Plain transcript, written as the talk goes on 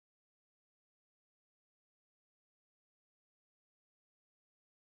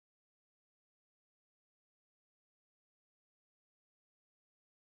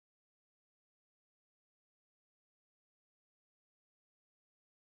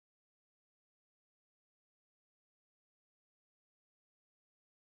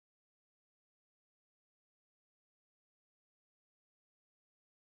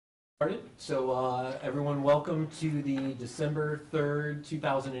So everyone, welcome to the December 3rd,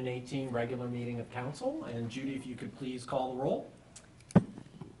 2018 regular meeting of council. And Judy, if you could please call the roll.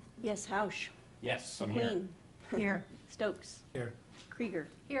 Yes, Hausch. Yes, I'm here. McQueen. Here. Stokes. Here. Krieger.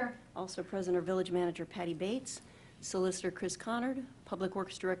 Here. Also present are Village Manager Patty Bates, Solicitor Chris Connard, Public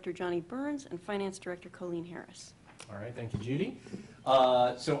Works Director Johnny Burns, and Finance Director Colleen Harris. All right, thank you, Judy.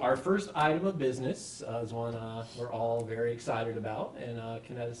 So our first item of business is one we're all very excited about, and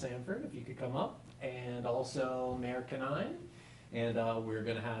Kanetta Sanford, if you could come up, and also Mayor Kanine, and we're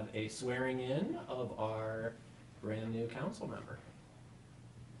going to have a swearing in of our brand new council member.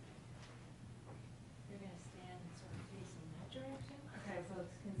 You're going to stand sort of facing that direction? Okay,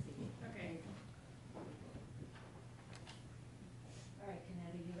 folks can see. Okay. All right,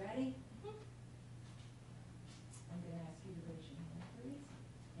 Kanetta, you ready? I'm going to ask you to raise your hand, please,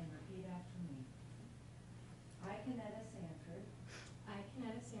 and repeat after me. I, Kanetta Sanford,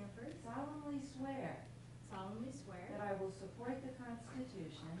 solemnly swear that I will support the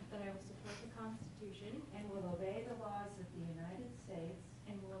Constitution and will obey the laws of the United States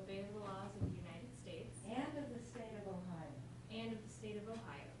and of the state of Ohio,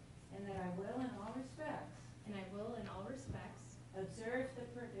 and that I will in all respects observe the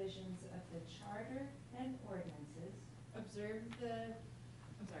provisions of the charter and ordinances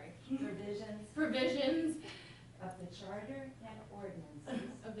provisions of the charter and ordinances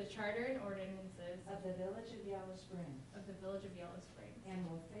of the charter and ordinances of the Village of Yellow Springs, of the Village of Yellow Springs, and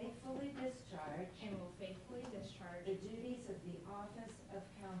will faithfully discharge the duties of the office of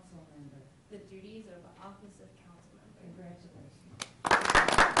council member. the duties of the office of council member. Congratulations. All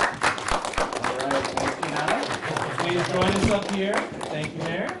right, thank you, Nada. Please join us up here. Thank you,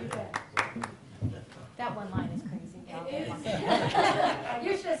 Mayor. You bet. That one line is crazy. It is.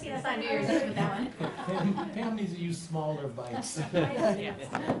 You should have seen us on New Year's Eve with that one. Pam needs to use smaller bites.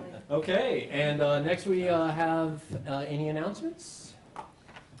 Okay, and next we have any announcements?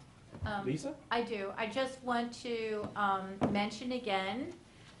 Lisa? I do. I just want to mention again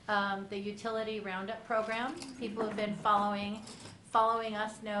the utility roundup program. People who've been following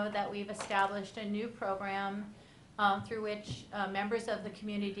us know that we've established a new program through which members of the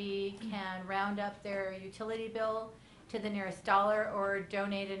community can round up their utility bill to the nearest dollar or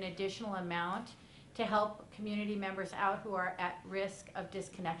donate an additional amount to help community members out who are at risk of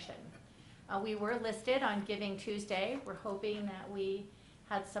disconnection. We were listed on Giving Tuesday. We're hoping that we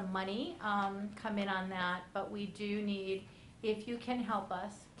had some money come in on that, but we do need, if you can help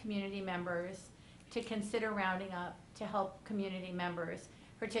us, community members, to consider rounding up to help community members,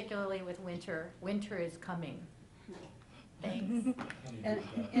 particularly with winter. Winter is coming. Thanks. And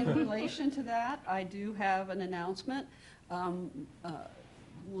in relation to that, I do have an announcement.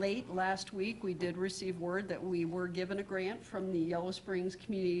 Late last week, we did receive word that we were given a grant from the Yellow Springs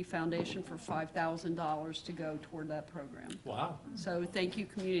Community Foundation for $5,000 to go toward that program. Wow. So thank you,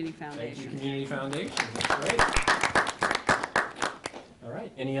 Community Foundation. Thank you, Community Foundation. That's great. All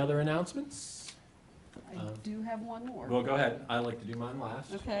right, any other announcements? I do have one more. Well, go ahead. I like to do mine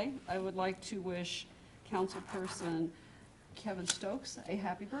last. Okay, I would like to wish Councilperson Kevin Stokes a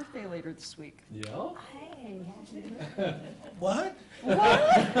happy birthday later this week. Yeah. What?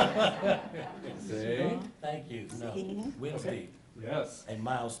 See? Thank you. No, Wednesday, Yes. a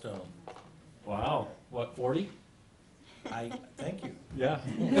milestone. Wow. What, 40? Thank you. Yeah.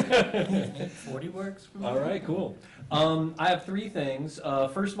 40 works for me. All right, cool. I have three things.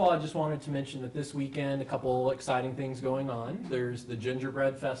 First of all, I just wanted to mention that this weekend, a couple exciting things going on. There's the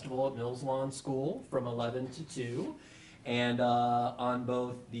Gingerbread Festival at Mills Lawn School from 11 to 2. And on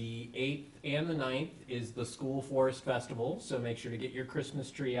both the 8th and the 9th is the School Forest Festival, so make sure to get your Christmas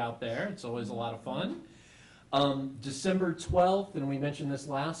tree out there. It's always a lot of fun. December 12th, and we mentioned this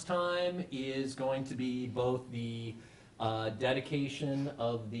last time, is going to be both the dedication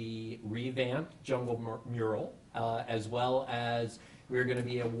of the revamped Jungle Mural, as well as we're going to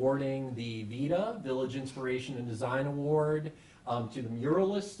be awarding the VITA, Village Inspiration and Design Award, to the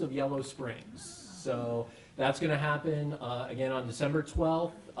muralists of Yellow Springs. So that's going to happen again on December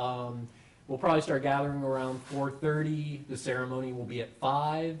 12th. We'll probably start gathering around 4:30. The ceremony will be at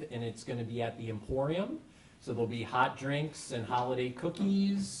 5, and it's going to be at the Emporium. So there'll be hot drinks and holiday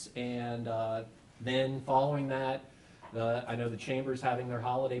cookies, and then following that, I know the Chamber's having their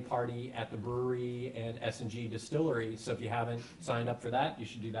holiday party at the brewery and S&G Distillery. So if you haven't signed up for that, you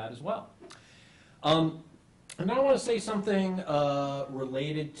should do that as well. And I want to say something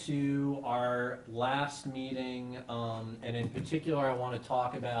related to our last meeting, and in particular I want to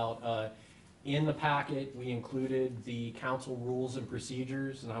talk about, in the packet we included the council rules and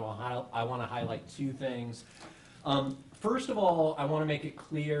procedures, and I want to highlight two things. First of all, I want to make it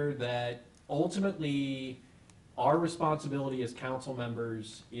clear that ultimately, our responsibility as council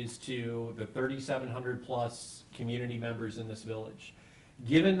members is to the 3,700 plus community members in this village.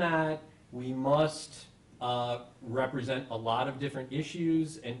 Given that we must represent a lot of different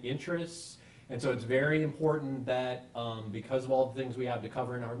issues and interests, and so it's very important that because of all the things we have to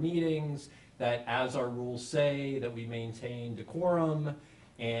cover in our meetings, that as our rules say, that we maintain decorum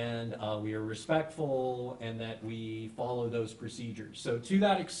and we are respectful and that we follow those procedures. So to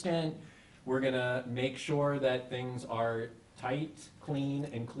that extent, we're gonna make sure that things are tight, clean,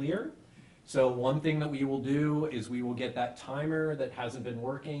 and clear. So one thing that we will do is we will get that timer that hasn't been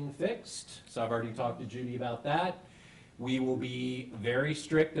working fixed. So I've already talked to Judy about that. We will be very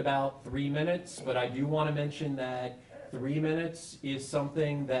strict about 3 minutes, but I do want to mention that 3 minutes is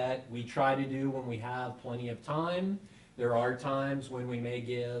something that we try to do when we have plenty of time. There are times when we may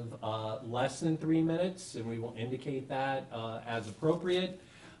give less than 3 minutes, and we will indicate that as appropriate.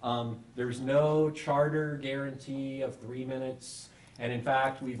 There's no charter guarantee of 3 minutes, and in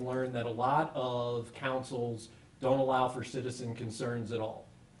fact, we've learned that a lot of councils don't allow for citizen concerns at all.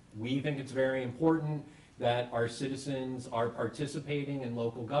 We think it's very important that our citizens are participating in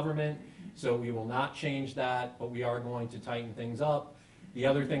local government, so we will not change that, but we are going to tighten things up. The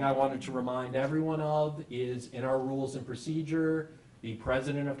other thing I wanted to remind everyone of is in our rules and procedure, the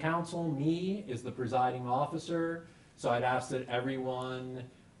president of council, me, is the presiding officer, so I'd ask that everyone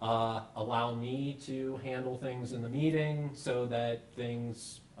allow me to handle things in the meeting so that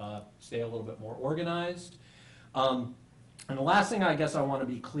things stay a little bit more organized. And the last thing I guess I want to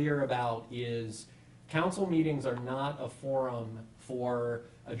be clear about is council meetings are not a forum for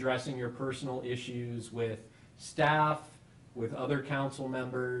addressing your personal issues with staff, with other council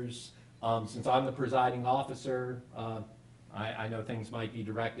members. Since I'm the presiding officer, I know things might be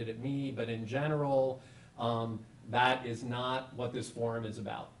directed at me, but in general, that is not what this forum is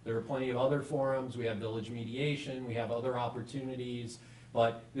about. There are plenty of other forums. We have village mediation. We have other opportunities.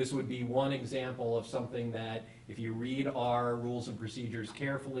 But this would be one example of something that if you read our rules and procedures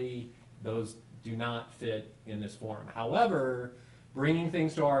carefully, those do not fit in this forum. However, bringing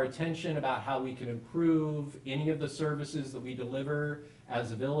things to our attention about how we can improve any of the services that we deliver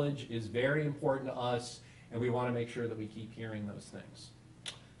as a village is very important to us, and we want to make sure that we keep hearing those things.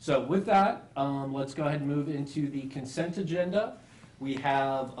 So with that, let's go ahead and move into the consent agenda. We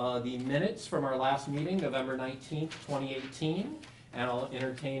have the minutes from our last meeting, November 19th, 2018, and I'll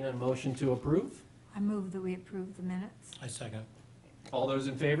entertain a motion to approve. I move that we approve the minutes. I second. All those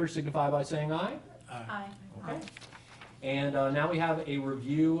in favor signify by saying aye. Aye. Okay. And now we have a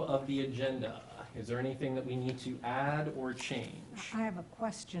review of the agenda. Is there anything that we need to add or change? I have a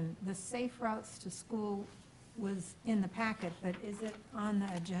question. The safe routes to school was in the packet, but is it on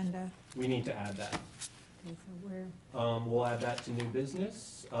the agenda? We need to add that. Okay, so where, We'll add that to new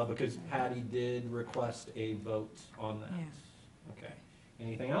business because Patty did request a vote on that. Yeah. Okay.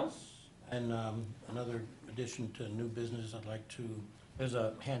 Anything else? And another addition to new business, I'd like to, there's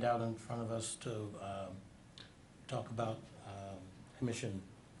a handout in front of us to talk about commission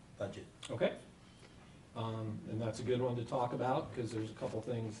budget. Okay. And that's a good one to talk about because there's a couple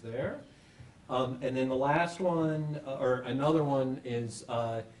things there. And then the last one, or another one is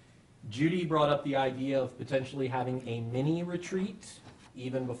Judy brought up the idea of potentially having a mini retreat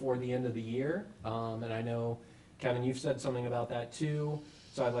even before the end of the year. And I know, Kevin, you've said something about that too.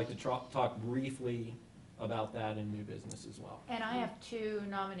 So I'd like to talk briefly about that in new business as well. And I have 2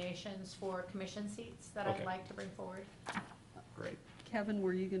 nominations for commission seats that Okay. I'd like to bring forward. Great. Kevin,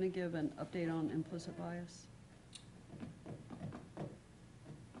 were you going to give an update on implicit bias?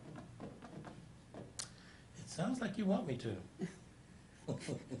 It sounds like you want me to.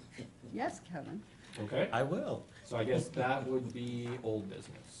 Yes, Kevin. Okay. I will. So I guess that would be old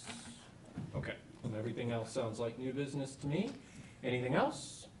business. Okay. And everything else sounds like new business to me. Anything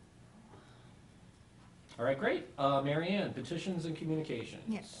else? All right, great. Mary Ann, petitions and communications.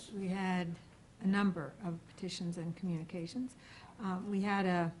 yes, we had a number of petitions and communications. We had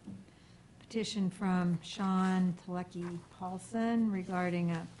a petition from Sean Telecki Paulson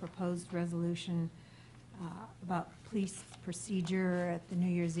regarding a proposed resolution about police procedure at the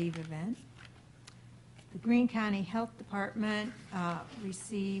New Year's Eve event. The Greene County Health Department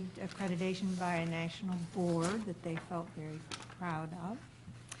received accreditation by a national board that they felt very proud of.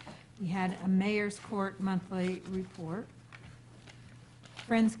 We had a Mayor's Court monthly report.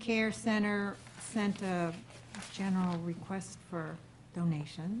 Friends Care Center sent a general request for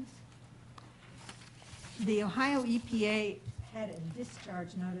donations. The Ohio EPA had a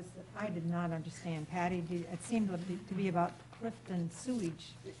discharge notice that I did not understand. Patty, it seemed to be about Clifton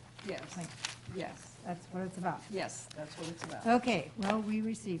sewage. Yes, Like, yes. That's what it's about. Yes, that's what it's about. Okay, well, we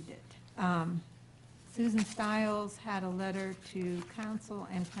received it. Susan Stiles had a letter to council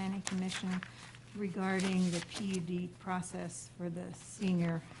and planning commission regarding the PUD process for the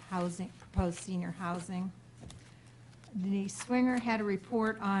senior housing, proposed senior housing. Denise Swinger had a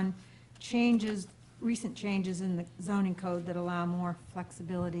report on changes, recent changes in the zoning code that allow more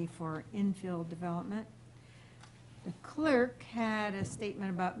flexibility for infill development. The clerk had a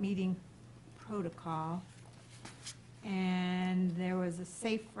statement about meeting protocol. And there was a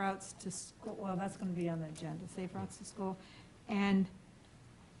safe routes to school, well, that's going to be on the agenda, safe routes to school. And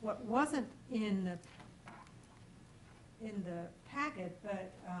what wasn't in the packet,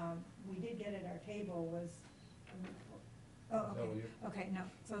 but we did get at our table was, oh, okay, no,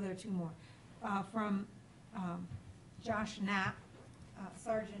 so there are two more. From Josh Knapp,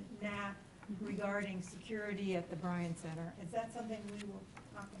 Sergeant Knapp, regarding security at the Bryan Center. Is that something we will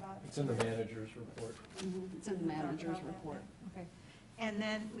talk about? It's in the manager's report. It's in the manager's report. Okay. And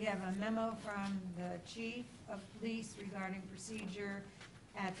then we have a memo from the chief of police regarding procedure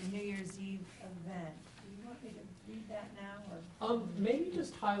at the New Year's Eve event. Do you want me to read that now, or? Maybe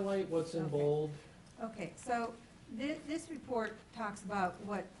just highlight what's in Okay. bold. Okay, so this report talks about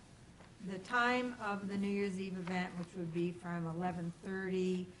what the time of the New Year's Eve event, which would be from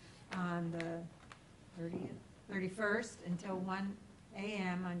 11:30 on the 31st until 1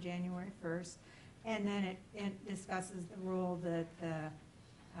 a.m. on January 1st. And then it discusses the role that the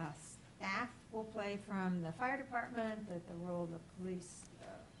staff will play from the fire department, that the role the police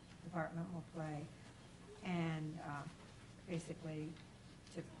department will play, and basically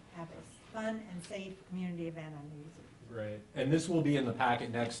to have a fun and safe community event on New Year's Eve. Right, and this will be in the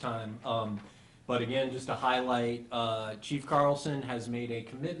packet next time. But again, just to highlight, Chief Carlson has made a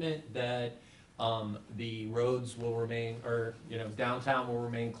commitment that the roads will remain, or, downtown will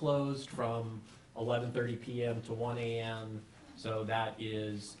remain closed from 11:30 p.m. to 1 a.m. So that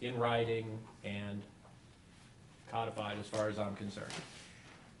is in writing and codified as far as I'm concerned.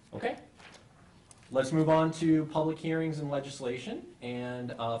 Okay? Let's move on to public hearings and legislation.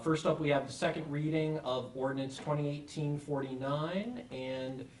 And first up, we have the second reading of ordinance 2018-49.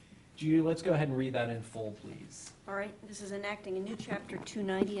 And Judy, let's go ahead and read that in full, please. All right, this is enacting a new Chapter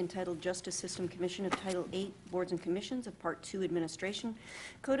 290 entitled Justice System Commission of Title 8 Boards and Commissions of Part 2 Administration,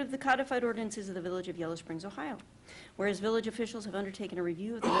 Code of the Codified Ordinances of the Village of Yellow Springs, Ohio. Whereas village officials have undertaken a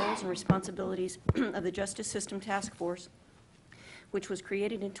review of the roles and responsibilities of the Justice System Task Force, which was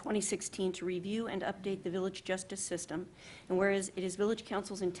created in 2016 to review and update the village justice system, and whereas it is Village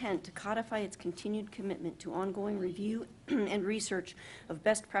Council's intent to codify its continued commitment to ongoing review and research of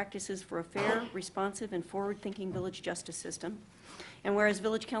best practices for a fair, responsive, and forward-thinking village justice system, and whereas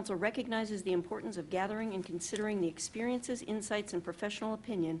Village Council recognizes the importance of gathering and considering the experiences, insights, and professional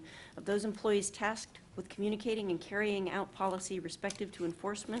opinion of those employees tasked with communicating and carrying out policy respective to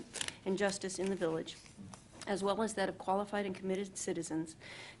enforcement and justice in the village, as well as that of qualified and committed citizens.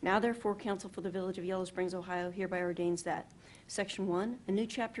 Now therefore, Council for the Village of Yellow Springs, Ohio hereby ordains that Section 1, a new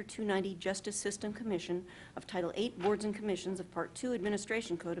Chapter 290 Justice System Commission of Title 8 Boards and Commissions of Part 2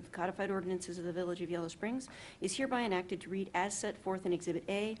 Administration Code of the Codified Ordinances of the Village of Yellow Springs is hereby enacted to read as set forth in Exhibit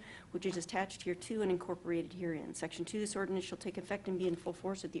A, which is attached hereto and incorporated herein. Section 2, this ordinance shall take effect and be in full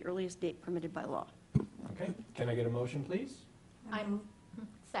force at the earliest date permitted by law. Okay, can I get a motion, please? I'm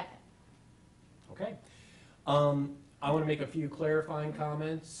second. Okay. I want to make a few clarifying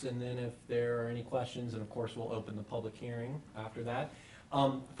comments, and then if there are any questions, and of course, we'll open the public hearing after that.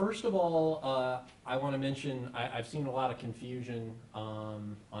 First of all, I want to mention, I've seen a lot of confusion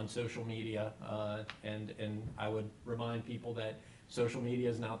on social media, and I would remind people that social media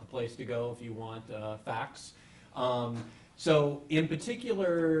is not the place to go if you want facts. So in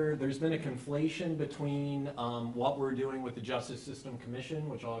particular, there's been a conflation between what we're doing with the Justice System Commission,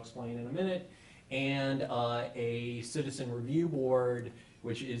 which I'll explain in a minute, and a citizen review board,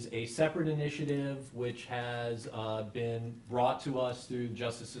 which is a separate initiative which has been brought to us through the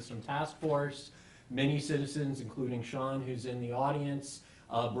Justice System Task Force. Many citizens, including Sean, who's in the audience,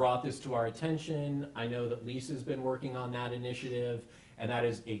 brought this to our attention. I know that Lisa's been working on that initiative, and that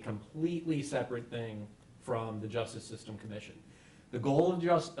is a completely separate thing from the Justice System Commission. The goal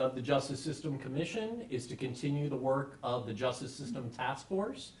of the Justice System Commission is to continue the work of the Justice System Task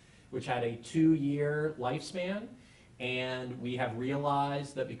Force, which had a 2-year lifespan, and we have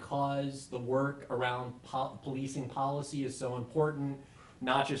realized that because the work around policing policy is so important,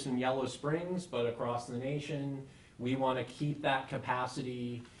 not just in Yellow Springs, but across the nation, we want to keep that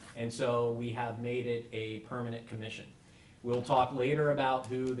capacity, and so we have made it a permanent commission. We'll talk later about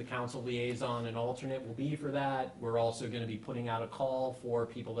who the council liaison and alternate will be for that. We're also going to be putting out a call for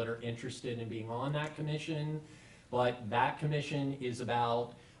people that are interested in being on that commission. But that commission is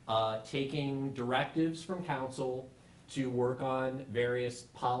about taking directives from council to work on various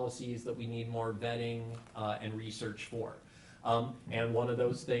policies that we need more vetting and research for. And one of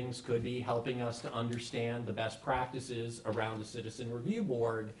those things could be helping us to understand the best practices around a citizen review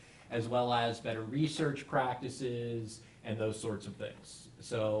board, as well as better research practices and those sorts of things.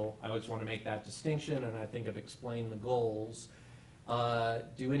 So I always want to make that distinction, and I think I've explained the goals.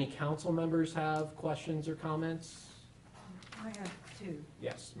 Do any council members have questions or comments? I have two.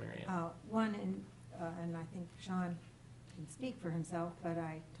 Yes, Mary Ann. One, and I think Sean can speak for himself, but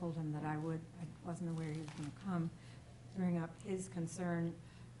I told him that I would. I wasn't aware he was going to come to bring up his concern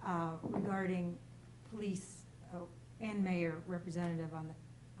regarding police and mayor representative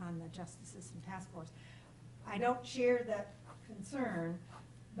on the Justice System Task Force. I don't share that concern,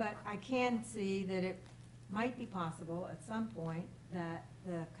 but I can see that it might be possible at some point that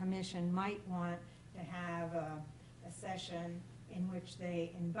the commission might want to have a session in which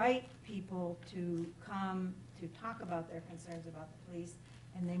they invite people to come to talk about their concerns about the police,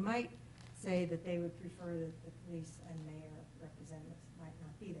 and they might say that they would prefer that the police and mayor representatives might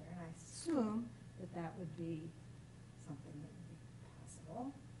not be there. And I assume that that would be something that would be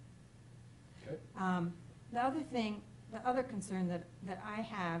possible. Okay. The other concern that I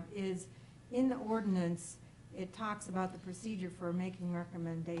have is in the ordinance, it talks about the procedure for making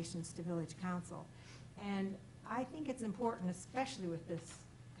recommendations to village council. And I think it's important, especially with this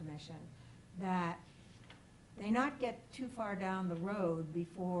commission, that they not get too far down the road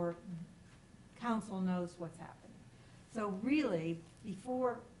before council knows what's happening. So really,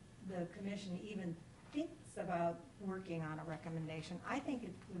 before the commission even thinks about working on a recommendation, I think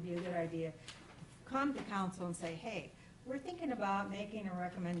it would be a good idea to come to council and say, hey, we're thinking about making a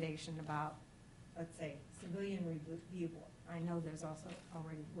recommendation about, let's say, civilian review board. I know there's also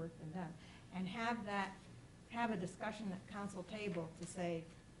already work been done. And have a discussion at council table to say,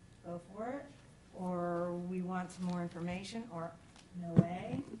 go for it, or we want some more information, or no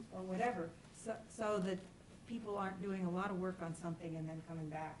way, or whatever. So that people aren't doing a lot of work on something and then coming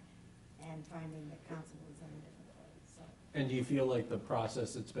back and finding that council is in a different place, so. And do you feel like the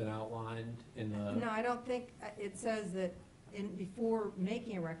process that's been outlined in the? No, I don't think, it says that before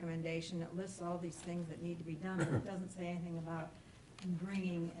making a recommendation, it lists all these things that need to be done, but it doesn't say anything about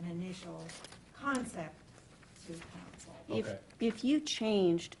bringing an initial concept to council. Okay. If you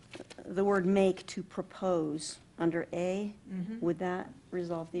changed the word make to propose under A, would that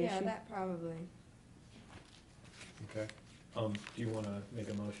resolve the issue? Yeah, that probably. Okay. Do you want to make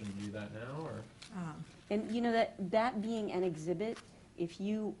a motion to do that now, or? And you know, that being an exhibit, if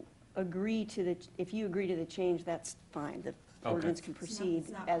you agree to the change, that's fine. The ordinance can proceed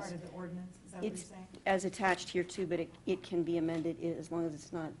It's not as, part of the ordinance, is that what you're it's saying? as attached here too, but it can be amended as long as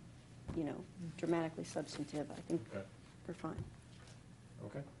it's not, you know, dramatically substantive. I think Okay. we're fine.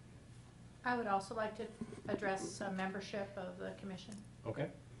 Okay. I would also like to address membership of the commission. Okay.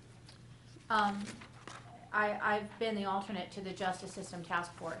 I've been the alternate to the Justice System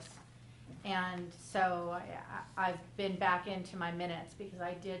Task Force. And so I've been back into my minutes because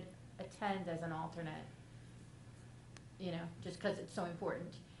I did attend as an alternate, you know, just because it's so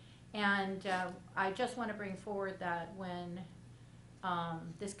important. And I just want to bring forward that when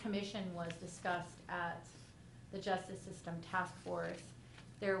this commission was discussed at the Justice System Task Force,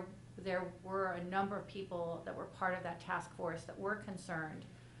 there were a number of people that were part of that task force that were concerned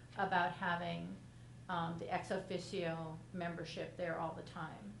about having the ex officio membership there all the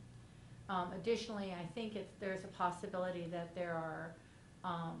time. Additionally, I think there's a possibility that there are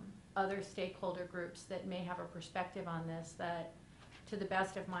other stakeholder groups that may have a perspective on this that, to the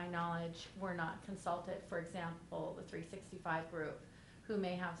best of my knowledge, were not consulted. For example, the 365 group, who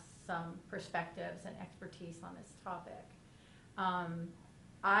may have some perspectives and expertise on this topic.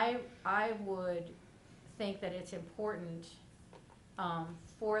 I would think that it's important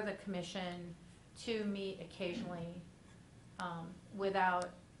for the commission to meet occasionally without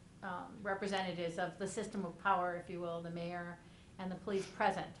representatives of the system of power, if you will, the mayor and the police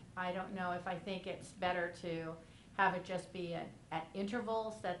present. I don't know if I think it's better to have it just be at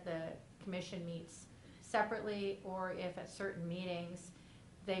intervals that the commission meets separately, or if at certain meetings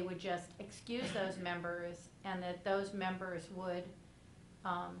they would just excuse those members and that those members would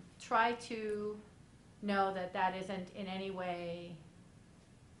try to know that that isn't in any way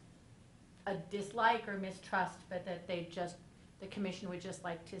a dislike or mistrust, but that the commission would just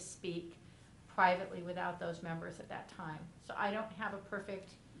like to speak privately without those members at that time. So I don't have a perfect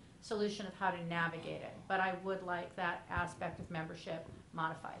solution of how to navigate it. But I would like that aspect of membership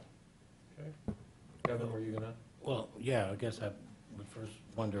modified. Okay. Kevin, were you gonna? Well, yeah, I guess I would first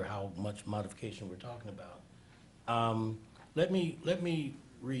wonder how much modification we're talking about. Let me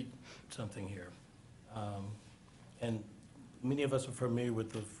read something here. And many of us are familiar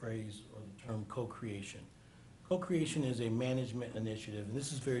with the phrase or the term co-creation. Co-creation is a management initiative, and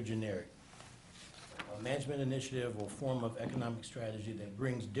this is very generic. A management initiative or form of economic strategy that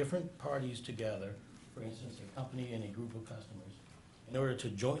brings different parties together, for instance, a company and a group of customers, in order to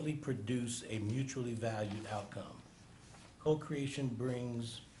jointly produce a mutually valued outcome. Co-creation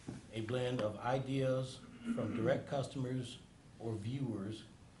brings a blend of ideas from direct customers or viewers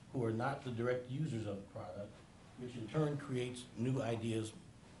who are not the direct users of the product, which in turn creates new ideas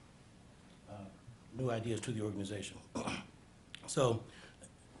to the organization. So,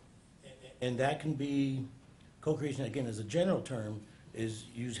 and that can be, co-creation, again, as a general term, is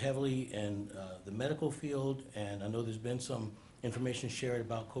used heavily in the medical field, and I know there's been some information shared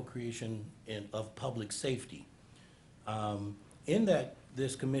about co-creation of public safety. In that,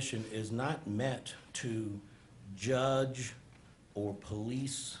 this commission is not meant to judge or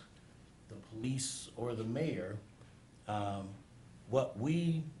police the police or the mayor. What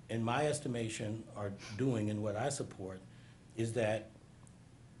we, in my estimation, are doing and what I support is that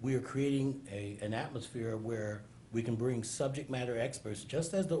we are creating an atmosphere where we can bring subject matter experts,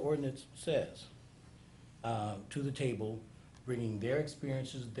 just as the ordinance says, to the table, bringing their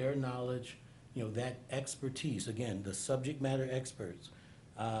experiences, their knowledge, you know, that expertise, again, the subject matter experts.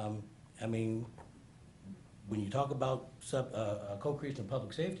 I mean, when you talk about co-creation of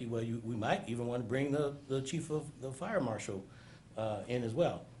public safety, well, we might even want to bring the chief of the fire marshal in as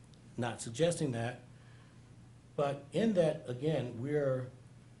well. Not suggesting that, but in that, again, we're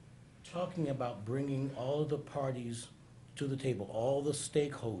talking about bringing all of the parties to the table, all the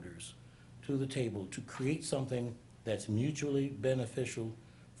stakeholders to the table to create something that's mutually beneficial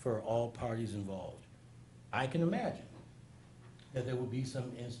for all parties involved. I can imagine that there will be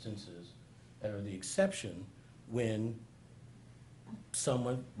some instances that are the exception when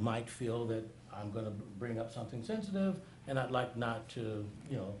someone might feel that I'm going to bring up something sensitive and I'd like not to,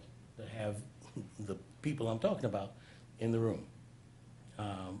 you know, to have the people I'm talking about in the room.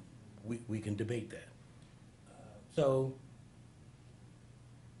 We can debate that. So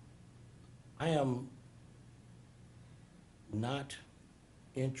I am not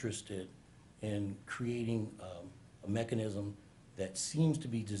interested in creating a mechanism that seems to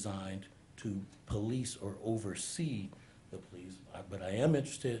be designed to police or oversee the police, but I am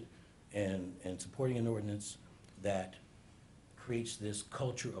interested in supporting an ordinance that creates this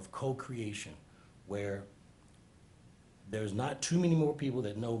culture of co-creation where there's not too many more people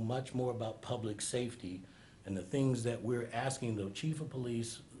that know much more about public safety and the things that we're asking the chief of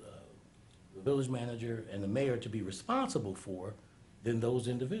police, the village manager, and the mayor to be responsible for than those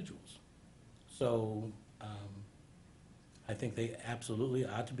individuals. So I think they absolutely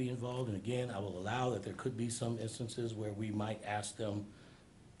ought to be involved, and again, I will allow that there could be some instances where we might ask them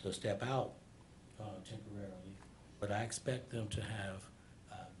to step out temporarily, but I expect them to have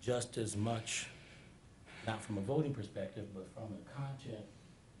just as much, not from a voting perspective, but from a content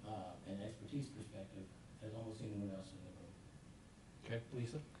and expertise perspective as almost anyone else in the room. Okay,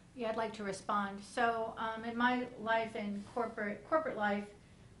 Lisa? Yeah, I'd like to respond. So, in my life, in corporate life,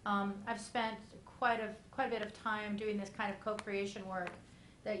 I've spent quite a bit of time doing this kind of co-creation work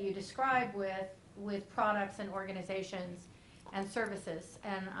that you describe with products and organizations and services,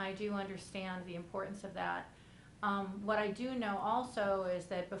 and I do understand the importance of that. What I do know also is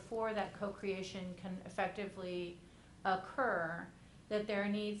that before that co-creation can effectively occur, that there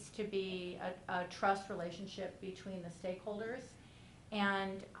needs to be a trust relationship between the stakeholders.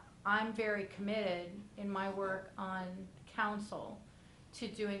 And I'm very committed in my work on council to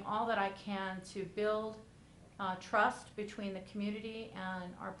doing all that I can to build trust between the community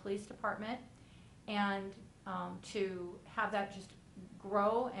and our police department, and to have that just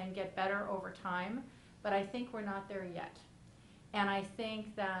grow and get better over time. But I think we're not there yet. And I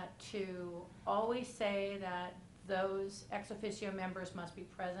think that to always say that those ex officio members must be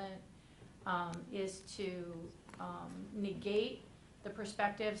present is to negate the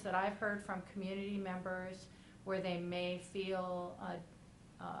perspectives that I've heard from community members where they may feel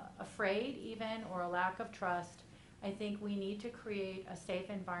afraid even, or a lack of trust. I think we need to create a safe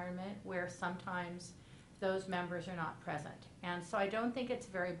environment where sometimes those members are not present. And so I don't think it's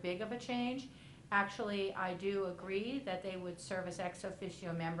very big of a change. Actually, I do agree that they would serve as ex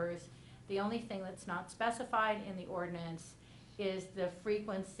officio members. The only thing that's not specified in the ordinance is the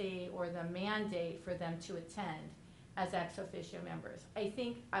frequency or the mandate for them to attend. as ex officio members. I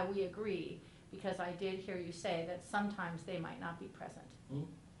think we agree, because I did hear you say that sometimes they might not be present.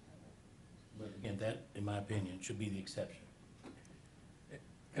 But again, that, in my opinion, should be the exception.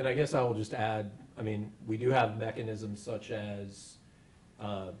 And I guess I will just add, I mean, we do have mechanisms such as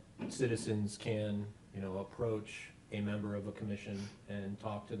citizens can, approach a member of a commission and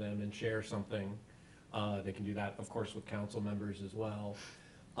talk to them and share something. They can do that, of course, with council members as well.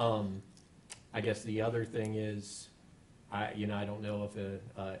 I guess the other thing is, I don't know if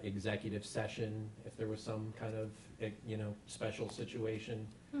a executive session, if there was some kind of, special situation,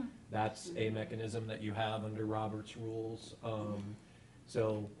 that's a mechanism that you have under Robert's rules.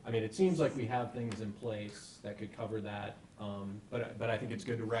 So, I mean, it seems like we have things in place that could cover that, but I think it's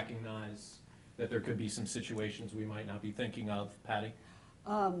good to recognize that there could be some situations we might not be thinking of. Patty?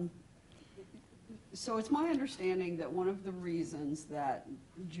 So it's my understanding that one of the reasons that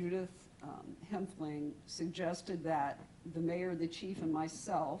Judith Hempfling suggested that the mayor, the chief, and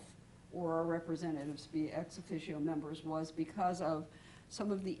myself, or our representatives, be ex officio members was because of some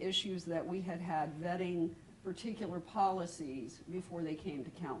of the issues that we had vetting particular policies before they came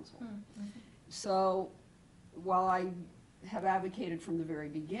to council. So while I have advocated from the very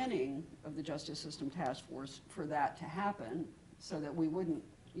beginning of the Justice System Task Force for that to happen so that we wouldn't,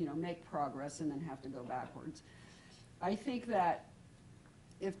 make progress and then have to go backwards, I think that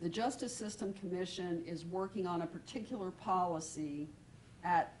if the Justice System Commission is working on a particular policy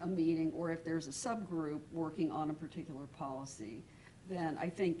at a meeting, or if there's a subgroup working on a particular policy, then I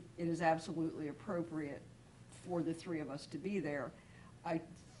think it is absolutely appropriate for the three of us to be there. I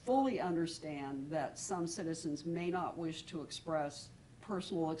fully understand that some citizens may not wish to express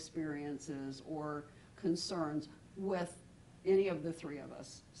personal experiences or concerns with any of the three of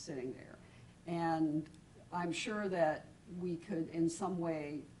us sitting there. And I'm sure that we could, in some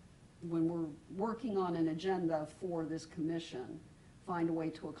way, when we're working on an agenda for this commission, find a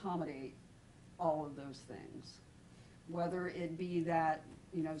way to accommodate all of those things. Whether it be that,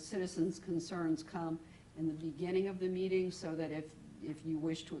 citizens' concerns come in the beginning of the meeting, so that if you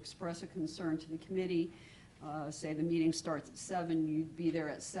wish to express a concern to the committee, say the meeting starts at 7, you'd be there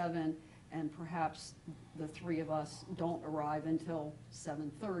at 7, and perhaps the three of us don't arrive until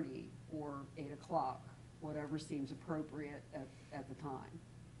 7:30 or 8 o'clock, whatever seems appropriate at the time.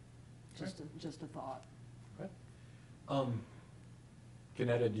 Just a thought. Okay.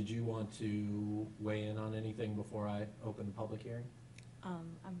 Kanetta, did you want to weigh in on anything before I open the public hearing?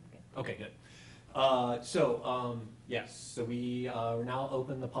 I'm good. Okay, good. Yes, so we are now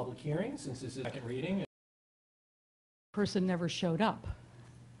open the public hearing since this is second reading. Person never showed up,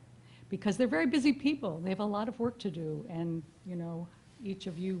 because they're very busy people. They have a lot of work to do, and, each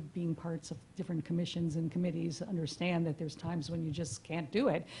of you being parts of different commissions and committees understand that there's times when you just can't do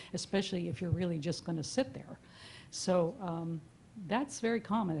it, especially if you're really just going to sit there. So that's very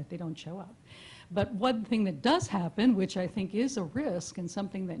common that they don't show up. But one thing that does happen, which I think is a risk and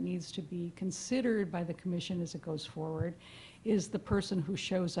something that needs to be considered by the commission as it goes forward, is the person who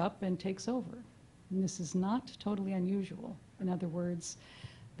shows up and takes over. And this is not totally unusual. In other words,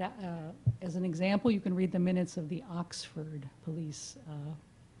 that, as an example, you can read the minutes of the Oxford Police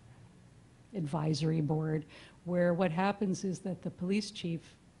Advisory Board, where what happens is that the police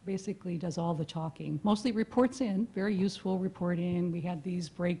chief basically does all the talking, mostly reports in, very useful reporting. We had these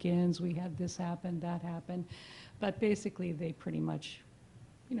break-ins, we had this happen, that happened, but basically they pretty much,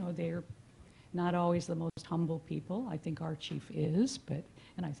 they're not always the most humble people. I think our chief is,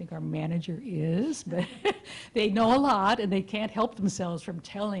 and I think our manager is, but they know a lot and they can't help themselves from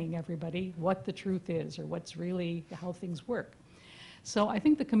telling everybody what the truth is or what's really how things work. So I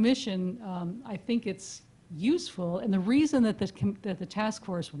think the commission, I think it's useful, and the reason that the task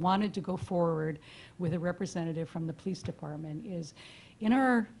force wanted to go forward with a representative from the police department is in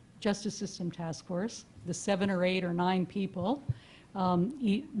our Justice System Task Force, the 7 or 8 or 9 people,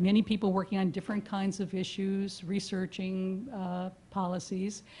 many people working on different kinds of issues, researching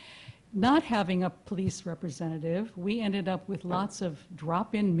policies, not having a police representative, we ended up with lots of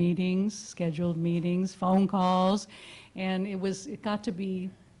drop-in meetings, scheduled meetings, phone calls, and it got to be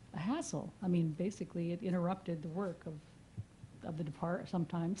a hassle. I mean, basically, it interrupted the work of the department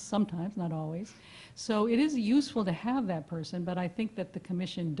sometimes, not always. So it is useful to have that person, but I think that the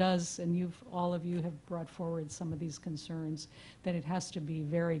commission does, and all of you have brought forward some of these concerns, that it has to be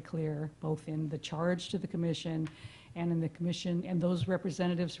very clear, both in the charge to the commission and in the commission, and those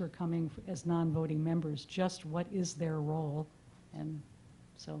representatives who are coming as non-voting members, just what is their role. And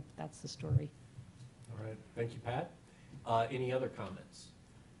so that's the story. All right, thank you, Pat. Any other comments?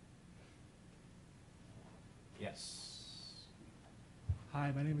 Yes.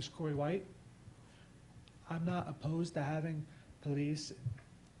 Hi, my name is Corey White. I'm not opposed to having police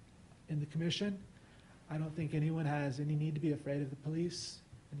in the commission. I don't think anyone has any need to be afraid of the police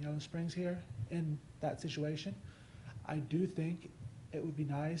in Yellow Springs here in that situation. I do think it would be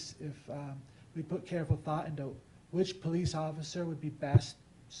nice if we put careful thought into which police officer would be best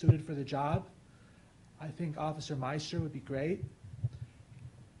suited for the job. I think Officer Meister would be great.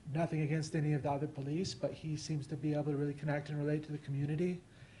 Nothing against any of the other police, but he seems to be able to really connect and relate to the community,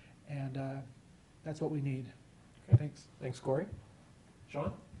 and that's what we need. Okay. Thanks. Thanks, Corey.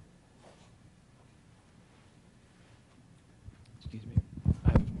 Sean? Excuse me.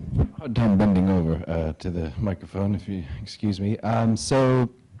 I have a hard time bending over to the microphone, if you excuse me. So,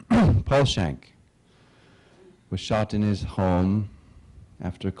 Paul Shank was shot in his home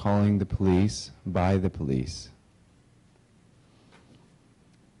after calling the police by the police.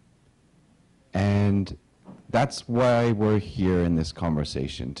 And that's why we're here in this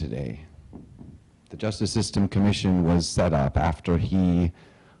conversation today. The Justice System Commission was set up after he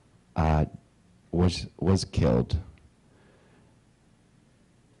was killed,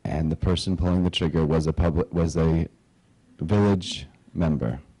 and the person pulling the trigger was a village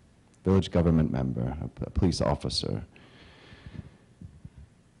member, village government member, a police officer.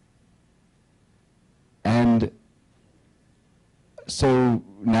 And so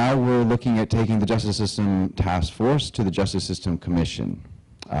now we're looking at taking the Justice System Task Force to the Justice System Commission,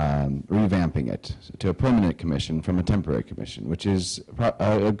 revamping it to a permanent commission from a temporary commission, which is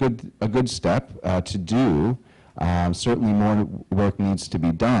a good step to do. Certainly more work needs to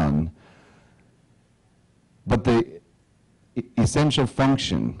be done, but the essential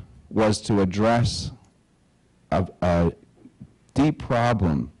function was to address a deep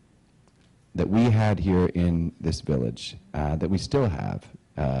problem that we had here in this village, that we still have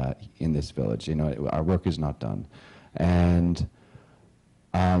in this village. You know, our work is not done. And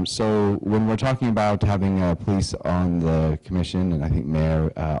so when we're talking about having police on the commission, and I think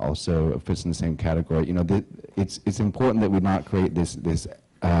mayor also fits in the same category, you know, it's important that we not create this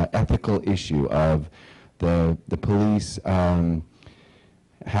ethical issue of the police having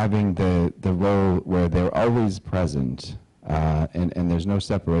the role where they're always present, and there's no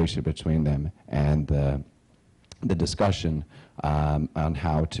separation between them, and the discussion on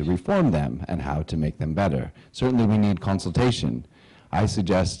how to reform them and how to make them better. Certainly we need consultation. I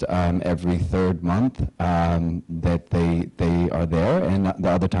suggest every third month that they are there, and the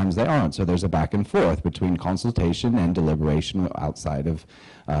other times they aren't. So there's a back and forth between consultation and deliberation outside of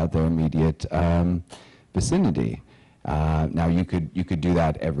their immediate vicinity. Now you could do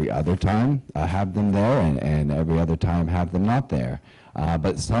that every other time, have them there, and every other time have them not there.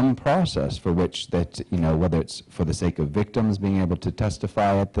 But some process for which that, you know, whether it's for the sake of victims being able to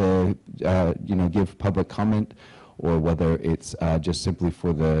testify at the, you know, give public comment, or whether it's just simply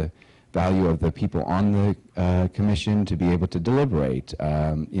for the value of the people on the commission to be able to deliberate,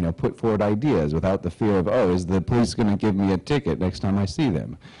 you know, put forward ideas without the fear of, oh, is the police going to give me a ticket next time I see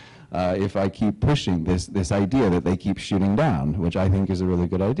them? If I keep pushing this idea that they keep shooting down, which I think is a really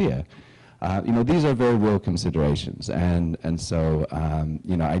good idea. You know, these are very real considerations, and so,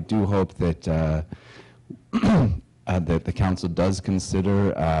 you know, I do hope that that the council does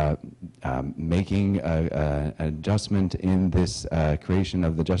consider making an adjustment in this creation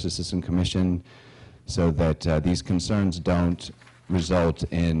of the Justice System Commission, so that these concerns don't result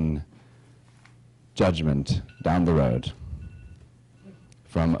in judgment down the road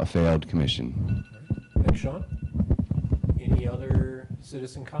from a failed commission. Thanks, Sean. Any other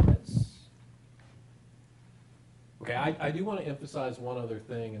citizen comments? Okay, I do want to emphasize one other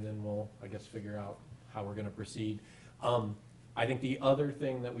thing, and then we'll, I guess, figure out how we're going to proceed. I think the other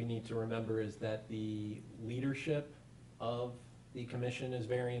thing that we need to remember is that the leadership of the commission is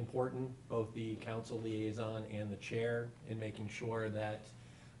very important, both the council liaison and the chair, in making sure that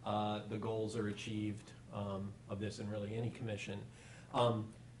the goals are achieved of this, and really any commission.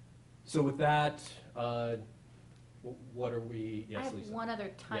 So with that, what are we, yes, I have Lisa? one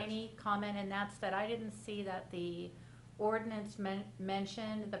other tiny comment, and that's that I didn't see that the ordinance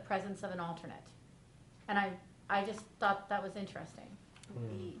mentioned the presence of an alternate. And I just thought that was interesting.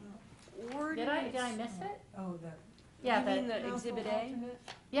 The ordinance. Did I miss it? Oh, Yeah, You mean the Exhibit A?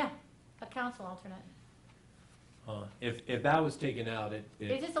 yeah, a council alternate. If that was taken out,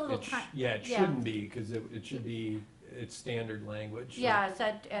 It's just a little yeah, it yeah. shouldn't be, because it should be, it's standard language. so- Yeah, it's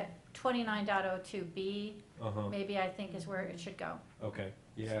at 29.02B, Uh-huh, maybe I think is where it should go. okay,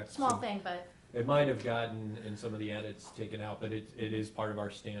 yeah. Small so thing, but It might have gotten in some of the edits taken out, but it is part of our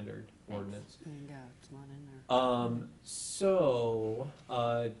standard Thanks. ordinance. Yeah, it's not in there. So,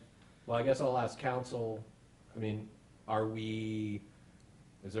 well, I guess I'll ask council, I mean, are we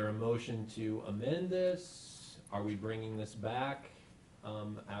Is there a motion to amend this? Are we bringing this back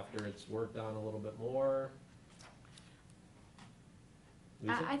after it's worked on a little bit more?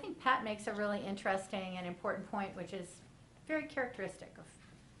 Lisa? I think Pat makes a really interesting and important point, which is very characteristic of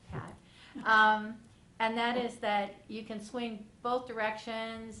Pat. And that is that you can swing both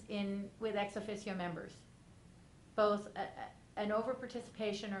directions with ex officio members. Both an over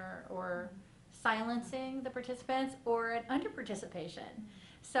participation or silencing the participants, or an under participation.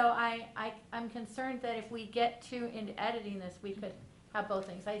 So I'm concerned that if we get too into editing this, we could have both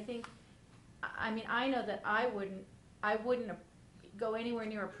things. I know that I wouldn't go anywhere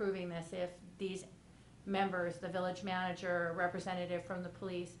near approving this if these members, the village manager, representative from the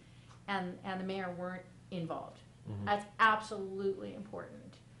police, and the mayor weren't involved. Mhm. That's absolutely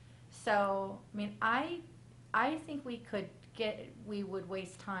important. So, I think we would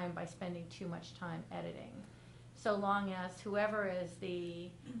waste time by spending too much time editing. So long as whoever is the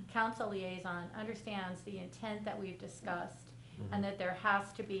council liaison understands the intent that we've discussed, and that there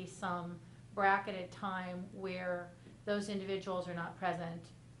has to be some bracketed time where those individuals are not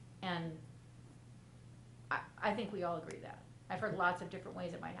present, and I think we all agree that. I've heard lots of different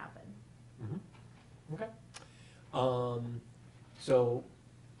ways it might happen. Mhm. Okay. So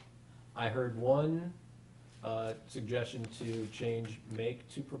I heard one suggestion to change make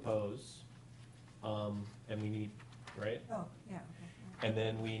to propose, and we need, right? Oh, yeah, okay. And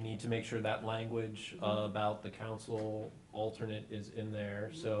then we need to make sure that language about the council alternate is in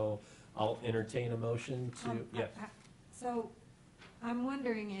there. So I'll entertain a motion to, yes. So I'm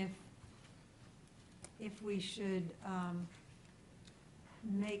wondering if we should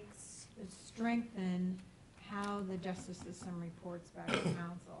strengthen how the justice system reports back to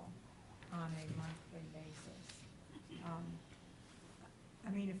council on a monthly basis.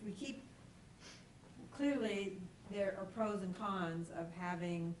 If we keep, clearly there are pros and cons of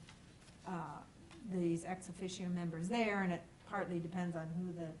having these ex officio members there, and it partly depends on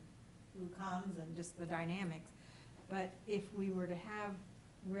who comes and just the dynamics. But if we were to have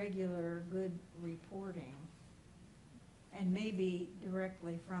regular good reporting, and maybe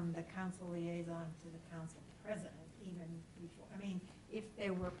directly from the council liaison to the council president, even before, if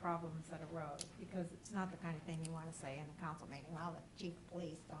there were problems that arose, because it's not the kind of thing you want to say in a council meeting, well, the chief of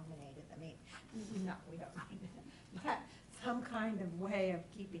police dominated the meeting. No, we don't need that. But some kind of way of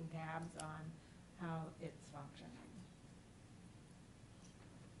keeping tabs on how it's functioning.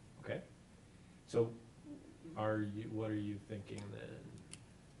 Okay. So what are you thinking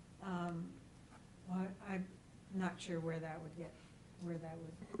then? Well, I'm not sure where that would fit.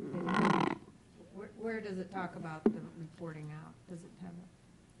 Where does it talk about the reporting out? Does it have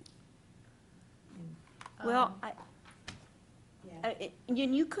a? Well, Yeah.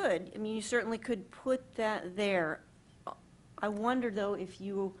 you could, you certainly could put that there. I wonder, though, if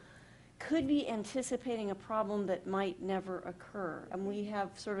you could be anticipating a problem that might never occur. And we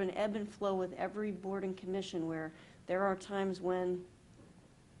have sort of an ebb and flow with every board and commission, where there are times when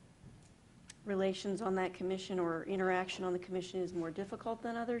relations on that commission or interaction on the commission is more difficult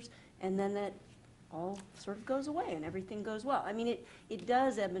than others, and then that all sort of goes away and everything goes well. It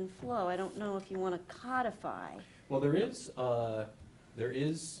does ebb and flow. I don't know if you want to codify. Well, there is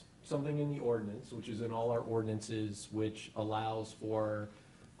something in the ordinance, which is in all our ordinances, which allows for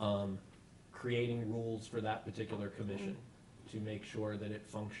creating rules for that particular commission to make sure that it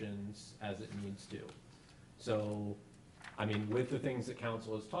functions as it needs to. So, with the things that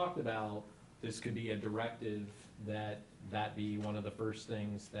council has talked about, this could be a directive that be one of the first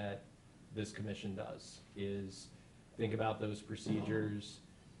things that this commission does, is think about those procedures,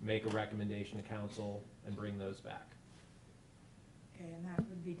 make a recommendation to council, and bring those back. Okay, and that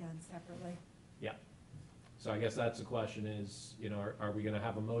would be done separately? Yeah. So I guess that's the question is, are we gonna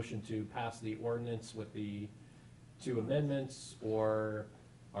have a motion to pass the ordinance with the 2 amendments, or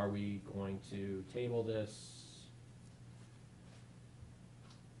are we going to table this?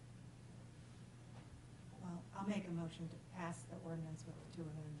 Well, I'll make a motion to pass the ordinance with the 2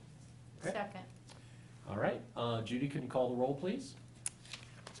 amendments. Okay. Second. All right, Judy, can you call the roll, please?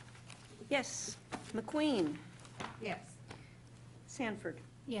 Yes. McQueen. Yes. Sanford.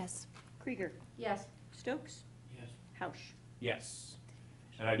 Yes. Krieger. Yes. Stokes. Yes. Hausch. Yes.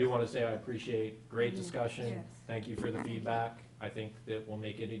 And I do want to say I appreciate great discussion. Yes. Thank you for the feedback. I think that will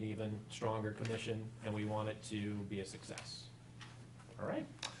make it an even stronger commission, and we want it to be a success. All right.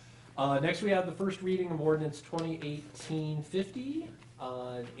 Next, we have the first reading of ordinance 2018-50.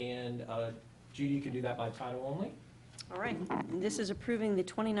 And Judy, you can do that by title only. All right. This is approving the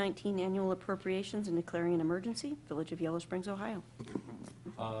 2019 annual appropriations and declaring an emergency, Village of Yellow Springs, Ohio.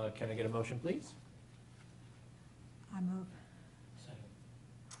 Can I get a motion, please? I move. Second.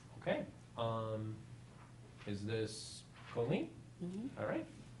 Okay, is this Colleen? All right.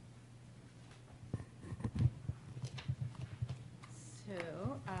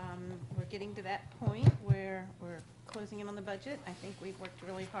 So, we're getting to that point where we're closing in on the budget. I think we've worked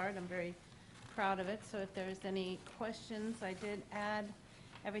really hard. I'm very proud of it. So if there's any questions, I did add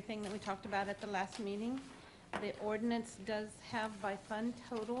everything that we talked about at the last meeting. The ordinance does have by fund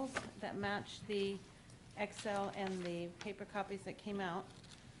totals that match the Excel and the paper copies that came out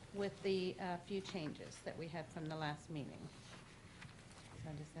with the few changes that we had from the last meeting. So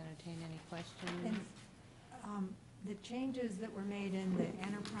I just entertain any questions. And, the changes that were made in the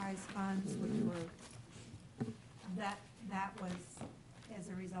enterprise funds, which were, that was as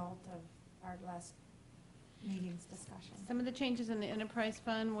a result of our last meeting's discussion. Some of the changes in the enterprise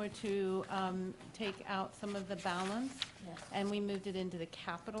fund were to take out some of the balance, Yes. and we moved it into the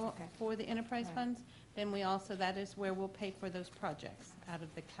capital Okay. for the enterprise Right. funds. Then we also, that is where we'll pay for those projects out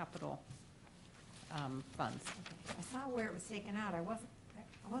of the capital funds. Okay. I saw where it was taken out. I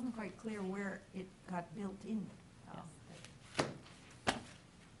wasn't quite clear where it got built in.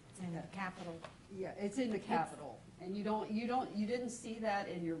 It's in the capital. Yeah, it's in the capital, and you didn't see that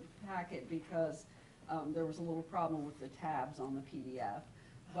in your packet because there was a little problem with the tabs on the PDF.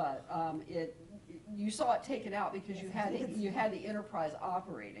 But you saw it taken out because you had the enterprise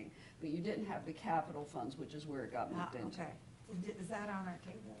operating, but you didn't have the capital funds, which is where it got moved into. Okay. Is that on our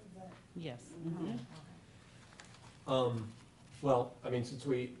table? Is that- Yes. Mhm. Okay. Well, I mean, since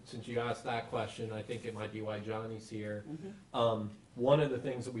you asked that question, I think it might be why Johnny's here. One of the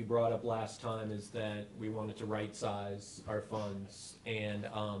things that we brought up last time is that we wanted to right-size our funds, and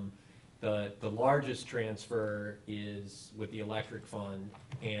the largest transfer is with the electric fund,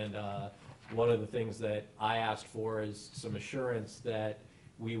 and one of the things that I asked for is some assurance that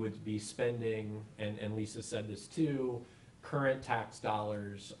we would be spending, and Lisa said this too, current tax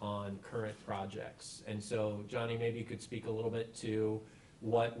dollars on current projects. And so, Johnny, maybe you could speak a little bit to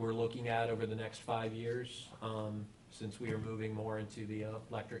what we're looking at over the next 5 years, since we are moving more into the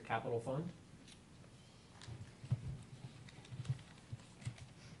electric capital fund.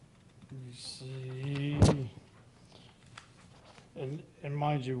 Let me see. And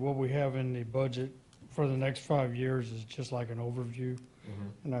mind you, what we have in the budget for the next 5 years is just like an overview.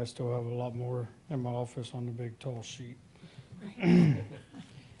 And I still have a lot more in my office on the big tall sheet.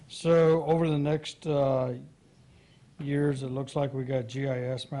 So over the next years, it looks like we got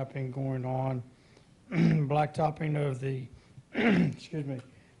GIS mapping going on, blacktopping of the, excuse me,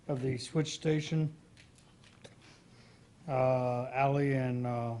 of the switch station, alley and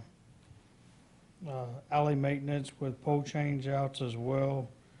alley maintenance with pole change outs as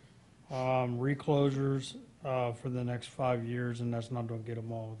well, reclosures for the next 5 years, and that's not gonna get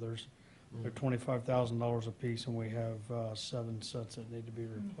them all. They're $25,000 apiece, and we have 7 sets that need to be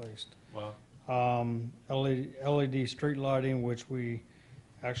replaced. Wow. LED street lighting, which we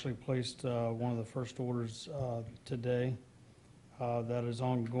actually placed one of the first orders today. That is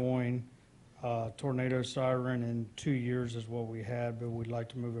ongoing. Tornado siren in 2 years is what we had, but we'd like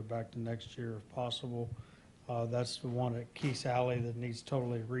to move it back to next year if possible. That's the one at Keys Alley that needs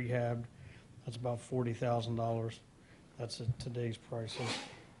totally rehabbed. That's about $40,000. That's at today's prices.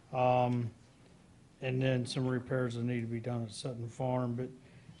 And then some repairs that need to be done at Sutton Farm, but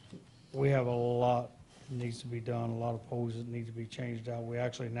we have a lot that needs to be done, a lot of poles that need to be changed out. We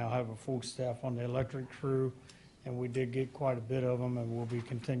actually now have a full staff on the electric crew, and we did get quite a bit of them, and we'll be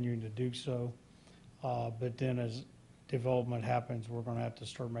continuing to do so. But then as development happens, we're gonna have to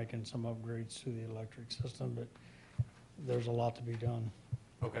start making some upgrades to the electric system, but there's a lot to be done.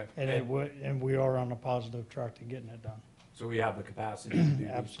 Okay. And we are on a positive track to getting it done. So we have the capacity to do these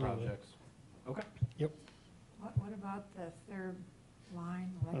Absolutely. projects? Okay. What about the third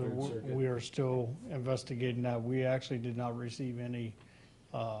line? Third circuit. We are still investigating that. We actually did not receive any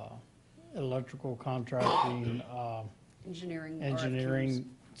electrical contracting, engineering,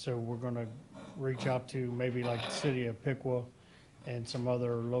 so we're gonna reach out to maybe like the city of Piqua and some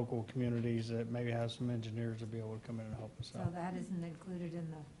other local communities that maybe have some engineers to be able to come in and help us So out. that isn't included in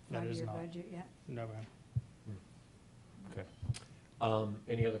the That is 5-year not. budget yet? No, ma'am. Okay.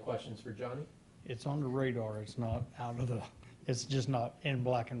 Any other questions for Johnny? It's on the radar. It's not out of the, it's just not in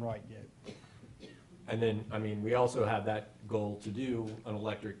black and white yet. And then, I mean, we also have that goal to do an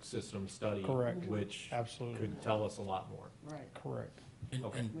electric system study. Correct. Which Absolutely. could tell us a lot more. Right. Correct.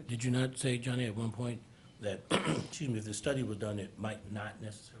 Okay. And did you not say, Johnny, at one point that, excuse me, if the study was done, it might not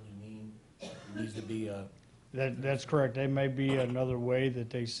necessarily mean it needs to be a, That's correct. There may be another way that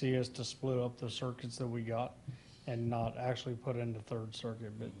they see us to split up the circuits that we got and not actually put in the third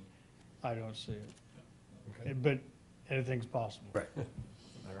circuit, but I don't see it. Okay. But anything's possible. right.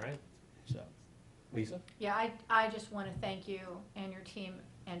 All right. So, Lisa? Yeah, I just want to thank you and your team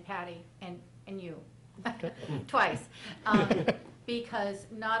and Patty and you, twice. Because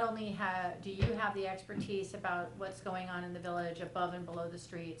not only do you have the expertise about what's going on in the village above and below the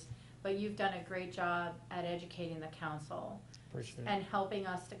streets, but you've done a great job at educating the council Appreciate it. and helping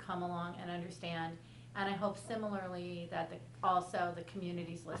us to come along and understand. And I hope similarly that also the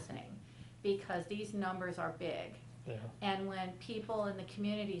community's listening, because these numbers are big. Yeah. And when people in the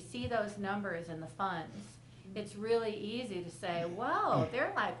community see those numbers in the funds, it's really easy to say, whoa,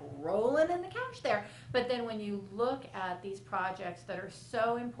 they're like rolling in the cash there. But then when you look at these projects that are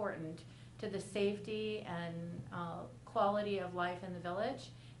so important to the safety and quality of life in the village,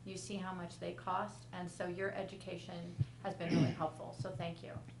 you see how much they cost. And so your education has been really helpful. So thank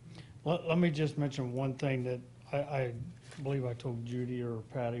you. Let me just mention one thing that I believe I told Judy or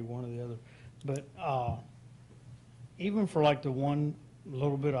Patty, one or the other. But even for like the one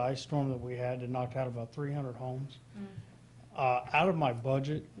little bit of ice storm that we had that knocked out about 300 homes, out of my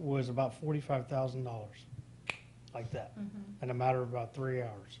budget was about $45,000, like that, in a matter of about 3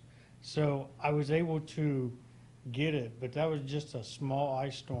 hours. So I was able to get it, but that was just a small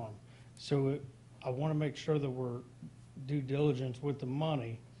ice storm. So I want to make sure that we're due diligence with the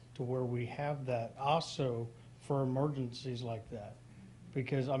money to where we have that also for emergencies like that.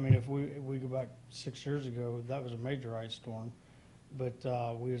 Because, I mean, if we go back 6 years ago, that was a major ice storm. But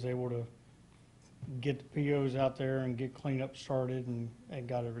we was able to get the POs out there and get cleanup started and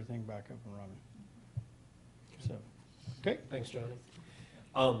got everything back up and running. So, okay. Thanks, Johnny.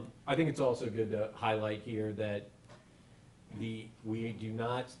 I think it's also good to highlight here that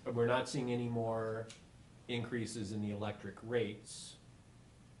we're not seeing any more increases in the electric rates,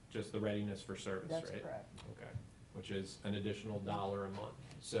 just the readiness for service, right? That's correct. Okay, which is an additional $1 a month.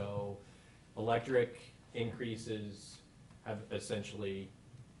 So electric increases have essentially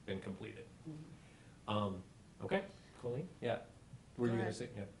been completed. Okay, Colleen? Yeah. Were you Go gonna ahead. say,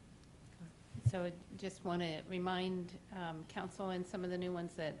 yeah? So I just want to remind council and some of the new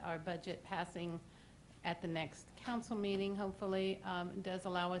ones that our budget passing at the next council meeting, hopefully, does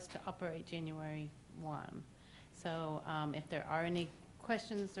allow us to operate January 1. So if there are any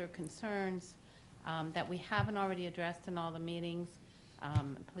questions or concerns that we haven't already addressed in all the meetings,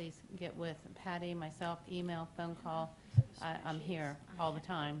 please get with Patty, myself, email, phone call. I'm here all the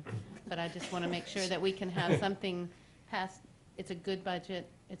time. But I just want to make sure that we can have something passed. It's a good budget.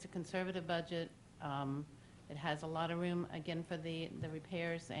 It's a conservative budget. It has a lot of room, again, for the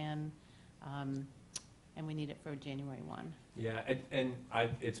repairs, and we need it for January 1. Yeah,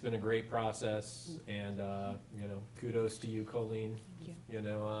 it's been a great process, and, you know, kudos to you, Colleen. Thank You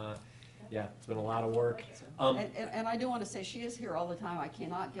know, yeah, it's been a lot of work. And I do want to say, she is here all the time. I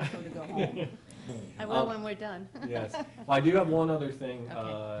cannot get her to go home. I will when we're done. Yes. Well, I do have one other thing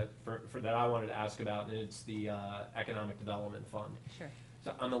Okay. for that I wanted to ask about, and it's the Economic Development Fund. Sure.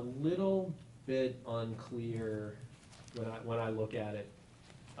 So I'm a little bit unclear when I look at it.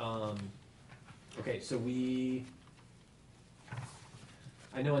 Okay, so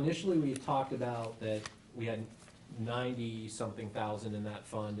I know initially we talked about that we had 90-something thousand in that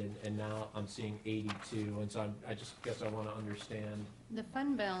fund, and now I'm seeing 82, and so I just guess I want to understand. The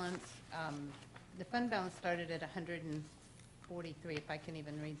fund balance started at 143, if I can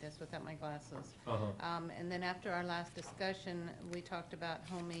even read this without my glasses. And then after our last discussion, we talked about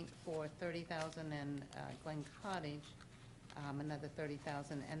Home Inc. for 30,000 and Glen Cottage, another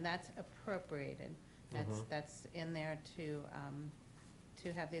 30,000, and that's appropriated. That's in there to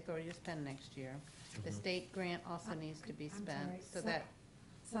have the authority to spend next year. The state grant also needs to be I'm spent, sorry.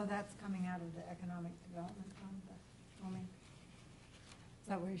 So that's coming out of the Economic Development Fund, the Home Inc.? Is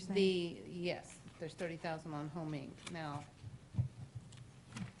that what you're saying? Yes, there's 30,000 on Home Inc. Now,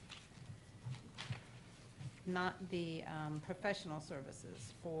 not the professional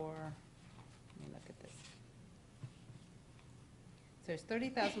services for, let me look at this. So there's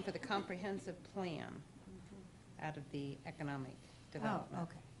 30,000 for the comprehensive plan out of the economic development.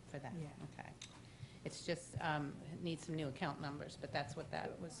 okay. For that, Yeah. okay. It's just, it needs some new account numbers, but that's what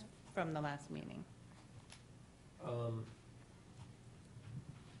that was from the last meeting. And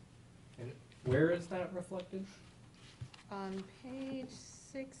where is that reflected? On page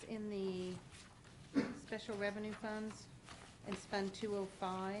 6 in the special revenue funds, it's Fund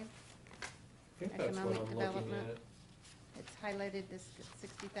 205. I think that's what Economic I'm looking development. at. It's highlighted this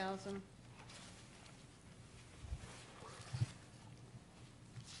 60,000.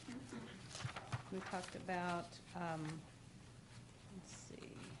 We talked about, let's see,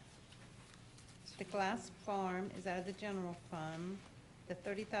 the glass farm is out of the general fund. The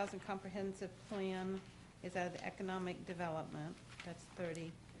 30,000 comprehensive plan is out of the economic development, that's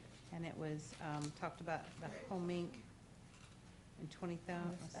 30. and it was, talked about the home inc. and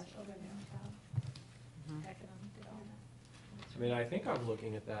 20,000. Special revenue tab, Mhm. economic development. I mean, I think I'm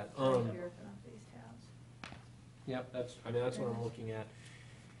looking at that. Right here, open up these tabs. Yep, that's what I'm looking at.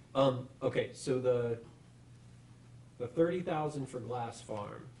 Okay, so the 30,000 for Glass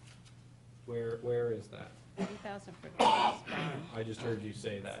Farm, where is that? 30,000 for Glass Farm. I just heard you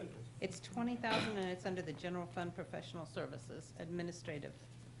say that. It's 20,000 and it's under the general fund professional services, administrative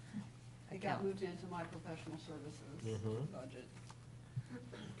It got account. moved into my professional services Mhm. budget,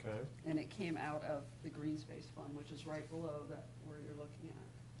 Okay. and it came out of the green space fund, which is right below that, where you're looking at.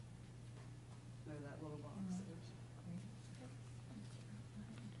 There, that little box there.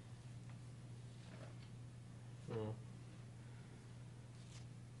 Hmm.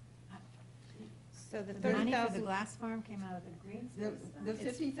 So the The money for the 30,000, glass farm came out of the green The space fund. the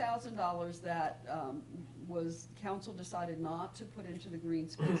 $50,000 that was, council decided not to put into the green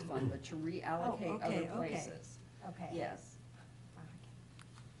space fund, but to reallocate okay, other okay. places. Okay. Yes.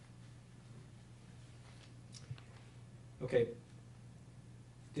 Okay.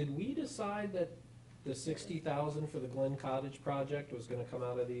 Did we decide that the 60,000 for the Glen Cottage project was gonna come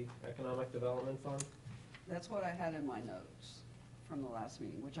out of the Economic Development Fund? That's what I had in my notes from the last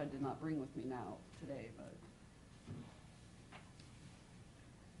meeting, which I did not bring with me now today, but.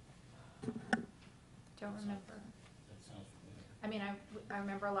 Don't remember. That sounds familiar. I mean, I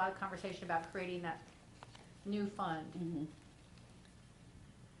remember a lot of conversation about creating that new fund. Mhm.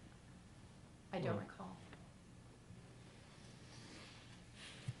 I don't Hmm. recall.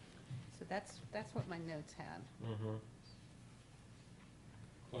 so that's what my notes had. Mm-hmm.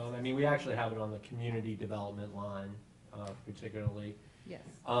 Well, I mean, we actually have it on the community development line, particularly. Yes.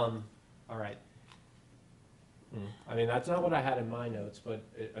 All right. I mean, that's not what I had in my notes, but,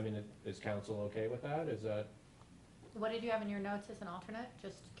 is council okay with that? Is that, What did you have in your notes as an alternate?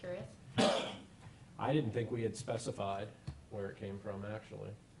 Just curious. I didn't think we had specified where it came from, actually.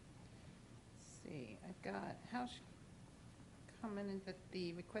 Let's see, I've got, commented that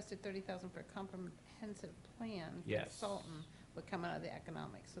the requested 30,000 for comprehensive plan Yes. consultant would come out of the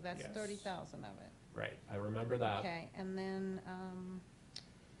economics, so that's Yes. 30,000 of it. Right, I remember that. Okay, and then,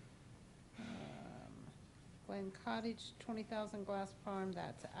 Glen Cottage, 20,000 Glass Farm,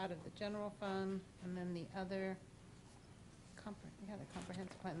 that's out of the general fund, and then the other, the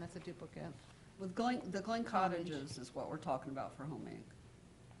comprehensive plan, that's a duplicate. With the Glen Cottages is what we're talking about for Home Inc.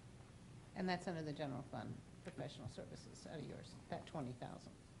 And that's under the general fund, professional services, out of yours, that 20,000.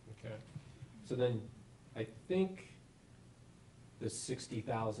 Okay. So then, I think the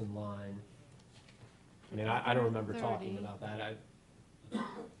 60,000 line, I mean, I don't remember talking 30. about that.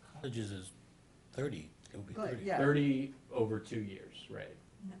 Cottages is 30, it would be 30. Yeah. 30 over 2 years, right?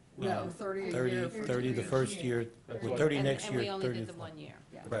 No, 30 a 30, year. for 30 2 the years. first year, That's with what- 30 And- next year, 30. And we only did the 1 year.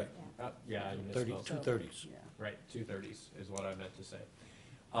 Yeah. Right, Yeah, I 30, misspoke. 2 30s. Yeah. Right, 230s is what I meant to say.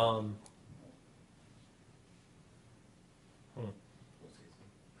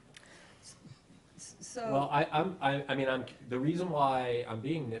 So. Well, the reason why I'm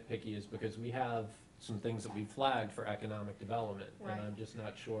being nitpicky is because we have some things that we flagged for economic development. And Right. I'm just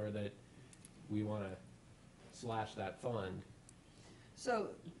not sure that we want to slash that fund. So,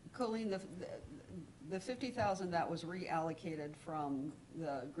 Colleen, the 50,000 that was reallocated from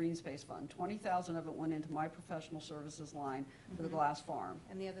the Green Space Fund, 20,000 of it went into my professional services line for the Glass Farm.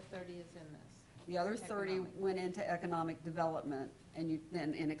 And the other 30 is in this. The other 30 Economic. went into economic development, and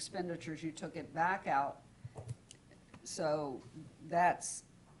then in expenditures, you took it back out. So that's,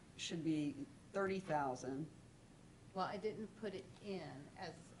 should be 30,000. Well, I didn't put it in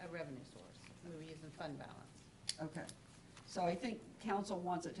as a revenue source. We were using fund balance. Okay. So I think council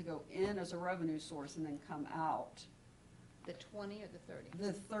wants it to go in as a revenue source and then come out, The 20 or the 30?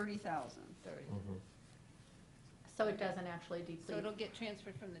 the 30,000. 30. So it doesn't actually deplete. So it'll get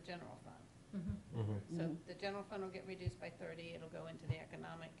transferred from the general fund. Mhm. So Mhm. the general fund will get reduced by 30, it'll go into the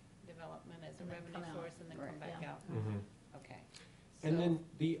economic development as a And then revenue come out. source and then come Right. back Yeah. out. Okay. And So- then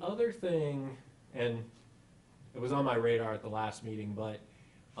the other thing, and it was on my radar at the last meeting, but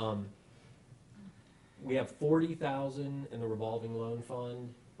we have 40,000 in the revolving loan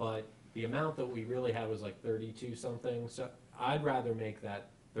fund, but the amount that we really had was like 32 something. So I'd rather make that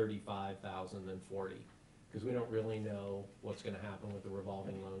 35,000 than 40, because we don't really know what's going to happen with the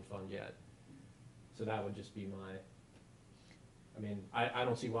revolving loan fund yet. So that would just be my, I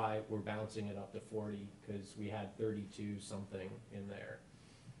don't see why we're bouncing it up to 40, because we had 32 something in there.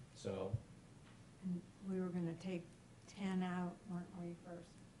 So, And we were gonna take 10 out, weren't we, for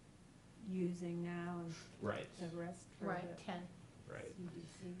using now, and right, the rest for Right, the 10. right.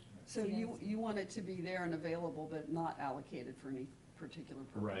 CDC? So you want it to be there and available, but not allocated for any particular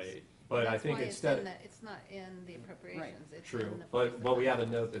purpose. Right, but I That's think why instead. it's not in the appropriations, it's in True, the police but we have a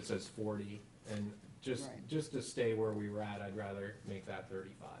department. note that says 40, and just Right. to stay where we were at, I'd rather make that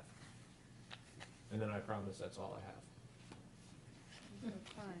 35. And then I promise that's all I have.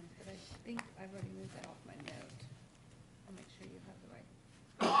 Fine, but I think I've already moved that off my note. I'll make sure you have the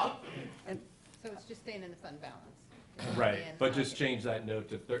right. And So it's just staying in the fund balance. It won't be Right, in but just budget. change that note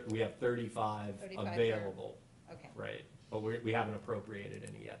to, we have 35 35 for- available, Okay, right? But we haven't appropriated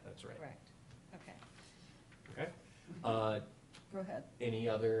any yet, that's right. correct, okay. Okay? Go ahead. Any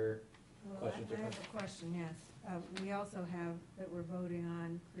other Well, questions or I have a question, yes. We also have that we're voting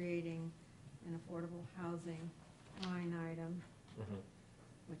on creating an affordable housing line item, Mhm.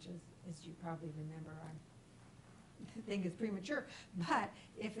 which is, as you probably remember, I think is premature. But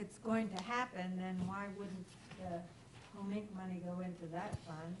if it's going to happen, then why wouldn't the home Inc. money go into that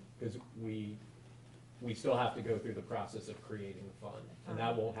fund? Because we still have to go through the process of creating the fund, and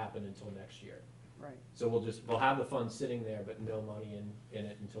that won't happen until next year. Right, So we'll have the fund sitting there, but no money in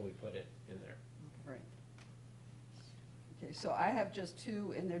it until we put it in there. right. Okay, so I have just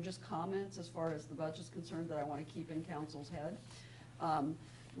two, and they're just comments as far as the budget's concerned that I want to keep in council's head.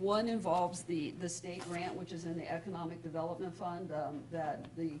 One involves the state grant, which is in the Economic Development Fund, that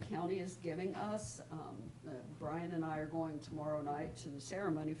the county is giving us. Brian and I are going tomorrow night to the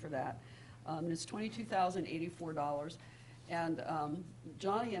ceremony for that. And it's $22,084. And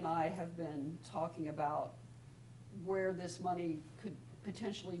Johnny and I have been talking about where this money could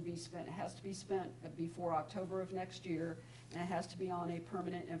potentially be spent. It has to be spent before October of next year, and it has to be on a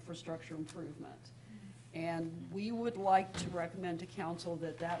permanent infrastructure improvement. And we would like to recommend to council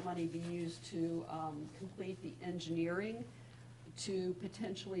that that money be used to complete the engineering to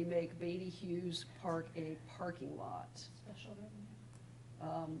potentially make Beatty Hughes Park a parking lot. Special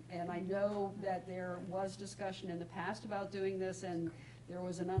revenue. And I know that there was discussion in the past about doing this, and there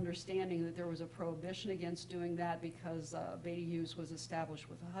was an understanding that there was a prohibition against doing that because Beatty Hughes was established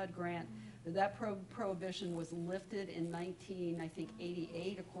with a HUD grant. That prohibition was lifted in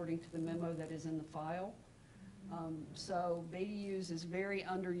 1988, according to the memo that is in the file. So Beatty Hughes is very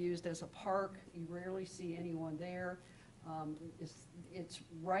underused as a park. You rarely see anyone there. It's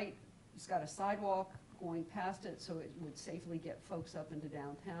right, it's got a sidewalk going past it, so it would safely get folks up into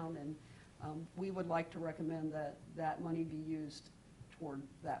downtown. And we would like to recommend that that money be used toward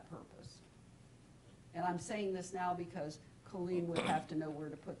that purpose. And I'm saying this now because Colleen would have to know where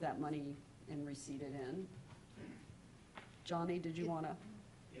to put that money and receipt it in. Johnny, did you want to?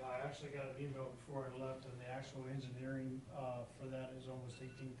 Yeah, I actually got an email before I left, and the actual engineering for that is almost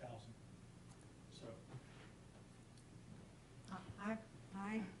 18,000. So,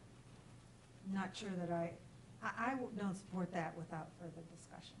 I'm not sure that I don't support that without further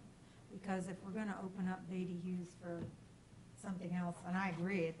discussion. Because if we're gonna open up Beatty Hughes for something else, and I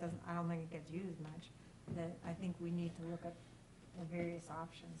agree, I don't think it gets used much, that I think we need to look at the various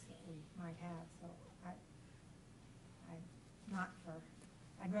options that we might have, so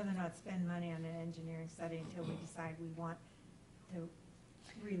I'd rather not spend money on an engineering study until we decide we want to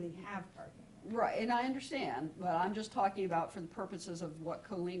really have parking. Right, and I understand, but I'm just talking about for the purposes of what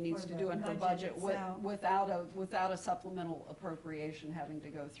Colleen needs For to the do in her budget budget itself. without a supplemental appropriation having to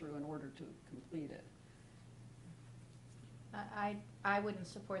go through in order to complete it. I wouldn't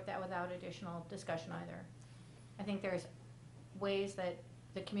support that without additional discussion either. I think there's ways that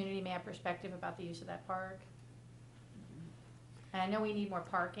the community may have perspective about the use of that park. And I know we need more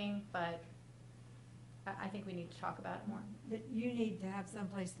parking, but I think we need to talk about it more. But you need to have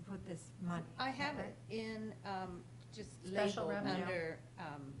someplace to put this money. I have right? it in, just Special labeled revenue. under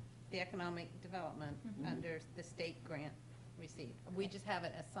the economic development, Mhm. under the state grant receipt. We just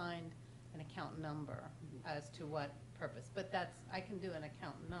haven't assigned an account number as to what purpose, but I can do an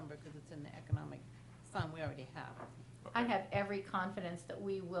account number because it's in the economic fund we already have. I have every confidence that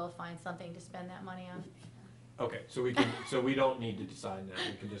we will find something to spend that money on. Okay, so we don't need to decide that,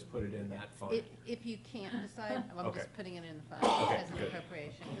 we can just put it in that fund. If you can't decide, I'm Okay. just putting it in the fund Okay, as an good.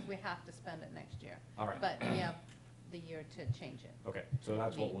 appropriation, because we have to spend it next year. All right. But we have the year to change it. Okay, so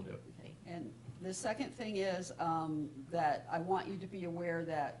that's what we'll do. And the second thing is that I want you to be aware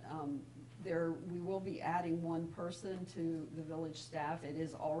that we will be adding one person to the village staff. It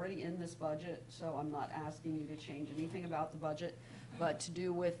is already in this budget, so I'm not asking you to change anything about the budget. But to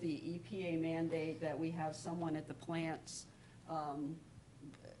do with the EPA mandate that we have someone at the plants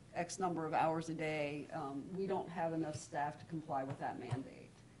X number of hours a day, we don't have enough staff to comply with that mandate.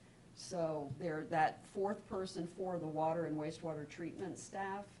 So that fourth person for the water and wastewater treatment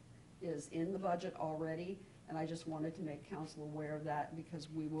staff is in the budget already, and I just wanted to make council aware of that because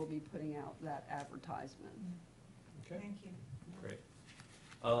we will be putting out that advertisement. Okay, Thank you. great.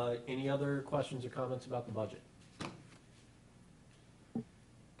 Any other questions or comments about the budget?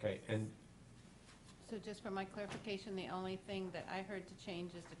 Okay, and So just for my clarification, the only thing that I heard to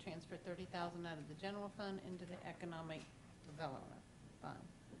change is to transfer 30,000 out of the general fund into the economic development fund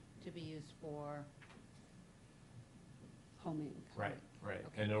to be used for, Homing. right, Okay.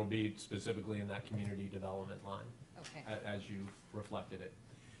 and it'll be specifically in that community development line, okay. as you reflected it.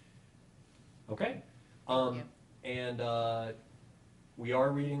 Okay? Thank you. And we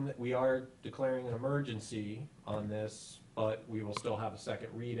are declaring an emergency on this, but we will still have a second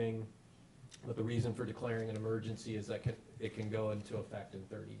reading. But the reason for declaring an emergency is that it can go into effect in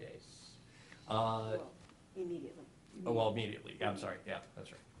 30 days. Well, immediately. Well, immediately, I'm sorry, yeah,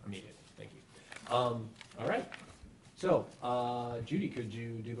 that's right, immediately, thank you. All right, so, Judy, could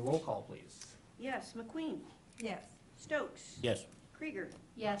you do the roll call, please? Yes, McQueen. Yes. Stokes. Yes. Krieger.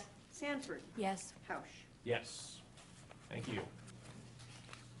 Yes. Sanford. Yes. Hausch. Yes, thank you.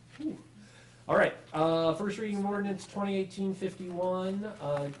 Whew. All right, first reading of ordinance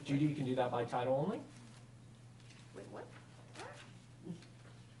 2018-51. Judy, you can do that by title only. Wait, what?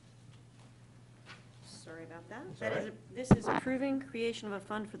 Sorry about that. That's all right. This is approving creation of a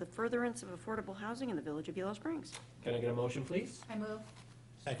fund for the furtherance of affordable housing in the Village of Yellow Springs. Can I get a motion, please? I move.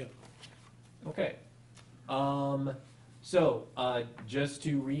 Second. Okay. Just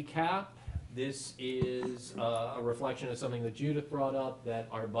to recap, this is a reflection of something that Judith brought up, that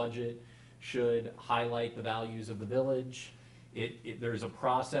our budget should highlight the values of the village. There's a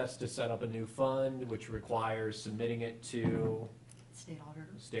process to set up a new fund, which requires submitting it to state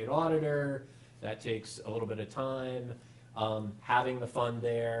auditor. That takes a little bit of time. Having the fund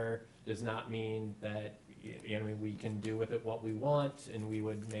there does not mean that we can do with it what we want, and we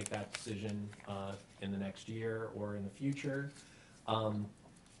would make that decision in the next year or in the future.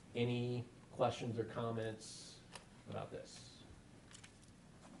 Any questions or comments about this?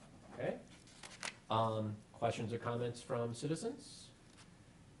 Okay. Questions or comments from citizens?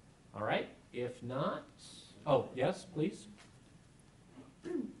 All right, if not, oh, yes, please.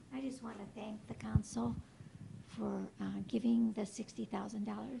 I just want to thank the council for giving the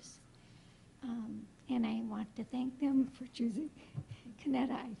 $60,000. And I want to thank them for choosing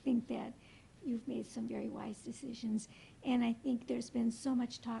Canetta. I think that you've made some very wise decisions. And I think there's been so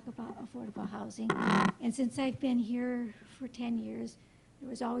much talk about affordable housing. And since I've been here for 10 years, there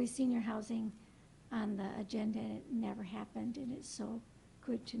was always senior housing on the agenda, and it never happened. And it's so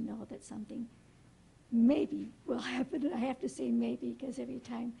good to know that something maybe will happen. And I have to say maybe, because every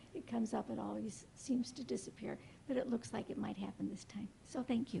time it comes up, it always seems to disappear. But it looks like it might happen this time. So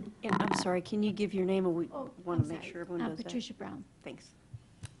thank you. And I'm sorry, can you give your name? We Oh, want I'm to make sorry. sure everyone knows that. Patricia Brown. Thanks.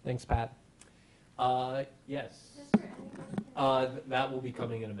 Thanks, Pat. Yes. That will be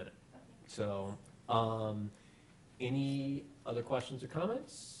coming in a minute. So, any other questions or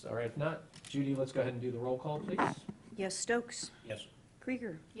comments? All right, if not, Judy, let's go ahead and do the roll call, please. Yes, Stokes. Yes.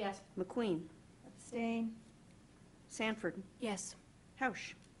 Krieger. Yes. McQueen. Abstain. Sanford. Yes.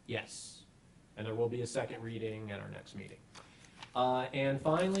 Hausch. Yes. And there will be a second reading at our next meeting. And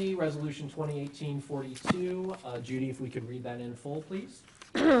finally, Resolution 2018-42. Judy, if we could read that in full, please.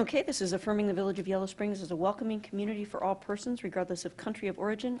 Okay, this is affirming the Village of Yellow Springs as a welcoming community for all persons, regardless of country of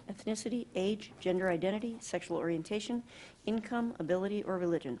origin, ethnicity, age, gender identity, sexual orientation, income, ability, or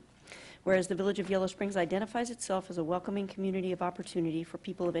religion. Whereas the Village of Yellow Springs identifies itself as a welcoming community of opportunity for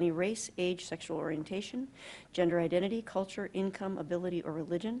people of any race, age, sexual orientation, gender identity, culture, income, ability, or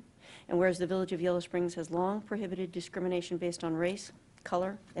religion. And whereas the Village of Yellow Springs has long prohibited discrimination based on race,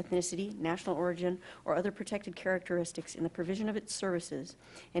 color, ethnicity, national origin, or other protected characteristics in the provision of its services,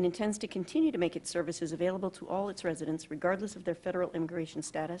 and intends to continue to make its services available to all its residents, regardless of their federal immigration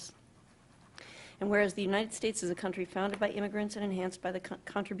status. And whereas the United States is a country founded by immigrants and enhanced by the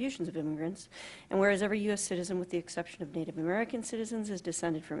contributions of immigrants, and whereas every U.S. citizen, with the exception of Native American citizens, is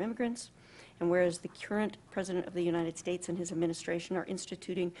descended from immigrants, and whereas the current President of the United States and his administration are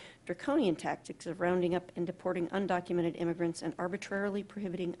instituting draconian tactics of rounding up and deporting undocumented immigrants and arbitrarily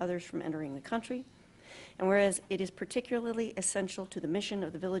prohibiting others from entering the country, and whereas it is particularly essential to the mission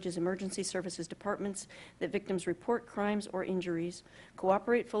of the village's emergency services departments that victims report crimes or injuries,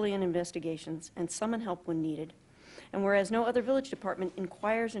 cooperate fully in investigations, and summon help when needed, and whereas no other village department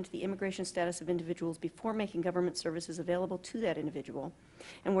inquires into the immigration status of individuals before making government services available to that individual,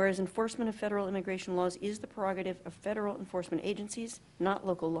 And whereas enforcement of federal immigration laws is the prerogative of federal enforcement agencies, not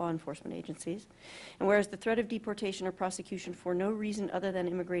local law enforcement agencies. And whereas the threat of deportation or prosecution for no reason other than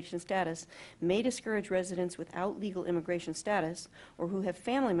immigration status may discourage residents without legal immigration status, or who have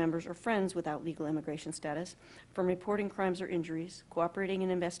family members or friends without legal immigration status, from reporting crimes or injuries, cooperating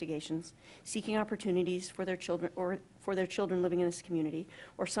in investigations, seeking opportunities for their children living in this community,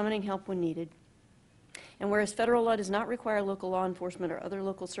 or summoning help when needed. And whereas federal law does not require local law enforcement or other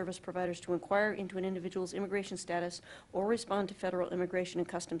local service providers to inquire into an individual's immigration status or respond to federal immigration and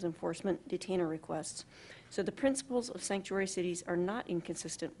customs enforcement detainer requests, so the principles of sanctuary cities are not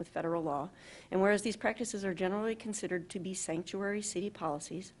inconsistent with federal law. And whereas these practices are generally considered to be sanctuary city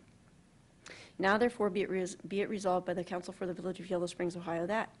policies, now therefore be it resolved by the Council for the Village of Yellow Springs, Ohio,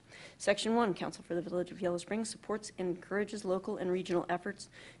 that Section 1, Council for the Village of Yellow Springs supports and encourages local and regional efforts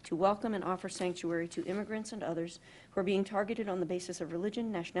to welcome and offer sanctuary to immigrants and others who are being targeted on the basis of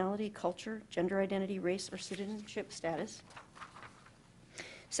religion, nationality, culture, gender identity, race, or citizenship status.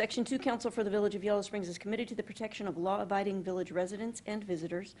 Section 2, Council for the Village of Yellow Springs is committed to the protection of law-abiding village residents and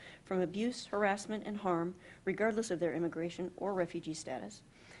visitors from abuse, harassment, and harm, regardless of their immigration or refugee status.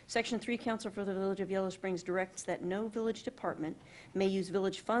 Section 3, Council for the Village of Yellow Springs directs that no village department may use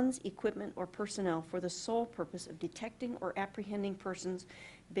village funds, equipment, or personnel for the sole purpose of detecting or apprehending persons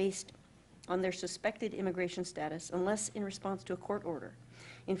based on their suspected immigration status, unless in response to a court order.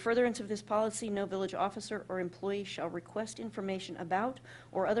 In furtherance of this policy, no village officer or employee shall request information about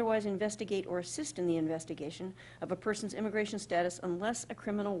or otherwise investigate or assist in the investigation of a person's immigration status unless a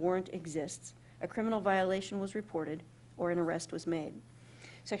criminal warrant exists, a criminal violation was reported, or an arrest was made.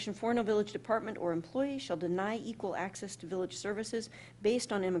 Section 4, no village department or employee shall deny equal access to village services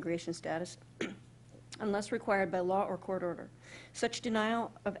based on immigration status unless required by law or court order. Such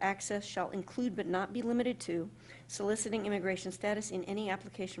denial of access shall include but not be limited to soliciting immigration status in any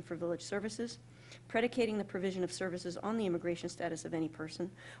application for village services, predicating the provision of services on the immigration status of any person,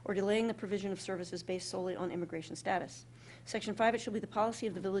 or delaying the provision of services based solely on immigration status. Section 5, it shall be the policy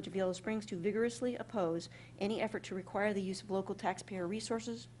of the Village of Yellow Springs to vigorously oppose any effort to require the use of local taxpayer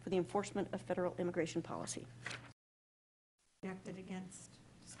resources for the enforcement of federal immigration policy. Protected against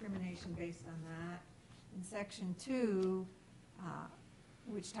discrimination based on that. In Section 2,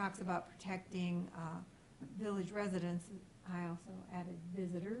 which talks about protecting village residents, I also added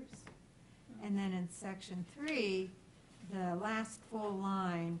visitors. And then in Section 3, the last full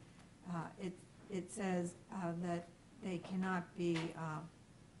line, it says that they cannot be,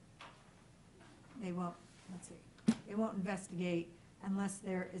 they won't investigate unless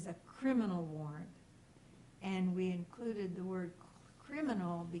there is a criminal warrant. And we included the word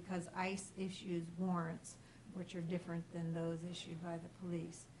criminal because ICE issues warrants, which are different than those issued by the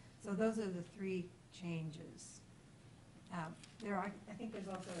police. So those are the three changes. I think there's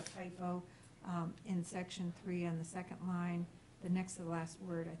also a typo in Section 3 on the second line. The next to the last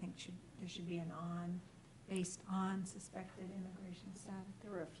word, I think there should be an on, based on suspected immigration status.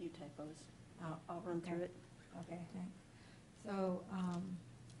 There were a few typos. Oh, I'll run through it. Okay, thanks. So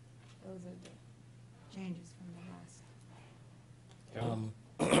those are the changes from the last.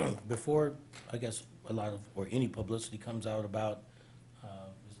 Before, I guess, a lot of, or any publicity comes out about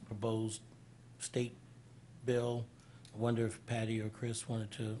this proposed state bill, I wonder if Patty or Chris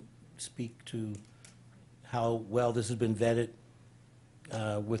wanted to speak to how well this has been vetted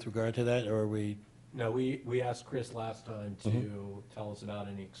with regard to that, or are we? No, we asked Chris last time to tell us about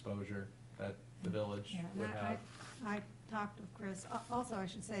any exposure that the village would have. I talked with Chris. Also, I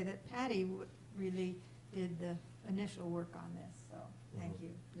should say that Patty really did the initial work on this, so thank you.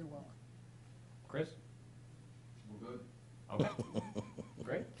 You're welcome. Chris? We're good. Okay,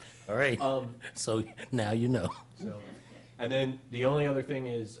 great. All right, so now you know. So, and then the only other thing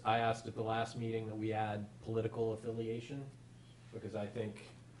is, I asked at the last meeting that we add political affiliation, because I think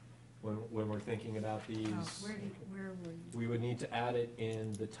when we're thinking about these, Where were you? we would need to add it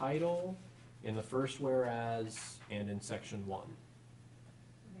in the title, in the first whereas, and in Section 1.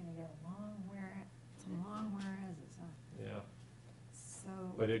 We're gonna get a long some long whereases, huh? Yeah, So.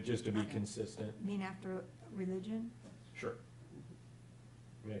 but just to be consistent. Mean after religion? Sure.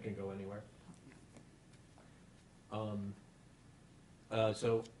 I mean, it can go anywhere.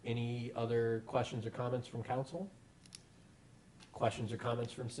 So any other questions or comments from council? Questions or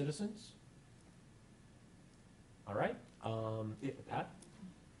comments from citizens? All right, yeah, Pat?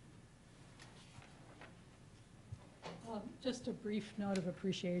 Just a brief note of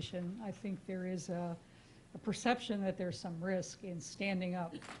appreciation. I think there is a perception that there's some risk in standing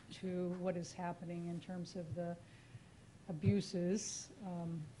up to what is happening in terms of the abuses.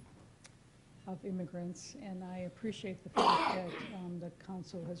 of immigrants, and I appreciate the fact that the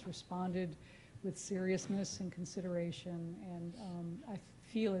council has responded with seriousness and consideration, and I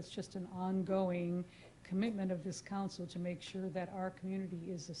feel it's just an ongoing commitment of this council to make sure that our community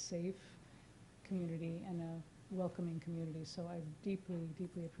is a safe community and a welcoming community, so I deeply,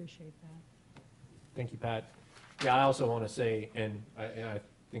 deeply appreciate that. Thank you, Pat. Yeah, I also want to say, and I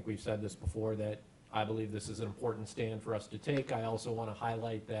think we've said this before, that I believe this is an important stand for us to take. I also want to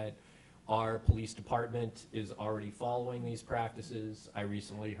highlight that our police department is already following these practices. I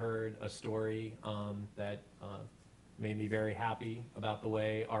recently heard a story that made me very happy about the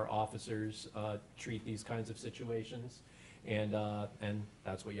way our officers treat these kinds of situations, and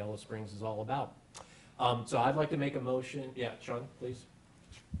that's what Yellow Springs is all about. So I'd like to make a motion. Yeah, Sean, please.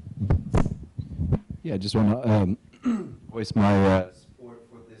 Yeah, I just want to voice my support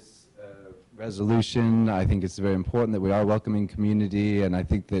for this resolution. I think it's very important that we are a welcoming community, and I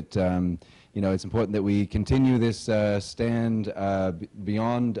think that it's important that we continue this stand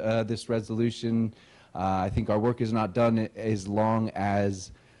beyond this resolution. I think our work is not done as long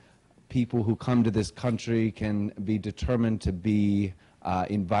as people who come to this country can be determined to be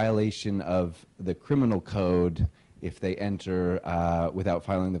in violation of the criminal code if they enter without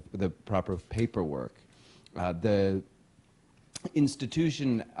filing the proper paperwork. The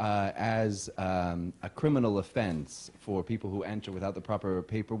institution as a criminal offense for people who enter without the proper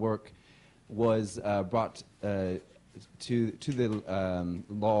paperwork was brought to the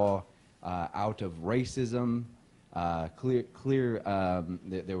law out of racism. There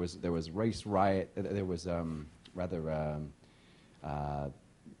was race riot. There was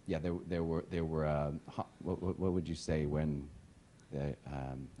there were what would you say when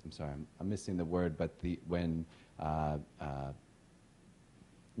I'm sorry, I'm missing the word, but when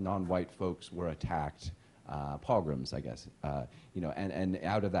non-white folks were attacked, pogroms, I guess, and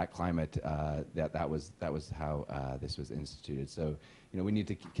out of that climate, that was how this was instituted. So, we need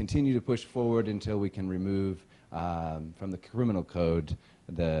to continue to push forward until we can remove from the criminal code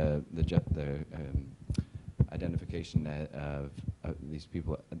the identification of these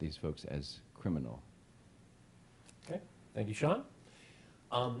people, these folks as criminal. Okay, thank you, Sean.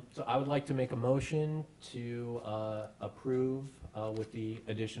 So I would like to make a motion to approve with the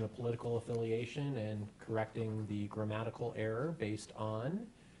addition of political affiliation and correcting the grammatical error based on,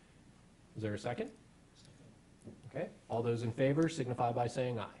 is there a second? Okay, all those in favor signify by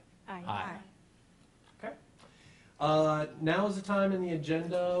saying aye. Aye. Aye. Okay. Now is the time in the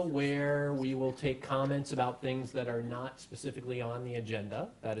agenda where we will take comments about things that are not specifically on the agenda,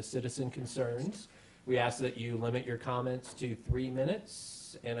 that is citizen concerns. We ask that you limit your comments to 3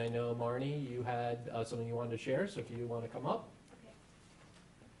 minutes, and I know, Marnie, you had something you wanted to share, so if you want to come up. Okay.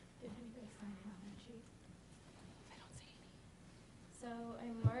 Did anybody sign in on that sheet? I don't see any. So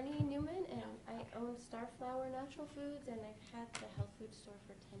I'm Marnie Newman, and I own Starflower Natural Foods, and I've had the health food store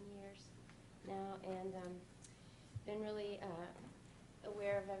for 10 years now, and been really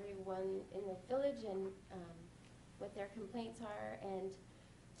aware of everyone in the village and what their complaints are. And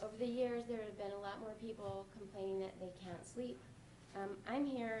over the years, there have been a lot more people complaining that they can't sleep. I'm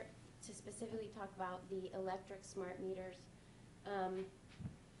here to specifically talk about the electric smart meters.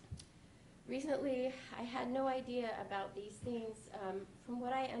 Recently, I had no idea about these things. From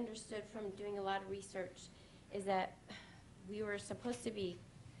what I understood from doing a lot of research is that we were supposed to be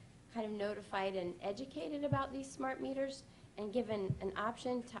kind of notified and educated about these smart meters and given an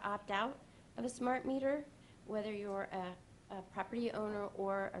option to opt out of a smart meter, whether you're a property owner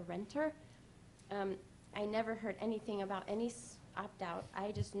or a renter. I never heard anything about any opt-out.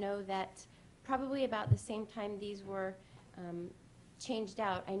 I just know that probably about the same time these were changed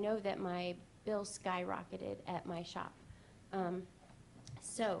out, I know that my bill skyrocketed at my shop.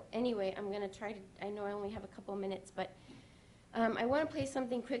 So anyway, I'm going to try to, I know I only have a couple minutes, but I want to play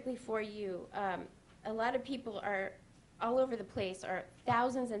something quickly for you. A lot of people are all over the place, are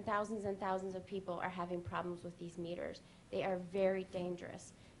thousands and thousands and thousands of people are having problems with these meters. They are very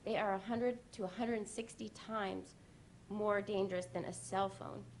dangerous. They are 100 to 160 times more dangerous than a cell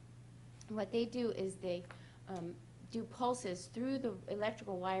phone. And what they do is they do pulses through the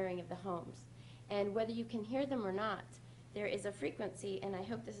electrical wiring of the homes. And whether you can hear them or not, there is a frequency, and I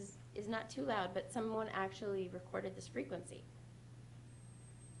hope this is not too loud, but someone actually recorded this frequency.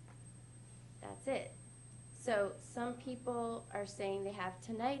 That's it. So some people are saying they have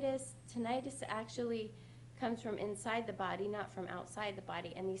tinnitus. Tinnitus actually comes from inside the body, not from outside the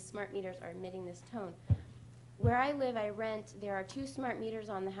body, and these smart meters are emitting this tone. Where I live, I rent, there are 2 smart meters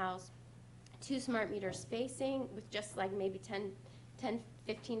on the house, 2 smart meters spacing with just like maybe 10,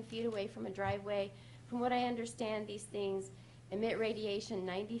 15 feet away from a driveway. From what I understand, these things emit radiation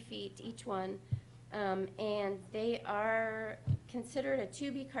 90 feet each one, and they are considered a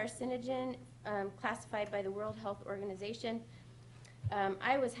 2B carcinogen, classified by the World Health Organization.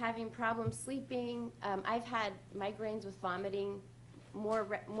 I was having problems sleeping. I've had migraines with vomiting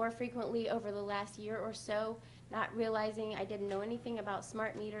more frequently over the last year or so, not realizing I didn't know anything about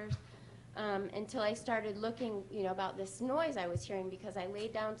smart meters until I started looking, about this noise I was hearing, because I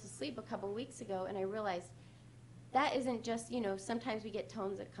laid down to sleep a couple weeks ago and I realized that isn't just, sometimes we get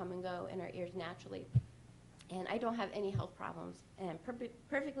tones that come and go in our ears naturally. And I don't have any health problems, and I'm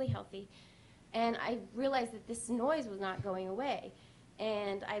perfectly healthy. And I realized that this noise was not going away.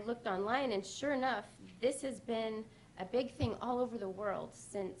 And I looked online, and sure enough, this has been a big thing all over the world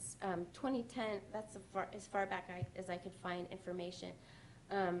since 2010. That's as far back as I could find information.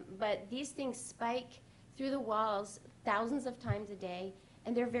 But these things spike through the walls thousands of times a day,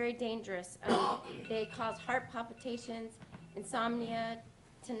 and they're very dangerous. They cause heart palpitations, insomnia,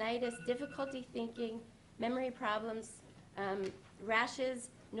 tinnitus, difficulty thinking, memory problems, rashes,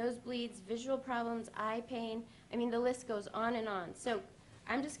 nosebleeds, visual problems, eye pain. I mean, the list goes on and on. So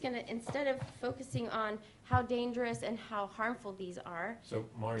I'm just going to, instead of focusing on how dangerous and how harmful these are. So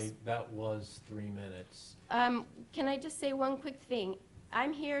Marnie, that was 3 minutes. Can I just say one quick thing?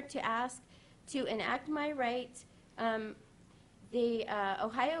 I'm here to ask to enact my right. The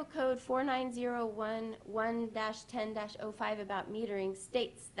Ohio Code 49011-10-05 about metering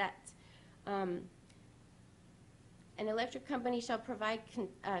states that an electric company shall provide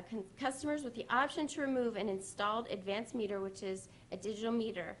customers with the option to remove an installed advanced meter, which is a digital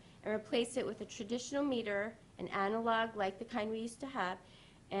meter, and replace it with a traditional meter, an analog like the kind we used to have,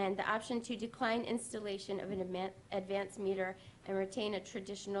 and the option to decline installation of an advanced meter and retain a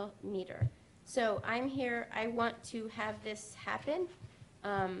traditional meter. So I'm here, I want to have this happen.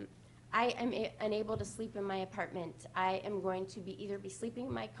 I am unable to sleep in my apartment. I am going to either be sleeping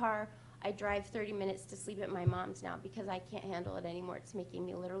in my car. I drive 30 minutes to sleep at my mom's now because I can't handle it anymore. It's making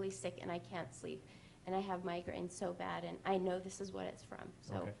me literally sick and I can't sleep. And I have migraines so bad, and I know this is what it's from.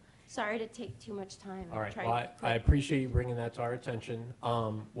 So Okay. sorry to take too much time. All right, I'll well, try I appreciate you bringing that to our attention.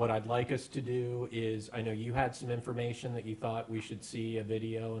 What I'd like us to do is, I know you had some information that you thought we should see, a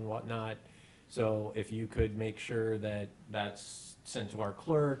video and whatnot. So if you could make sure that that's sent to our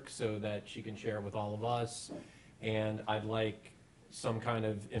clerk so that she can share it with all of us. And I'd like some kind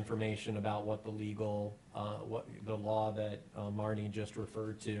of information about what the legal, what the law that Marnie just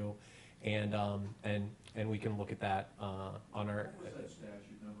referred to. And we can look at that on our. What was that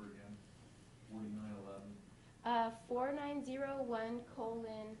statute number again? 4911?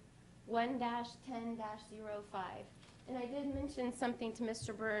 4901:1-10-05. And I did mention something to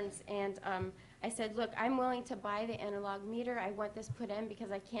Mr. Burns, and I said, look, I'm willing to buy the analog meter. I want this put in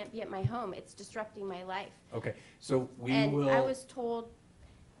because I can't be at my home. It's disrupting my life. Okay, so we And will. I was told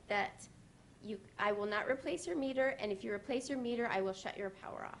that I will not replace your meter, and if you replace your meter, I will shut your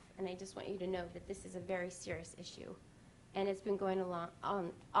power off. And I just want you to know that this is a very serious issue. And it's been going along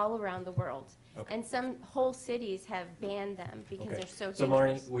all around the world. Okay. And some whole cities have banned them because Okay. they're so So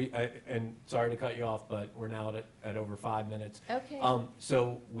dangerous. Marnie, and sorry to cut you off, but we're now at over 5 minutes. Okay.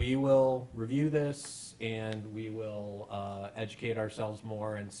 So we will review this and we will educate ourselves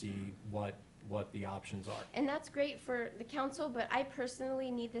more and see what the options are. And that's great for the council, but I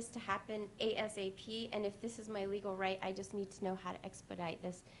personally need this to happen ASAP. And if this is my legal right, I just need to know how to expedite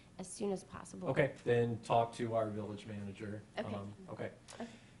this as soon as possible. Okay, then talk to our village manager. Okay. Okay. Okay.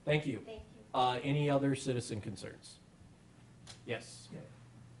 Thank you. Thank you. Any other citizen concerns? Yes.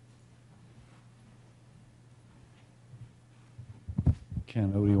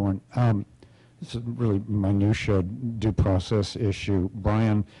 Ken Odie. This is really minutia due process issue.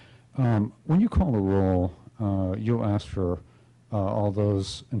 Brian, when you call the roll, you'll ask for all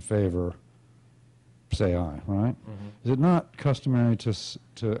those in favor, say aye, right? Mhm. Is it not customary to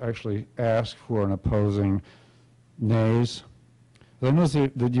actually ask for an opposing nays? I notice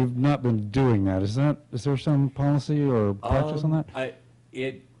that you've not been doing that. Is there some policy or practice on that?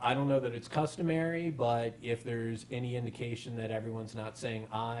 I don't know that it's customary, but if there's any indication that everyone's not saying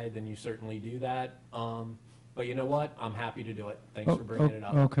aye, then you certainly do that. But you know what? I'm happy to do it. Thanks for bringing it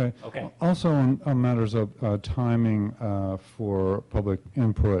up. Okay. Okay. Also, on matters of timing for public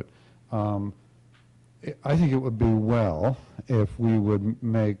input, I think it would be well if we would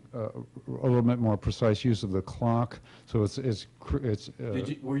make a little bit more precise use of the clock, so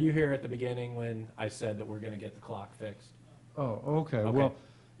Were you here at the beginning when I said that we're going to get the clock fixed? Oh, okay. Okay. Well,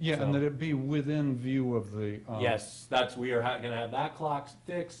 yeah, and So- that it be within view of the. Yes, we are going to have that clock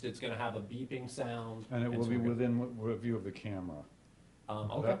fixed. It's going to have a beeping sound. And it will so be we're gonna- within view of the camera.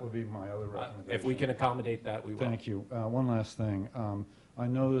 Okay. That would be my other recommendation. If we can accommodate that, we will. Thank you. One last thing. I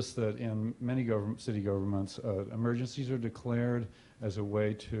noticed that in many city governments, emergencies are declared as a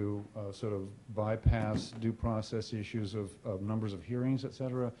way to sort of bypass due process issues of numbers of hearings, et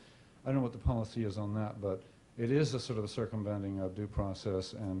cetera. I don't know what the policy is on that, but it is a sort of a circumventing of due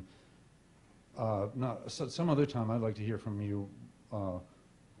process. And some other time, I'd like to hear from you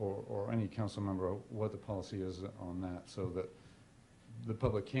or any council member what the policy is on that, so that the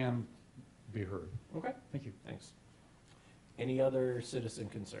public can be heard. Okay. Thank you. Thanks. Any other citizen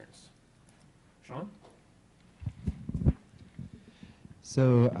concerns? Sean?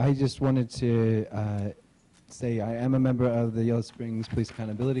 So I just wanted to say I am a member of the Yellow Springs Police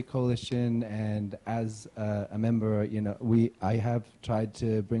Accountability Coalition, and as a member, I have tried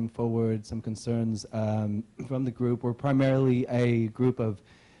to bring forward some concerns from the group. We're primarily a group of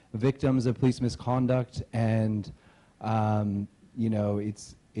victims of police misconduct, and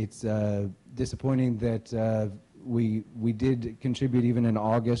it's disappointing that we did contribute even in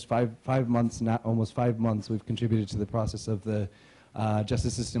August, 5 months, not almost 5 months, we've contributed to the process of the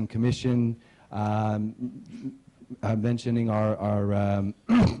Justice System Commission, mentioning our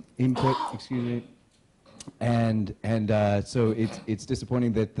input, excuse me, and so it's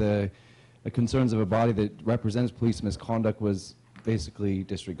disappointing that the concerns of a body that represents police misconduct was basically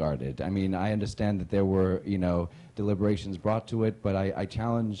disregarded. I mean, I understand that there were, deliberations brought to it, but I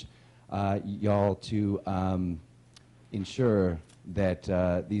challenge y'all to ensure that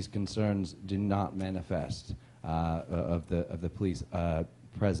these concerns do not manifest of the police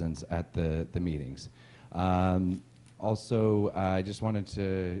presence at the meetings. Also, I just wanted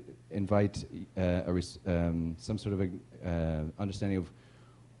to invite some sort of understanding of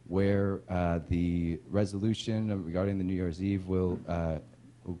where the resolution regarding the New Year's Eve will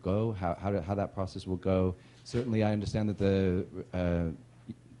go, how that process will go. Certainly, I understand that the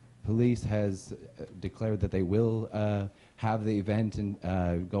police has declared that they will have the event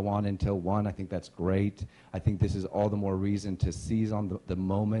and go on until 1. I think that's great. I think this is all the more reason to seize on the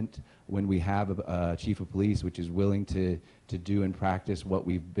moment when we have a chief of police which is willing to do in practice what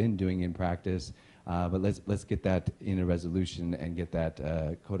we've been doing in practice. But let's get that in a resolution and get that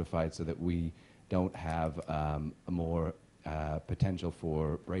codified so that we don't have a more potential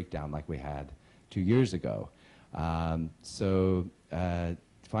for breakdown like we had 2 years ago.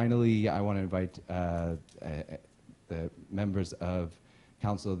 Finally, I want to invite the members of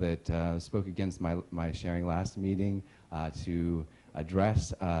council that spoke against my sharing last meeting to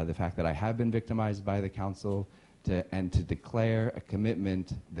address the fact that I have been victimized by the council and to declare a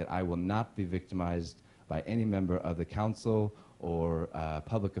commitment that I will not be victimized by any member of the council or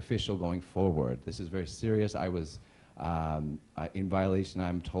public official going forward. This is very serious. I was in violation,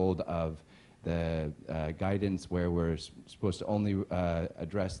 I'm told, of the guidance where we're supposed to only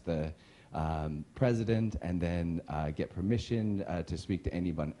address the president and then get permission to speak to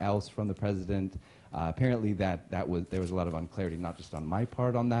anyone else from the president. Apparently there was a lot of unclarity, not just on my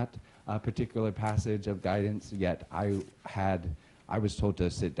part on that particular passage of guidance, yet I was told to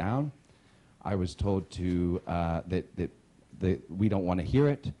sit down. I was told to that we don't want to hear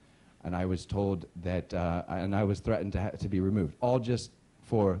it, and I was told that and I was threatened to be removed, all just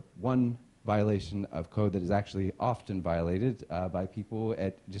for one violation of code that is actually often violated by people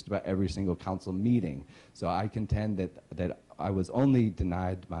at just about every single council meeting. So I contend that I was only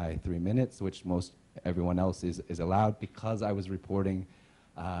denied my 3 minutes, which most everyone else is allowed, because I was reporting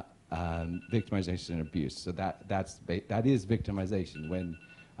victimization and abuse. So that is victimization when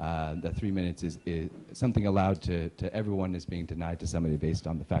the 3 minutes is something allowed to everyone is being denied to somebody based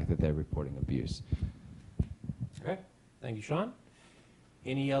on the fact that they're reporting abuse. Okay. Thank you, Sean.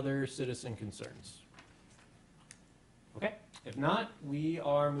 Any other citizen concerns? Okay. If not, we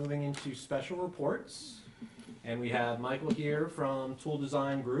are moving into special reports. And we have Michael here from Tool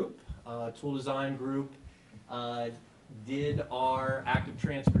Design Group. Tool Design Group did our active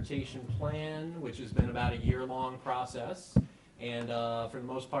transportation plan, which has been about a year-long process. And for the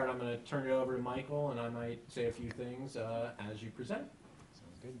most part, I'm going to turn it over to Michael, and I might say a few things as you present.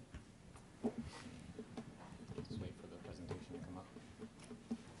 Sounds good. Just wait for the presentation to come up.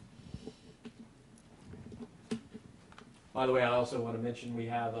 By the way, I also want to mention we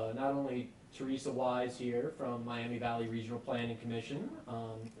have not only Teresa Wise here from Miami Valley Regional Planning Commission,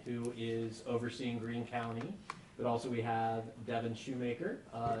 who is overseeing Greene County, but also we have Devin Shoemaker,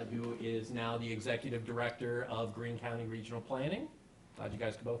 who is now the Executive Director of Greene County Regional Planning. Glad you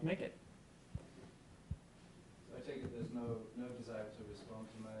guys could both make it. So I take it there's no desire to respond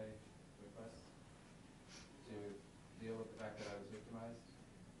to my request to deal with the fact that I was victimized?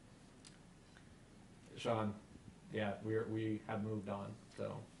 Sean, Yeah, we have moved on,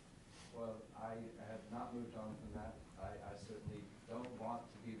 so. Well, I have not moved on from that. I certainly don't want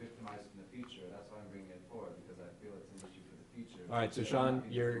to be victimized in the future. That's why I'm bringing it forward, because I feel it's an issue for the future. All right, so Sean,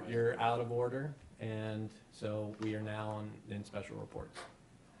 you're out of order, and so we are now in special reports.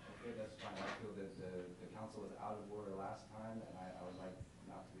 Okay, that's fine. I feel that the council was out of order last time, and I would like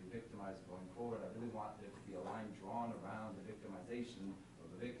not to be victimized going forward. I really want there to be a line drawn around the victimization of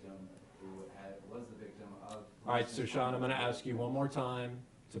the victim who was the victim of. All right, so Sean, I'm going to ask you one more time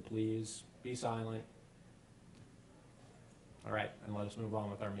to please be silent. All right, and let us move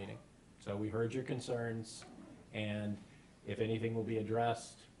on with our meeting. So we heard your concerns, and if anything will be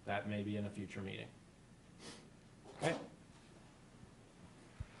addressed, that may be in a future meeting. Okay?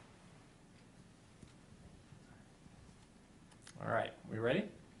 All right, we ready?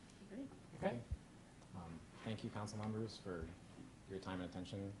 Okay. Thank you, council members, for your time and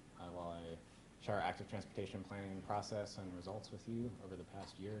attention while I share our active transportation planning process and results with you over the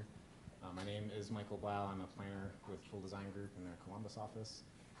past year. My name is Michael Blau. I'm a planner with Full Design Group in their Columbus office,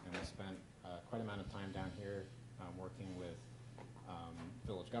 and we spent quite a amount of time down here working with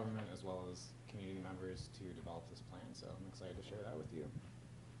village government as well as community members to develop this plan, so I'm excited to share that with you.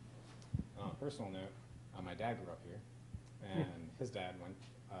 On a personal note, my dad grew up here, and his dad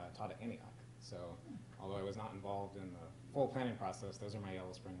taught at Antioch, so although I was not involved in the full planning process, those are my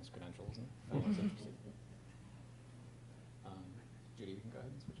Yellow Springs credentials, and if anyone's interested. Judy, you can go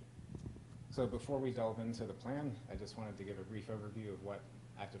ahead and switch it. So before we delve into the plan, I just wanted to give a brief overview of what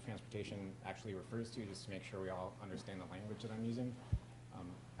active transportation actually refers to, just to make sure we all understand the language that I'm using.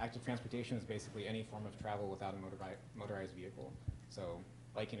 Active transportation is basically any form of travel without a motorized vehicle. So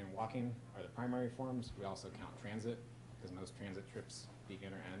biking and walking are the primary forms. We also count transit, because most transit trips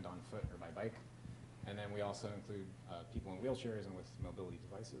begin or end on foot or by bike. And then we also include people in wheelchairs and with mobility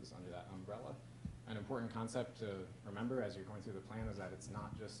devices under that umbrella. An important concept to remember as you're going through the plan is that it's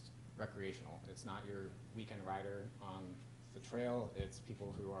not just recreational. It's not your weekend rider on the trail. It's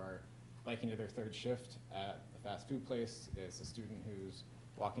people who are biking to their third shift at a fast food place. It's a student who's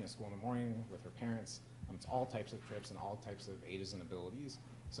walking to school in the morning with her parents. It's all types of trips and all types of ages and abilities.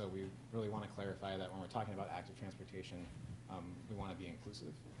 So we really want to clarify that when we're talking about active transportation, we want to be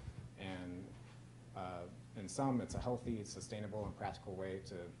inclusive. And in sum, it's a healthy, sustainable, and practical way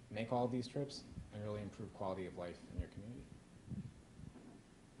to make all of these trips and really improve quality of life in your community.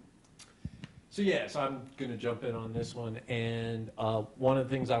 So yeah, so I'm going to jump in on this one, and one of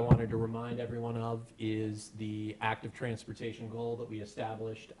the things I wanted to remind everyone of is the active transportation goal that we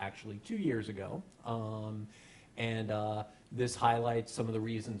established actually 2 years ago, and this highlights some of the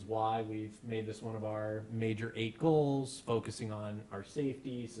reasons why we've made this one of our major 8 goals, focusing on our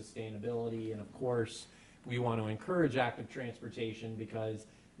safety, sustainability, and of course, we want to encourage active transportation because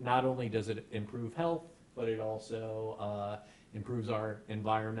not only does it improve health, but it also improves our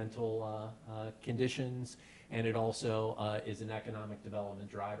environmental conditions, and it also is an economic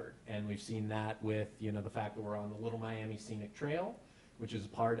development driver. And we've seen that with, you know, the fact that we're on the Little Miami Scenic Trail, which is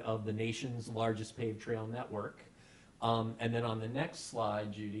part of the nation's largest paved trail network. And then on the next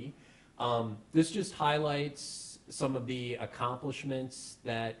slide, Judy, this just highlights some of the accomplishments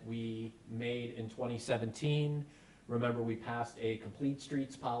that we made in 2017. Remember, we passed a complete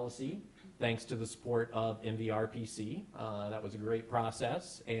streets policy thanks to the support of MVRPC. That was a great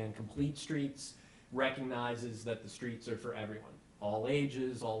process, and Complete Streets recognizes that the streets are for everyone, all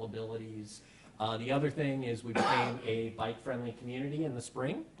ages, all abilities. The other thing is we became a bike-friendly community in the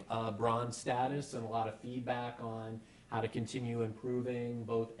spring, bronze status, and a lot of feedback on how to continue improving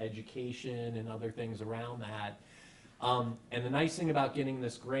both education and other things around that. And the nice thing about getting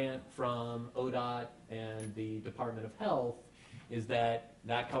this grant from ODOT and the Department of Health is that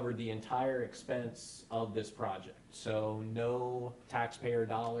that covered the entire expense of this project. So no taxpayer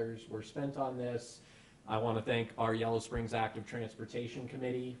dollars were spent on this. I want to thank our Yellow Springs Active Transportation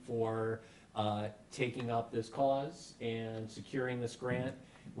Committee for taking up this cause and securing this grant.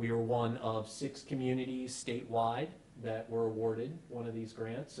 We were one of 6 communities statewide that were awarded one of these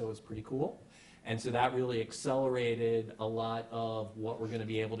grants, so it's pretty cool. And so that really accelerated a lot of what we're going to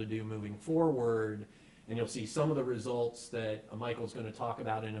be able to do moving forward. And you'll see some of the results that Michael's going to talk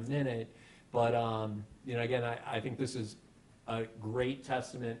about in a minute. But, you know, again, I think this is a great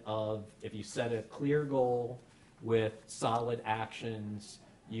testament of if you set a clear goal with solid actions,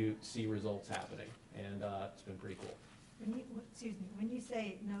 you see results happening. And it's been pretty cool. When you, excuse me, when you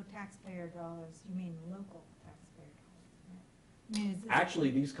say no taxpayer dollars, you mean local taxpayer dollars, right? I mean, is this Actually,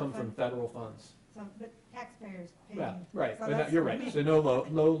 these come from federal funds. So, but taxpayers pay. Yeah, right. So But that's you're right. So no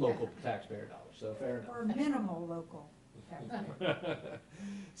local taxpayer dollars. So fair enough. Or minimal local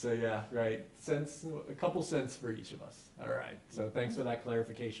So yeah, right, cents, a couple cents for each of us. All right, so thanks for that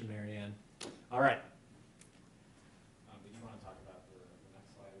clarification, Mary Ann. All right. Did you want to talk about the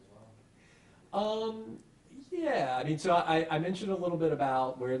next slide as well? Yeah, I mean, so I mentioned a little bit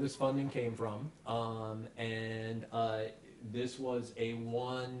about where this funding came from, and this was a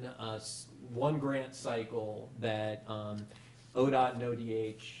one grant cycle that ODOT and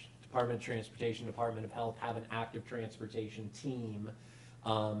ODH, Department of Transportation, Department of Health have an active transportation team,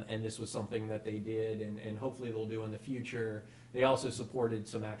 and this was something that they did, and hopefully they'll do in the future. They also supported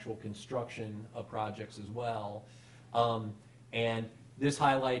some actual construction of projects as well, and this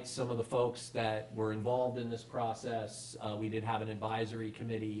highlights some of the folks that were involved in this process. We did have an advisory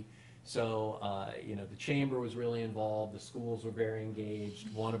committee. So, you know, the chamber was really involved. The schools were very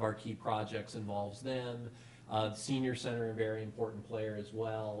engaged. One of our key projects involves them. The senior center, a very important player as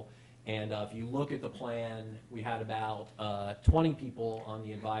well. And if you look at the plan, we had about 20 people on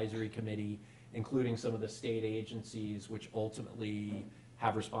the advisory committee, including some of the state agencies, which ultimately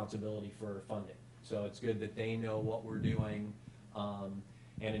have responsibility for funding. So it's good that they know what we're doing.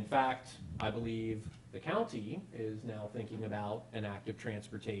 And in fact, I believe the county is now thinking about an active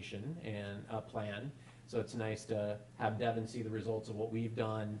transportation and a plan. So it's nice to have Devon see the results of what we've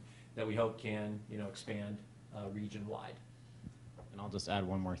done that we hope can, you know, expand region-wide. And I'll just add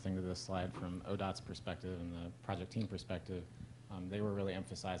one more thing to this slide from ODOT's perspective and the project team perspective. They were really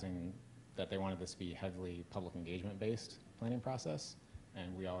emphasizing that they wanted this to be heavily public engagement-based planning process,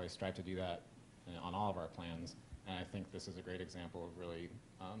 and we always strive to do that on all of our plans. And I think this is a great example of really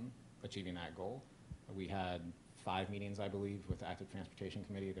achieving that goal. We had 5 meetings, I believe, with the Active Transportation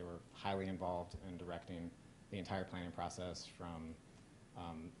Committee. They were highly involved in directing the entire planning process, from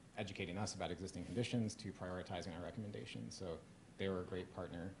educating us about existing conditions to prioritizing our recommendations. So they were a great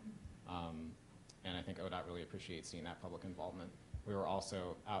partner. And I think ODOT really appreciates seeing that public involvement. We were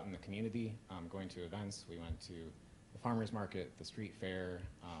also out in the community, going to events. We went to the farmers market, the street fair,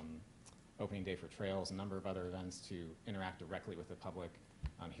 opening day for trails, a number of other events to interact directly with the public,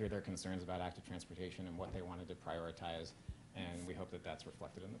 hear their concerns about active transportation and what they wanted to prioritize, and we hope that that's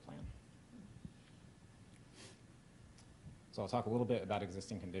reflected in the plan. So I'll talk a little bit about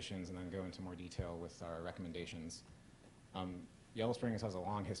existing conditions and then go into more detail with our recommendations. Yellow Springs has a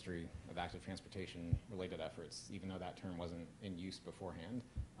long history of active transportation related efforts, even though that term wasn't in use beforehand.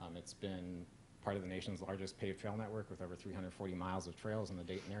 It's been part of the nation's largest paved trail network with over 340 miles of trails in the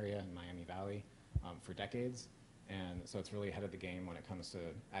Dayton area and Miami Valley for decades. And so it's really ahead of the game when it comes to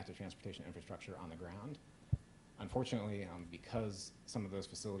active transportation infrastructure on the ground. Unfortunately, because some of those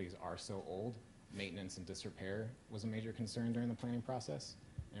facilities are so old, maintenance and disrepair was a major concern during the planning process.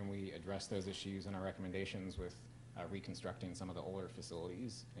 And we addressed those issues in our recommendations with reconstructing some of the older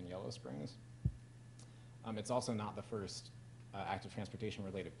facilities in Yellow Springs. It's also not the first active transportation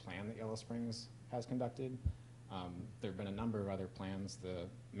related plan that Yellow Springs has conducted. There have been a number of other plans. The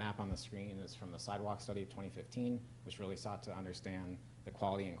map on the screen is from the sidewalk study of 2015, which really sought to understand the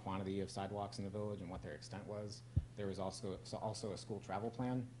quality and quantity of sidewalks in the village and what their extent was. There was also a school travel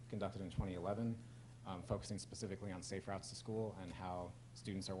plan conducted in 2011, focusing specifically on safe routes to school and how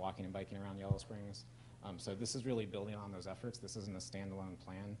students are walking and biking around Yellow Springs. So this is really building on those efforts. This isn't a standalone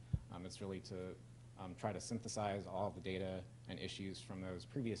plan. It's really to try to synthesize all of the data and issues from those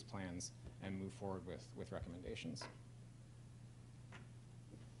previous plans and move forward with recommendations.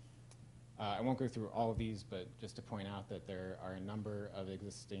 I won't go through all of these, but just to point out that there are a number of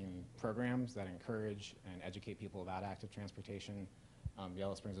existing programs that encourage and educate people about active transportation.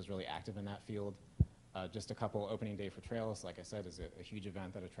 Yellow Springs is really active in that field. Just a couple: opening day for trails, like I said, is a huge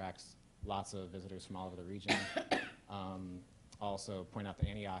event that attracts lots of visitors from all over the region. Also point out the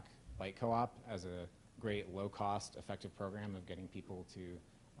Antioch Bike Co-op as a great low-cost, effective program of getting people to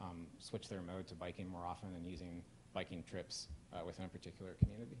switch their mode to biking more often and using biking trips within a particular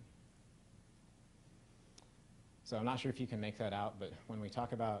community. So I'm not sure if you can make that out, but when we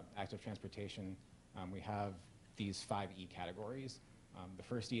talk about active transportation, we have these 5 E categories. The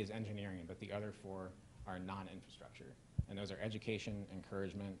first E is engineering, but the other 4 are non-infrastructure. And those are education,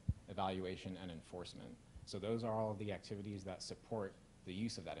 encouragement, evaluation, and enforcement. So those are all of the activities that support the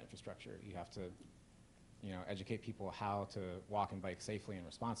use of that infrastructure. You have to, educate people how to walk and bike safely and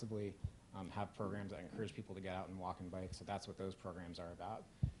responsibly, have programs that encourage people to get out and walk and bike. So that's what those programs are about.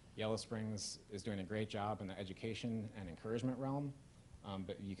 Yellow Springs is doing a great job in the education and encouragement realm,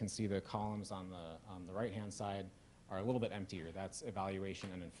 but you can see the columns on the right-hand side are a little bit emptier. That's evaluation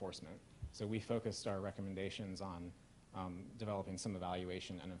and enforcement. So we focused our recommendations on developing some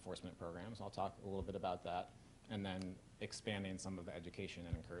evaluation and enforcement programs. I'll talk a little bit about that, and then expanding some of the education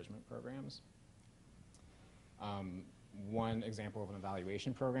and encouragement programs. One example of an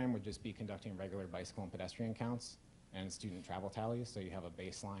evaluation program would just be conducting regular bicycle and pedestrian counts and student travel tallies, so you have a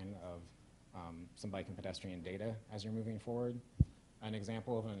baseline of some bike and pedestrian data as you're moving forward. An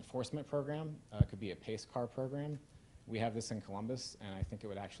example of an enforcement program could be a pace car program. We have this in Columbus, and I think it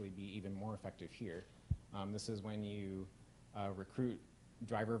would actually be even more effective here. This is when you recruit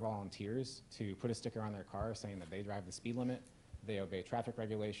driver volunteers to put a sticker on their car saying that they drive the speed limit, they obey traffic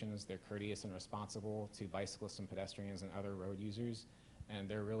regulations, they're courteous and responsible to bicyclists and pedestrians and other road users, and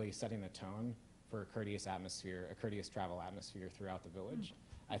they're really setting the tone for a courteous atmosphere, a courteous travel atmosphere throughout the village.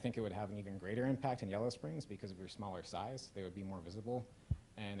 I think it would have an even greater impact in Yellow Springs because of your smaller size. They would be more visible.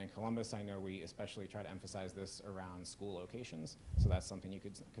 And in Columbus, I know we especially try to emphasize this around school locations, so that's something you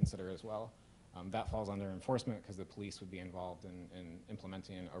could consider as well. That falls under enforcement because the police would be involved in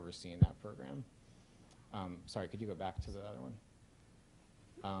implementing and overseeing that program. Sorry, could you go back to the other one?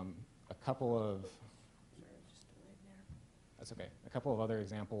 A couple of, that's okay. A couple of other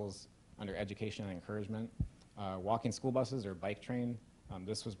examples under education and encouragement. Walking school buses or bike train.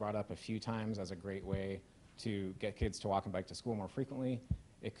 This was brought up a few times as a great way to get kids to walk and bike to school more frequently.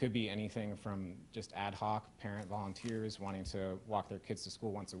 It could be anything from just ad hoc parent volunteers wanting to walk their kids to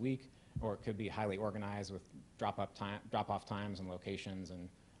school once a week, or it could be highly organized with drop-off times and locations and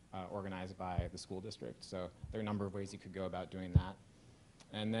organized by the school district. So there are a number of ways you could go about doing that.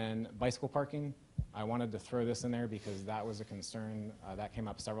 And then bicycle parking. I wanted to throw this in there because that was a concern that came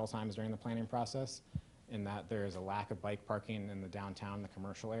up several times during the planning process, in that there is a lack of bike parking in the downtown, the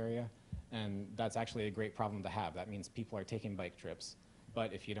commercial area. And that's actually a great problem to have. That means people are taking bike trips.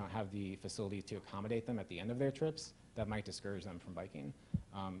 But if you don't have the facility to accommodate them at the end of their trips, that might discourage them from biking.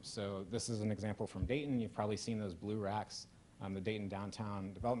 So this is an example from Dayton. You've probably seen those blue racks. The Dayton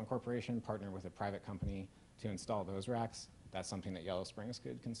Downtown Development Corporation partnered with a private company to install those racks. That's something that Yellow Springs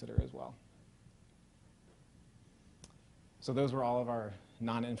could consider as well. So those were all of our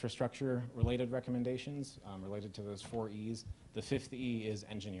non-infrastructure related recommendations related to those 4 E's. The 5th E is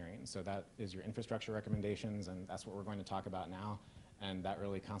engineering. So that is your infrastructure recommendations, and that's what we're going to talk about now. And that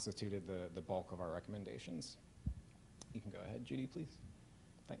really constituted the bulk of our recommendations. You can go ahead, Judy, please.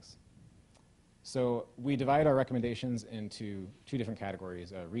 Thanks. So we divide our recommendations into 2 different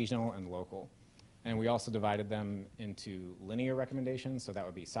categories, regional and local. And we also divided them into linear recommendations, so that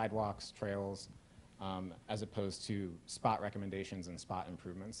would be sidewalks, trails, as opposed to spot recommendations and spot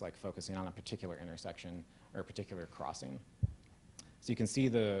improvements, like focusing on a particular intersection or a particular crossing. So you can see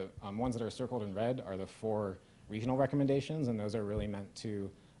the ones that are circled in red are the 4 regional recommendations, and those are really meant to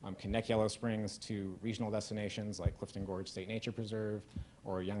connect Yellow Springs to regional destinations like Clifton Gorge State Nature Preserve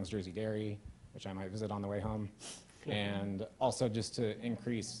or Young's Jersey Dairy, which I might visit on the way home, and also just to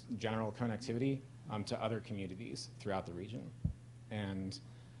increase general connectivity to other communities throughout the region. And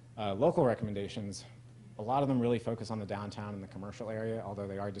local recommendations, a lot of them really focus on the downtown and the commercial area, although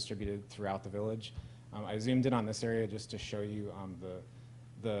they are distributed throughout the village. I zoomed in on this area just to show you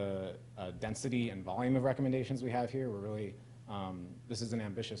the density and volume of recommendations we have here. We're really, this is an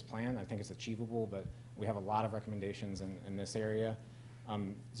ambitious plan. I think it's achievable, but we have a lot of recommendations in this area.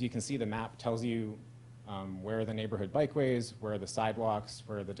 So you can see the map tells you where are the neighborhood bikeways, where are the sidewalks,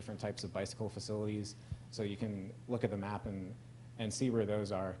 where are the different types of bicycle facilities. So you can look at the map and see where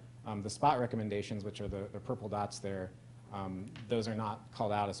those are. The spot recommendations, which are the purple dots there, those are not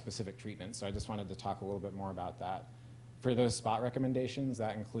called out as specific treatments. So I just wanted to talk a little bit more about that. For those spot recommendations,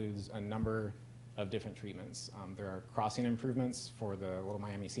 that includes a number of different treatments. There are crossing improvements for the Little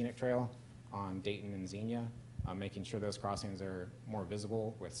Miami Scenic Trail on Dayton and Xenia, making sure those crossings are more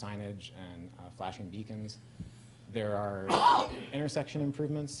visible with signage and flashing beacons. There are intersection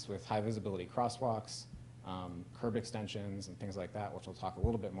improvements with high visibility crosswalks, curb extensions and things like that, which we'll talk a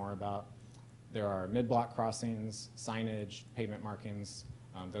little bit more about. There are mid-block crossings, signage, pavement markings.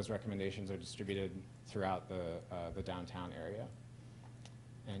 Those recommendations are distributed throughout the downtown area.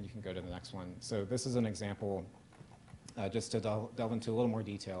 And you can go to the next one. So this is an example, just to delve into a little more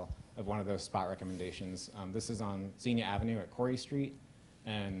detail of one of those spot recommendations. This is on Xenia Avenue at Corey Street.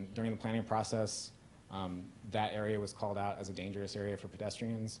 And during the planning process, that area was called out as a dangerous area for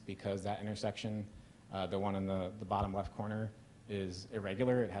pedestrians because that intersection, the one in the bottom left corner, is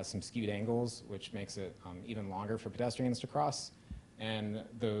irregular. It has some skewed angles, which makes it even longer for pedestrians to cross. And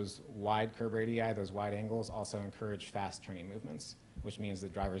those wide curb radii, those wide angles, also encourage fast turning movements, which means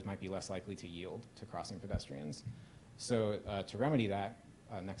that drivers might be less likely to yield to crossing pedestrians. So to remedy that,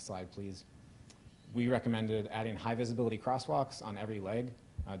 next slide please, we recommended adding high visibility crosswalks on every leg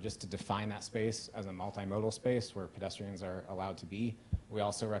just to define that space as a multimodal space where pedestrians are allowed to be. We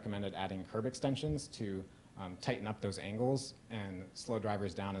also recommended adding curb extensions to tighten up those angles and slow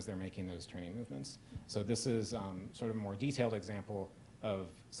drivers down as they're making those turning movements. So this is sort of a more detailed example of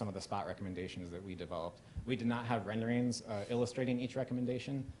some of the spot recommendations that we developed. We did not have renderings illustrating each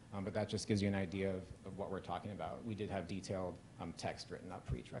recommendation, but that just gives you an idea of what we're talking about. We did have detailed text written up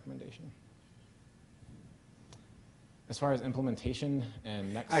for each recommendation. As far as implementation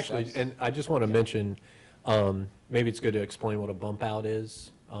and next steps, And I just want to mention, maybe it's good to explain what a bump out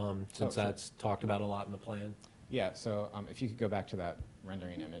is, since sure. that's talked about a lot in the plan. Yeah, so if you could go back to that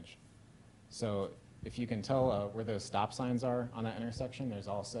rendering image. So if you can tell where those stop signs are on that intersection, there's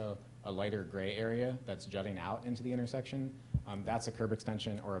also a lighter gray area that's jutting out into the intersection. That's a curb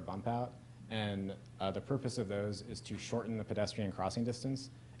extension or a bump out. And the purpose of those is to shorten the pedestrian crossing distance.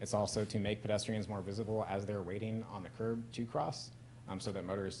 It's also to make pedestrians more visible as they're waiting on the curb to cross, so that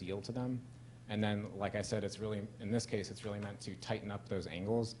motorists yield to them. And then, like I said, it's really, in this case, it's really meant to tighten up those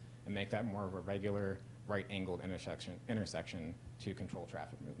angles and make that more of a regular right-angled intersection to control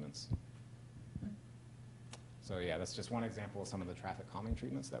traffic movements. So yeah, that's just one example of some of the traffic calming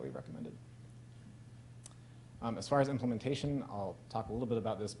treatments that we recommended. As far as implementation, I'll talk a little bit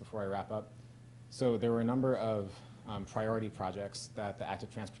about this before I wrap up. So there were a number of priority projects that the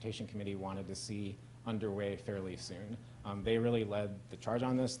Active Transportation Committee wanted to see underway fairly soon. They really led the charge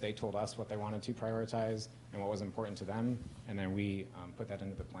on this. They told us what they wanted to prioritize and what was important to them, and then we put that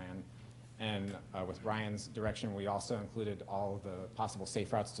into the plan. And with Brian's direction, we also included all of the possible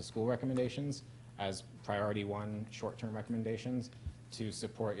safe routes to school recommendations as priority 1 short-term recommendations to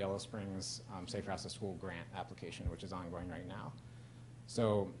support Yellow Springs Safe Routes to School grant application, which is ongoing right now.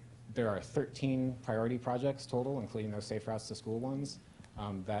 So there are 13 priority projects total, including those Safe Routes to School ones.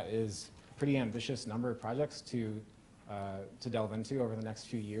 That is a pretty ambitious number of projects to delve into over the next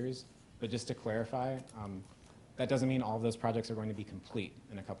few years. But just to clarify, that doesn't mean all of those projects are going to be complete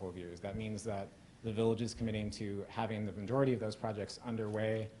in a couple of years. That means that the village is committing to having the majority of those projects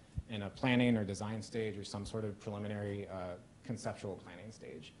underway in a planning or design stage or some sort of preliminary conceptual planning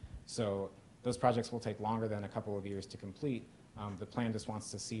stage. So those projects will take longer than a couple of years to complete. The plan just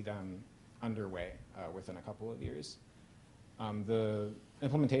wants to see them underway within a couple of years. The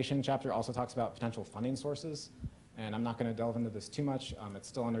implementation chapter also talks about potential funding sources, and I'm not going to delve into this too much. It's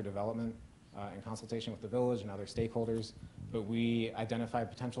still under development in consultation with the village and other stakeholders, but we identify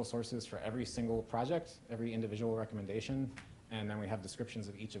potential sources for every single project, every individual recommendation, and then we have descriptions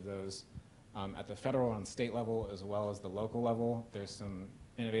of each of those at the federal and state level as well as the local level. There's some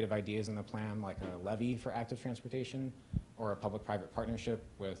innovative ideas in the plan, like a levy for active transportation or a public-private partnership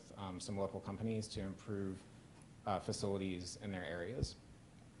with some local companies to improve facilities in their areas.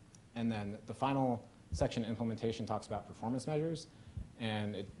 And then the final section, implementation, talks about performance measures,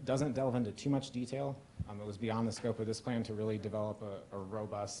 and it doesn't delve into too much detail. It was beyond the scope of this plan to really develop a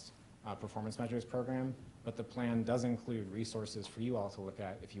robust performance measures program, but the plan does include resources for you all to look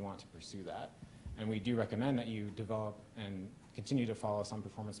at if you want to pursue that. And we do recommend that you develop and continue to follow some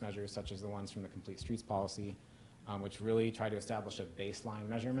performance measures, such as the ones from the Complete Streets policy, which really try to establish a baseline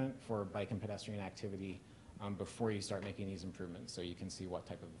measurement for bike and pedestrian activity before you start making these improvements, so you can see what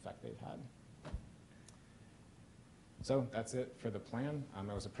type of effect they've had. So that's it for the plan.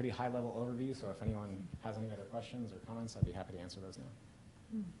 It was a pretty high-level overview, so if anyone has any other questions or comments, I'd be happy to answer those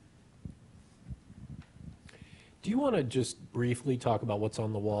now. Do you want to just briefly talk about what's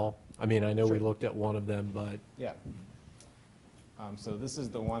on the wall? I mean, I know we Sure. looked at one of them, but Yeah. So this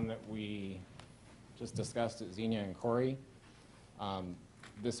is the one that we just discussed at Xenia and Corey.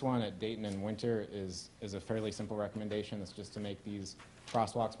 This one at Dayton and Winter is a fairly simple recommendation. It's just to make these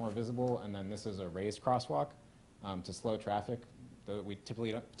crosswalks more visible, and then this is a raised crosswalk to slow traffic. We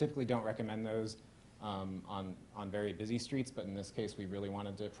typically don't recommend those on very busy streets, but in this case, we really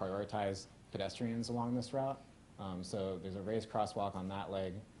wanted to prioritize pedestrians along this route. So there's a raised crosswalk on that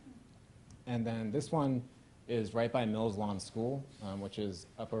leg. And then this one is right by Mills Lawn School, which is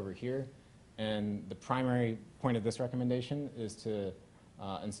up over here. And the primary point of this recommendation is to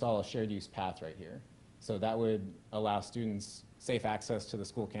install a shared use path right here. So that would allow students safe access to the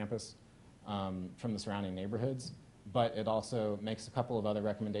school campus from the surrounding neighborhoods. But it also makes a couple of other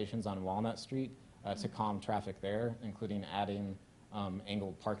recommendations on Walnut Street to calm traffic there, including adding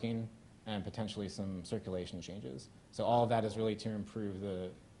angled parking and potentially some circulation changes. So all of that is really to improve the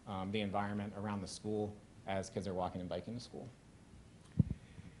environment around the school as kids are walking and biking to school.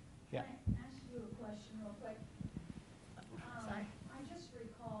 Yeah. Can I ask you a question real quick? I just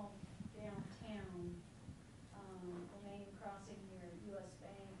recall downtown, the main crossing near US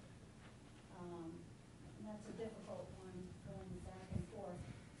Bank, and that's a difficult one going back and forth.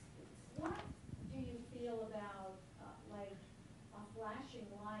 What do you feel about like a flashing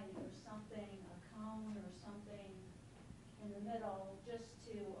light or something, a cone or something in the middle, just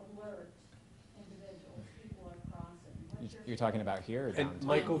to alert individuals, people are crossing? What's your You're talking about here or And downtown?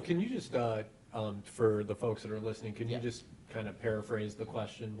 Michael, can you just, for the folks that are listening, can you just kind of paraphrase the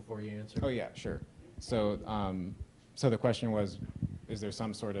question before you answer? Oh, yeah, sure. So, so the question was, is there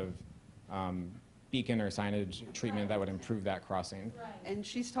some sort of beacon or signage treatment that would improve that crossing? And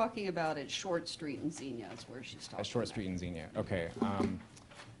she's talking about at Short Street in Xenia is where she's talking At Short about. Street in Xenia, okay.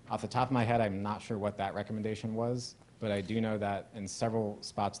 Off the top of my head, I'm not sure what that recommendation was, but I do know that in several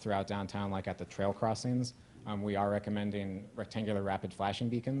spots throughout downtown, like at the trail crossings, we are recommending rectangular rapid flashing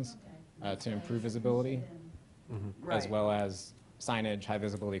beacons to improve visibility, as Right. well as signage, high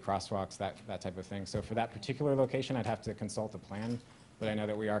visibility crosswalks, that type of thing. So for that particular location, I'd have to consult the plan, but I know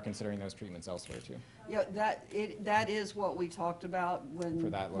that we are considering those treatments elsewhere too. Yeah, that is what we talked about For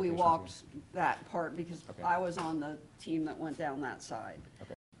when that we location, walked that part, because Okay. I was on the team that went down that side.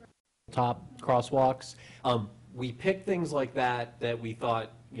 Top crosswalks. We picked things like that we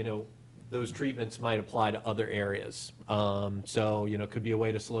thought, those treatments might apply to other areas. So, it could be a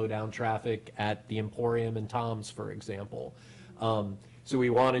way to slow down traffic at the Emporium and Tom's, for example. So we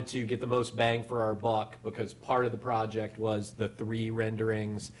wanted to get the most bang for our buck because part of the project was the 3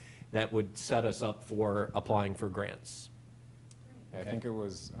 renderings that would set us up for applying for grants. I think it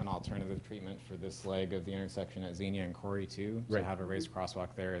was an alternative treatment for this leg of the intersection at Xenia and Corey too, to Right. have a raised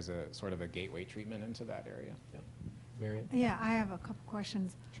crosswalk there as a sort of a gateway treatment into that area. Marion? Yeah, I have a couple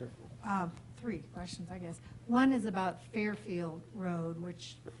questions. Sure. 3 questions, I guess. One is about Fairfield Road,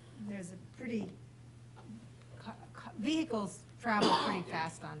 which there's a pretty, vehicles travel pretty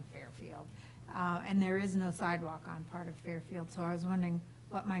fast on Fairfield, and there is no sidewalk on part of Fairfield, so I was wondering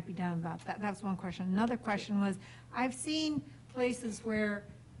what might be done about that. That's one question. Another question was, I've seen places where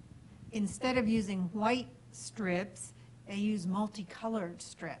instead of using white strips, they use multicolored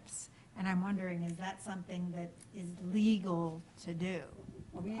strips. And I'm wondering, is that something that is legal to do?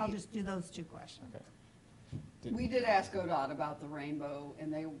 I'll just do those 2 questions. We did ask ODOT about the rainbow,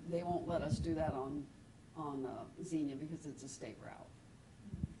 and they won't let us do that on Xenia because it's a state route.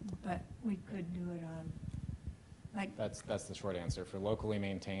 But we could do it on, like, That's the short answer. For locally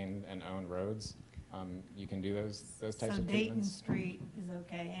maintained and owned roads, you can do those types so of Dayton treatments. Street is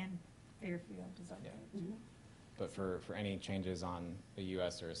okay and Fairfield is okay. But for any changes on a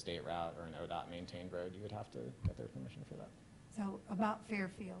US or a state route or an ODOT maintained road, you would have to get their permission for that. So about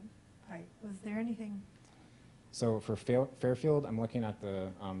Fairfield Pike, was there anything, So for Fairfield, I'm looking at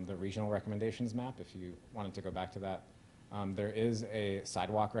the regional recommendations map, if you wanted to go back to that. There is a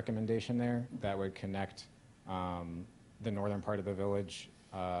sidewalk recommendation there that would connect the northern part of the village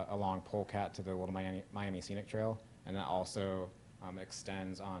along Polecat to the Little Miami Scenic Trail, and that also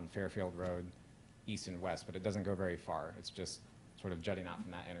extends on Fairfield Road east and west, but it doesn't go very far. It's just sort of jutting out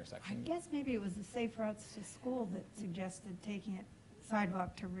from that I intersection. guess maybe it was the Safe Routes to School that suggested taking it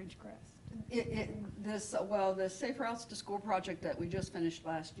sidewalk to Ridgecrest. The Safe Routes to School project that we just finished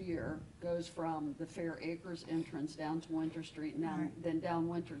last year goes from the Fair Acres entrance down to Winter Street and then down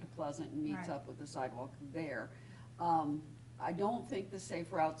Winter to Pleasant and meets Right. up with the sidewalk there. I don't think the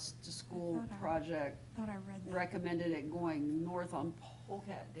Safe Routes to School project Thought I read that. recommended it going north on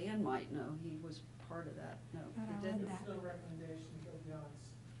Polecat. Dan might know, he was part of that. No, Thought I it read didn't. that. No recommendation to go beyond,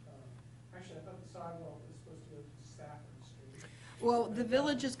 actually, I thought the sidewalk was supposed to go to Stafford Street. Well, the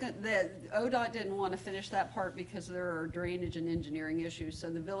village is, ODOT didn't want to finish that part because there are drainage and engineering issues,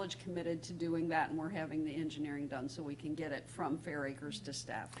 so the village committed to doing that, and we're having the engineering done so we can get it from Fair Acres to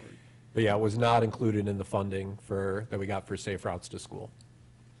Stafford. But yeah, it was not included in the funding that we got for Safe Routes to School.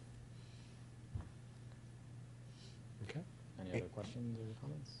 Okay. Any other questions or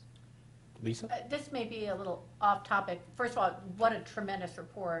comments? Lisa? This may be a little off topic. First of all, what a tremendous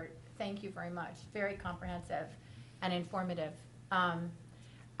report. Thank you very much. Very comprehensive and informative. I'm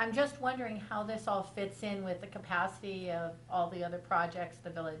just wondering how this all fits in with the capacity of all the other projects the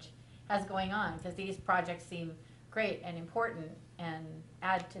village has going on, because these projects seem great and important and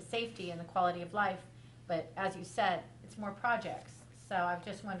add to safety and the quality of life. But as you said, it's more projects. So I'm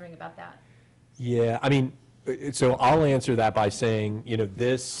just wondering about that. Yeah, I mean, so I'll answer that by saying,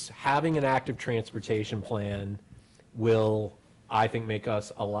 having an active transportation plan will, I think, make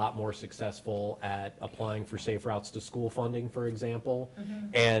us a lot more successful at applying for Safe Routes to School funding, for example.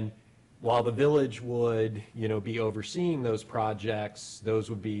 And while the village would, be overseeing those projects, those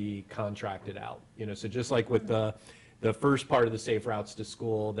would be contracted out. So just like with the first part of the Safe Routes to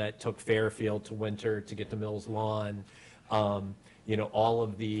School that took Fairfield to Winter to get to Mills Lawn, all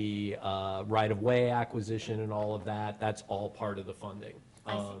of the right-of-way acquisition and all of that, that's all part of the funding.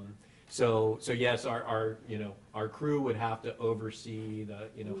 So yes, our, you know, our crew would have to oversee the,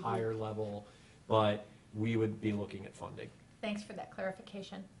 you know, higher level, but we would be looking at funding. Thanks for that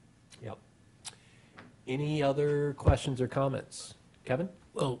clarification. Yep. Any other questions or comments? Kevin?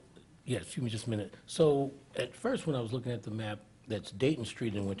 Well, yeah, excuse me just a minute. So at first, when I was looking at the map, that's Dayton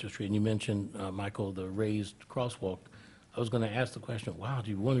Street and Winter Street, and you mentioned, Michael, the raised crosswalk, I was going to ask the question, wow, do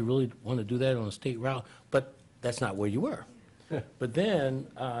you really want to do that on a state route? But that's not where you were. But then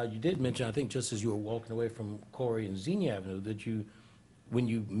you did mention, I think just as you were walking away from Corey and Xenia Avenue, that you, when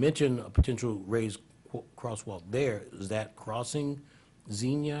you mentioned a potential raised crosswalk there, is that crossing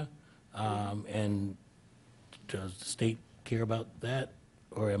Xenia? And does the state care about that?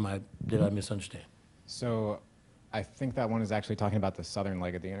 Or did I misunderstand? So I think that one is actually talking about the southern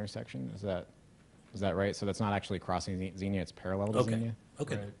leg of the intersection. Is that right? So that's not actually crossing Xenia, it's parallel to Xenia?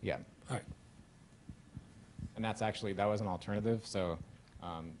 Okay. Right. Yeah. All right. And that's actually, that was an alternative, so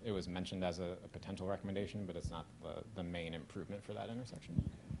it was mentioned as a potential recommendation, but it's not the main improvement for that intersection.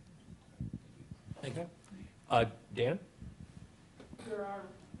 Thank you. Dan? There are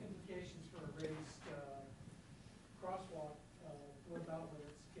implications for a raised crosswalk. What about when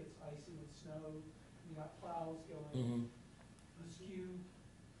it gets icy with snow? You got plows going askew.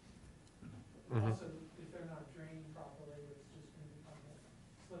 Also, if they're not drained properly, it's just going to become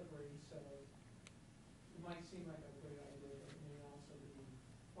slippery. So it might seem like a great idea, but it may also be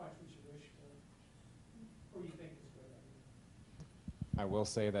watch what you wish for, or you think is a great idea. I will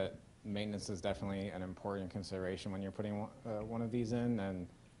say that maintenance is definitely an important consideration when you're putting one of these in, and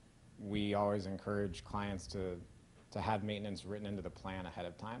we always encourage clients to have maintenance written into the plan ahead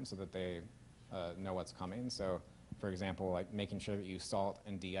of time so that they know what's coming. So, for example, like making sure that you salt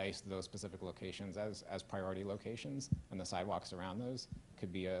and de-ice those specific locations as priority locations, and the sidewalks around those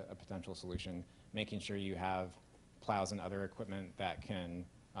could be a potential solution. Making sure you have plows and other equipment that can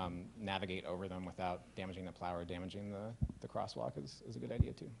navigate over them without damaging the plow or damaging the crosswalk is a good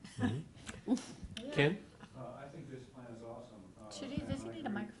idea too. Ken? I think this plan is awesome. Does he need a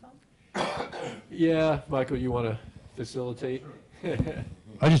microphone? Yeah, Michael, you want to facilitate?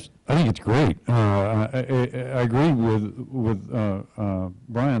 I think it's great. I agree with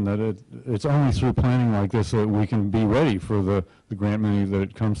Brian that it's only through planning like this that we can be ready for the grant money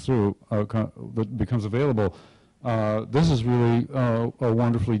that comes through, that becomes available. This is really a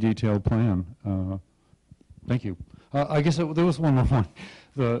wonderfully detailed plan. Thank you. I guess there was one more one.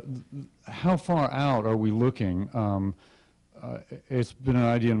 How far out are we looking? It's been an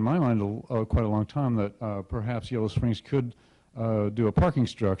idea in my mind quite a long time that perhaps Yellow Springs could do a parking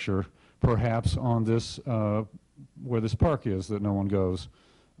structure, perhaps on this, where this park is that no one goes.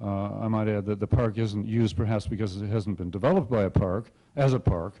 I might add that the park isn't used perhaps because it hasn't been developed by a park, as a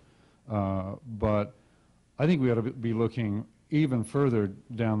park, but I think we ought to be looking even further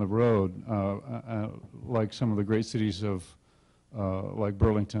down the road, like some of the great cities of, like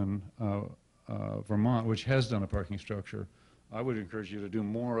Burlington, Vermont, which has done a parking structure. I would encourage you to do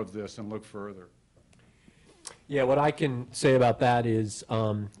more of this and look further. Yeah, what I can say about that is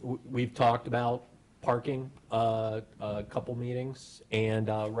we've talked about parking a couple meetings, and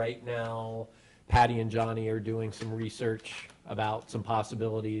right now Patty and Johnny are doing some research about some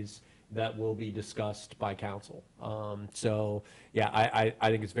possibilities that will be discussed by council. So yeah, I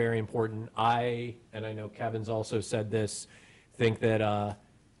think it's very important. And I know Kevin's also said this, think that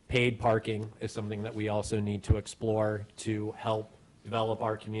paid parking is something that we also need to explore to help develop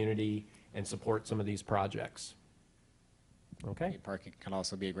our community and support some of these projects. Okay. Paid parking can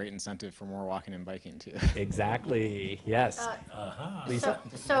also be a great incentive for more walking and biking too. Exactly, yes. Lisa?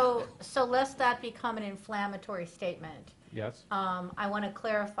 So lest that become an inflammatory statement. Yes. I want to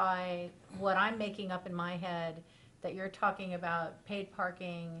clarify what I'm making up in my head, that you're talking about paid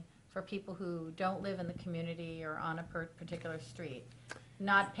parking for people who don't live in the community or on a particular street,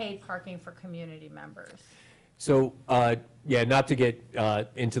 not paid parking for community members. So, yeah, not to get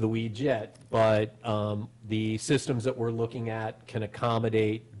into the weeds yet, but the systems that we're looking at can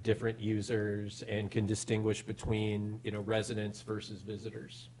accommodate different users and can distinguish between, you know, residents versus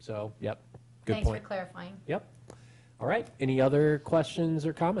visitors. So, yep, good point. Thanks for clarifying. Yep. All right. Any other questions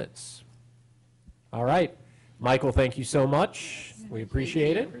or comments? All right. Michael, thank you so much. We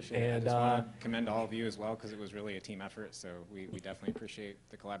appreciate it. And I just want to commend all of you as well, because it was really a team effort. So we definitely appreciate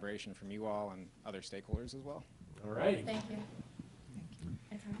the collaboration from you all and other stakeholders as well. All right. Thank you.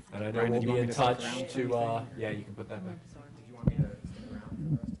 And I know Brian, we'll did you be want in me to stick touch around for to, anything? yeah, you can put that back. Did you want me to stick around for the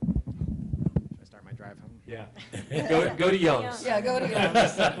rest? Should I start my drive home? Yeah. Go to Young's. Yeah, go to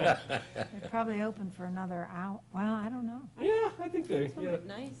Young's. They're probably open for another hour. Well, I don't know. Yeah, I think they, yeah.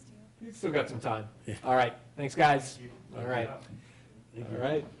 Nice. You still got some time. All right. Thanks, guys. All right. All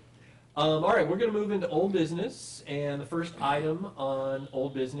right. All right, we're gonna move into old business, and the first item on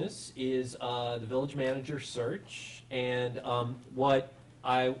old business is the village manager search. And what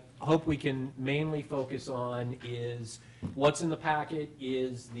I hope we can mainly focus on is what's in the packet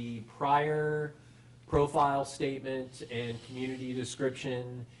is the prior profile statement and community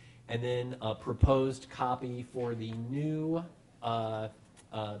description, and then a proposed copy for the new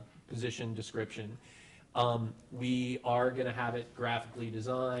position description. We are going to have it graphically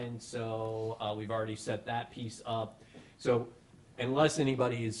designed, so we've already set that piece up. So unless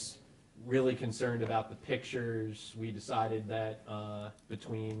anybody is really concerned about the pictures, we decided that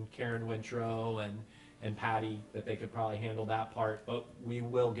between Karen Wintrow and Patty, that they could probably handle that part, but we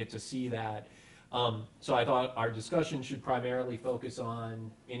will get to see that. So I thought our discussion should primarily focus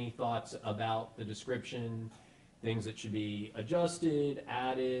on any thoughts about the description, things that should be adjusted,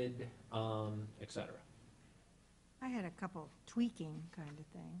 added, etc. I had a couple tweaking kind of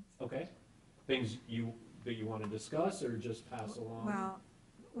things. Okay. Things that you want to discuss or just pass along?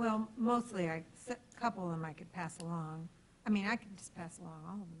 Well, mostly a couple of them I could pass along. I mean, I could just pass along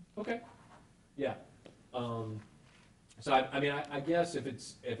all of them. Okay. Yeah. So I guess if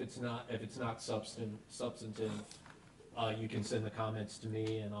it's not substantive, you can send the comments to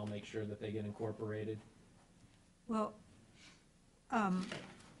me and I'll make sure that they get incorporated. Well, I'll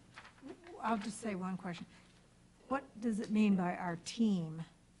just say one question. What does it mean by our team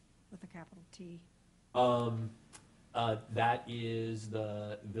with a capital T? That is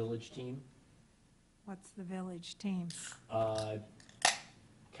the village team. What's the village team?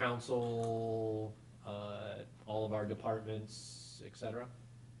 Council, all of our departments, etc.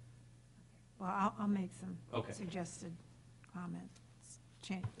 Well, I'll make some Okay. suggested comments,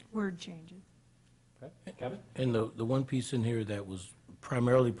 word changes. Okay. Kevin? And the one piece in here that was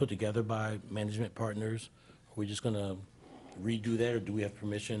primarily put together by management partners, are we just gonna redo that, or do we have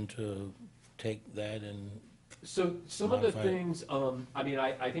permission to take that and? So some of the modify it? things,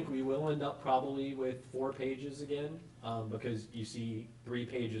 I think we will end up probably with 4 pages again, because you see 3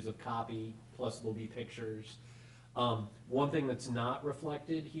 pages of copy, plus there'll be pictures. One thing that's not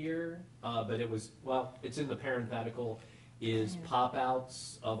reflected here, but it's in the parenthetical, is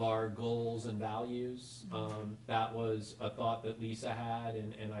pop-outs of our goals and values. That was a thought that Lisa had,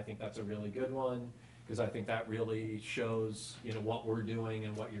 and I think that's a really good one, because I think that really shows, what we're doing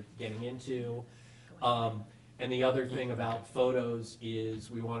and what you're getting into. And the other thing about photos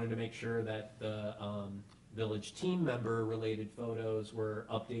is we wanted to make sure that the village team member related photos were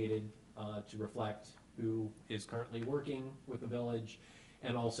updated to reflect who is currently working with the village,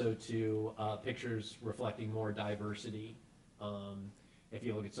 and also to pictures reflecting more diversity. If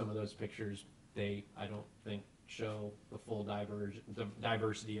you look at some of those pictures, I don't think show the full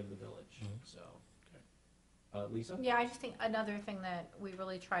diversity of the village. So, Lisa? Yeah, I just think another thing that we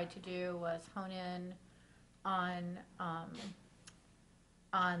really tried to do was hone in on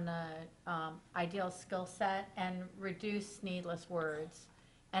the ideal skill set and reduce needless words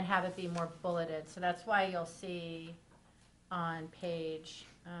and have it be more bulleted. So that's why you'll see on page,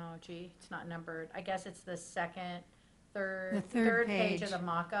 it's not numbered. I guess it's the third page of the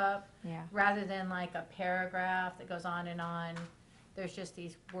mock-up. Yeah. Rather than like a paragraph that goes on and on, there's just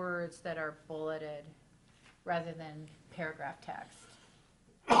these words that are bulleted rather than paragraph text.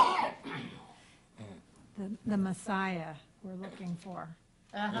 The Messiah we're looking for.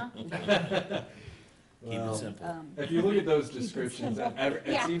 Uh-huh. Keep it simple. If you look at those descriptions,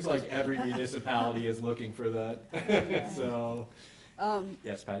 it seems like every municipality is looking for that. So,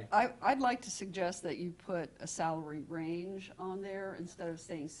 yes, Patty? I'd like to suggest that you put a salary range on there instead of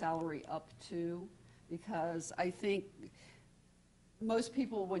saying salary up to, because I think most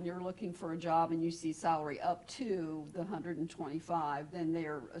people, when you're looking for a job and you see salary up to the 125, then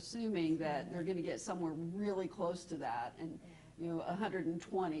they're assuming that they're gonna get somewhere really close to that, and,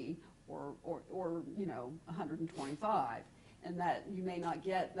 120 or 125, and that you may not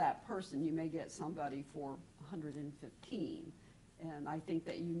get that person, you may get somebody for 115. And I think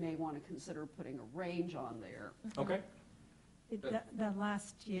that you may want to consider putting a range on there. Okay. The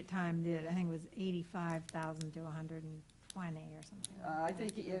last time did, I think it was 85,000 to 120 or something. I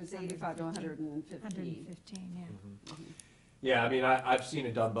think it was 85 to 115. 115, yeah. Mm-hmm. Yeah, I've seen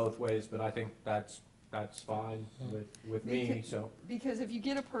it done both ways, but I think that's fine with me, so. Because if you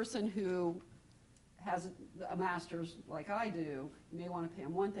get a person who has a master's like I do, you may want to pay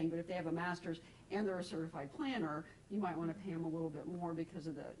them one thing, but if they have a master's and they're a certified planner, you might want to pay them a little bit more because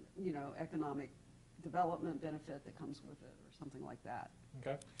of the, economic development benefit that comes with it, or something like that.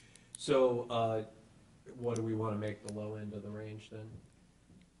 Okay. So, what do we want to make the low end of the range then?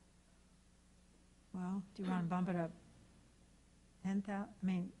 Well, do you want to bump it up 10,000? I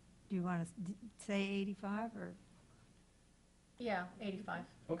mean, do you want to say 85 or? Yeah, 85.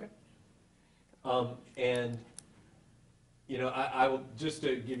 Okay. And, you know, I will, just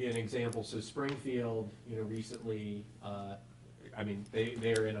to give you an example, so Springfield, you know, recently, I mean,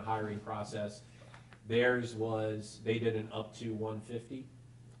 they're in a hiring process. Theirs was, they did an up to 150.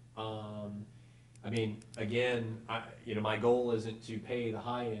 I mean, again, you know, my goal isn't to pay the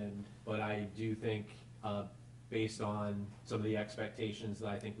high end, but I do think, based on some of the expectations that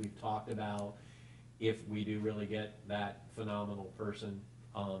I think we've talked about, if we do really get that phenomenal person,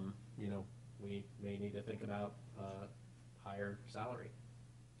 you know, we may need to think about higher salary.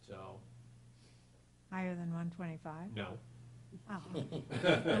 So, Higher than 125? no. Oh.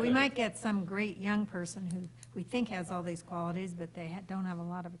 Well, we might get some great young person who we think has all these qualities, but they don't have a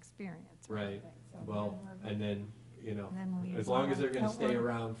lot of experience. Right. So Well, and then, you know, then we as long as they're gonna don't stay work.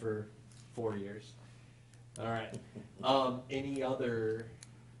 around for 4 years. All right. Any other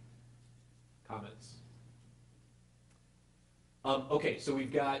comments? Okay, so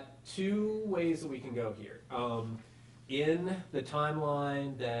we've got two ways that we can go here. In the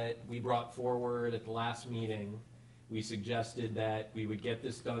timeline that we brought forward at the last meeting, we suggested that we would get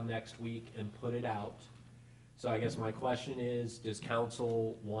this done next week and put it out. So I guess my question is, does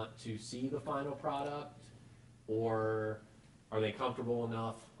council want to see the final product? Or are they comfortable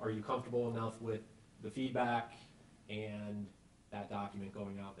enough, are you comfortable enough with the feedback and that document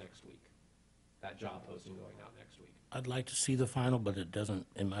going out next week? That job posting going out next week? I'd like to see the final, but it doesn't,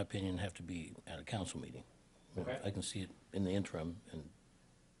 in my opinion, have to be at a council meeting. Okay. I can see it in the interim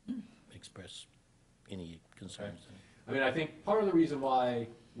and express any concerns. I mean, I think part of the reason why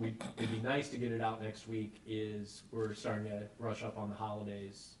it'd be nice to get it out next week is we're starting to rush up on the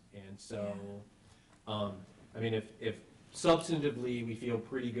holidays. And so, I mean, if substantively we feel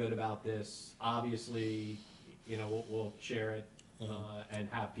pretty good about this, obviously, you know, we'll share it and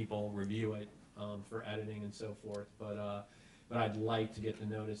have people review it for editing and so forth. But I'd like to get the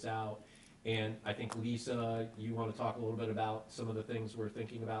notice out. And I think, Lisa, you want to talk a little bit about some of the things we're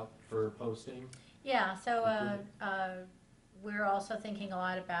thinking about for posting? Yeah, so we're also thinking a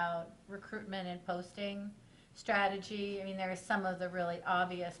lot about recruitment and posting strategy. I mean, there are some of the really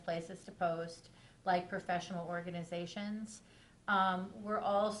obvious places to post, like professional organizations. We're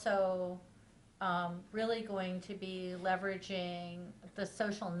also really going to be leveraging the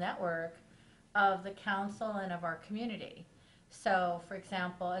social network of the council and of our community. So, for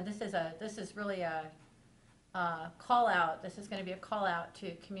example, and this is really a call out. This is going to be a call out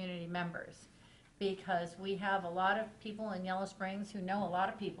to community members, because we have a lot of people in Yellow Springs who know a lot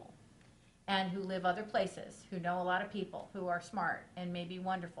of people and who live other places, who know a lot of people, who are smart and maybe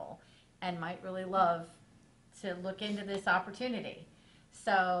wonderful and might really love to look into this opportunity.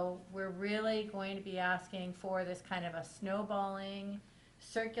 So we're really going to be asking for this kind of a snowballing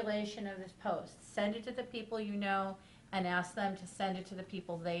circulation of this post. Send it to the people you know and ask them to send it to the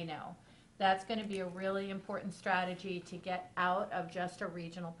people they know. That's going to be a really important strategy to get out of just a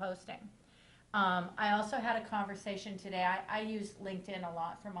regional posting. I also had a conversation today. I use LinkedIn a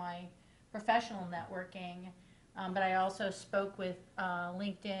lot for my professional networking, but I also spoke with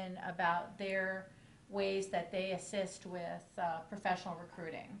LinkedIn about their ways that they assist with professional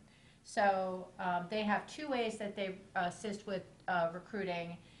recruiting. So they have two ways that they assist with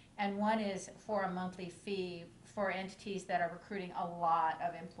recruiting, and one is for a monthly fee for entities that are recruiting a lot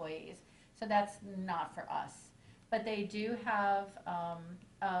of employees. So that's not for us. But they do have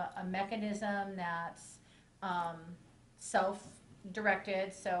a mechanism that's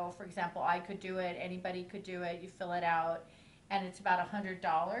self-directed. So, for example, I could do it, anybody could do it, you fill it out, and it's about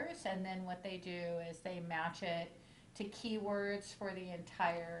 $100. And then what they do is they match it to keywords for the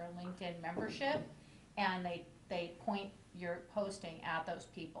entire LinkedIn membership, and they point your posting at those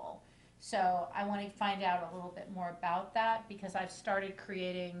people. So I want to find out a little bit more about that, because I've started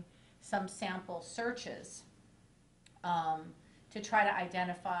creating some sample searches to try to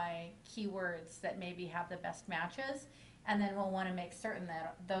identify keywords that maybe have the best matches, and then we'll want to make certain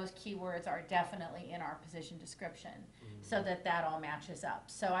that those keywords are definitely in our position description, so that that all matches up.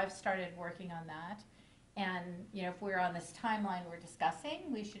 So I've started working on that, and you know, if we're on this timeline we're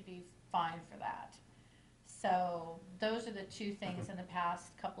discussing, we should be fine for that. So those are the two things in the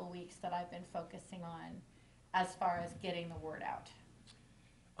past couple of weeks that I've been focusing on as far as getting the word out.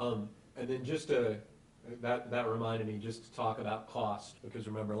 And then just that reminded me just to talk about cost, because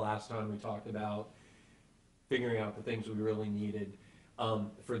remember last time we talked about figuring out the things we really needed.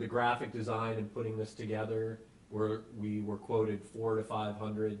 For the graphic design and putting this together, we were quoted $400 to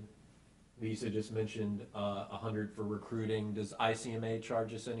 $500. Lisa just mentioned $100 for recruiting. Does ICMA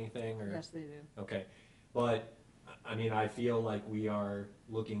charge us anything? Or? Yes, they do. Okay, but I mean, I feel like we are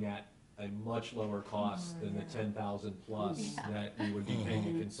looking at a much lower cost than the 10,000 plus that we would be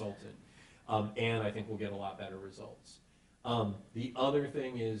paying a consultant. And I think we'll get a lot better results. The other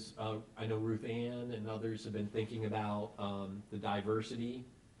thing is, I know Ruth Ann and others have been thinking about the diversity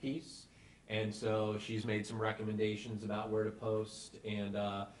piece. And so she's made some recommendations about where to post. And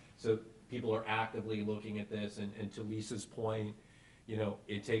so people are actively looking at this. And to Lisa's point, you know,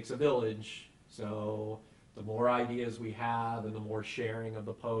 it takes a village. So the more ideas we have and the more sharing of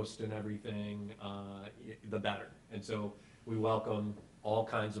the post and everything, the better. And so we welcome all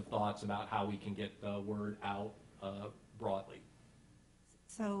kinds of thoughts about how we can get the word out broadly.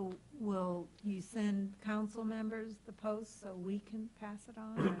 So will you send council members the post so we can pass it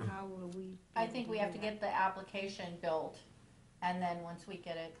on, or how will we? I think we have to get the application built, and then once we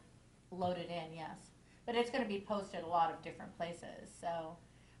get it loaded in, yes. But it's gonna be posted a lot of different places, so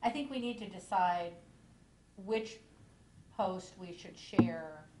I think we need to decide which post we should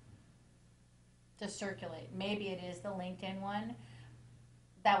share to circulate. Maybe it is the LinkedIn one.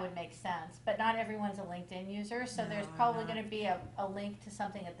 That would make sense, but not everyone's a LinkedIn user, so there's probably gonna be a link to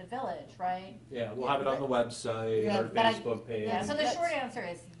something at the village, right? Yeah, we'll have it on the website or But I- Facebook page. Yeah, so the short answer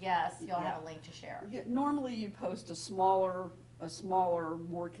is yes, you'll have a link to share. Yeah, normally you post a smaller,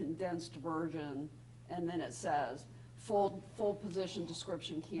 more condensed version, and then it says, full position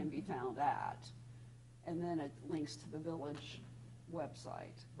description can be found at, and then it links to the village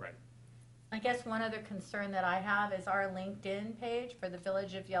website. Right. I guess one other concern that I have is our LinkedIn page for the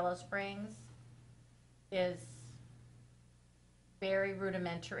Village of Yellow Springs is very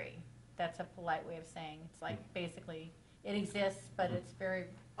rudimentary. That's a polite way of saying, it's like basically, it exists, but it's very,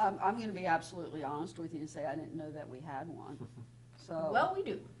 I'm gonna be absolutely honest with you and say I didn't know that we had one, so. well, we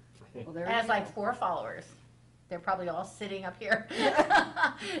do. Well, there It has you like go. 4 followers. They're probably all sitting up here.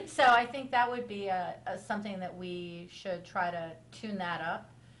 So I think that would be something that we should try to tune that up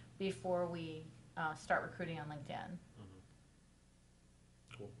before we start recruiting on LinkedIn.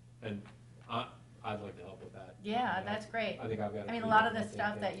 Cool. And I'd like to help with that. Yeah, that's great. I think I've got. I mean, a lot of the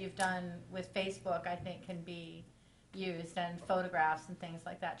stuff that you've done with Facebook, I think, can be used, and photographs and things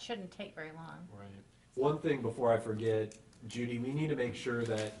like that shouldn't take very long. Right. One thing before I forget, Judy, we need to make sure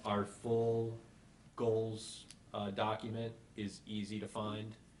that our full goals document is easy to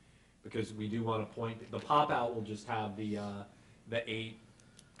find, because we do want to point, the pop-out will just have the 8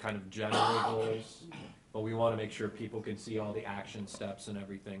 kind of general goals, but we want to make sure people can see all the action steps and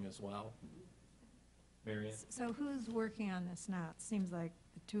everything as well. Marion? So who's working on this now? It seems like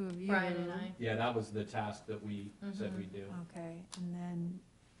the two of you. Brian and I. Yeah, that was the task that we said we'd do. Okay, and then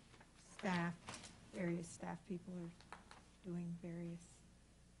staff, various staff people are doing various,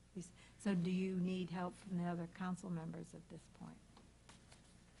 so do you need help from the other council members at this point?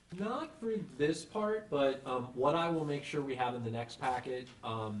 Not for this part, but what I will make sure we have in the next packet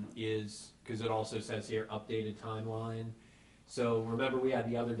is, because it also says here, updated timeline. So remember, we had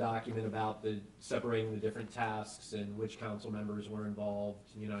the other document about the separating the different tasks and which council members were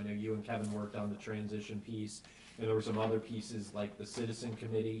involved. You know, I know you and Kevin worked on the transition piece, and there were some other pieces like the citizen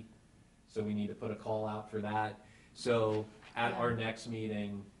committee. So we need to put a call out for that. So at our next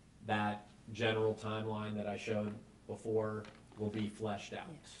meeting, that general timeline that I showed before will be fleshed out.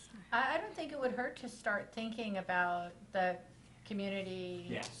 I don't think it would hurt to start thinking about the community.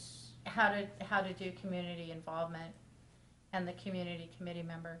 Yes. How to do community involvement and the community committee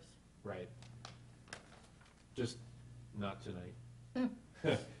members. Right. Just not tonight.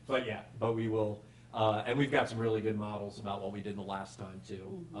 But yeah, but we will, and we've got some really good models about what we did the last time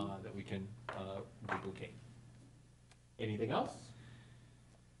too, that we can duplicate. Anything else?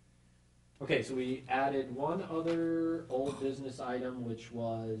 Okay, so we added one other old business item, which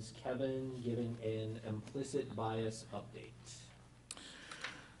was Kevin giving an implicit bias update.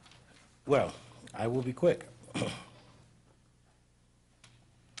 Well, I will be quick.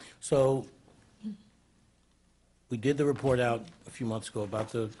 So, we did the report out a few months ago about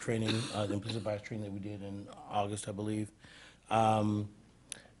the training, the implicit bias training that we did in August, I believe.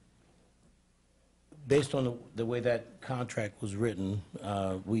 Based on the way that contract was written,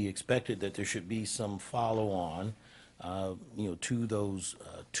 we expected that there should be some follow-on, to those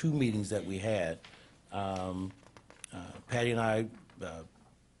 2 meetings that we had. Patty and I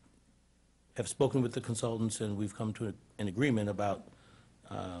have spoken with the consultants, and we've come to an agreement about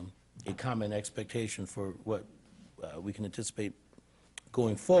a common expectation for what we can anticipate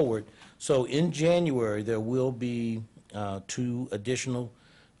going forward. So in January, there will be 2 additional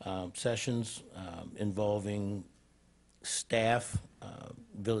sessions involving staff,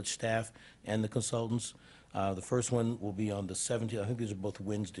 village staff, and the consultants. The first one will be on the 17th. I think these are both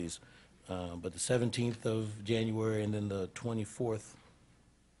Wednesdays. but the 17th of January and then the 24th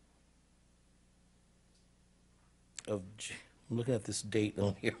I'm looking at this date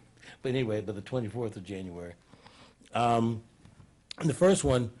on here, but anyway, but the 24th of January. And the first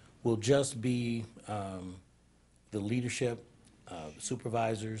one will just be the leadership,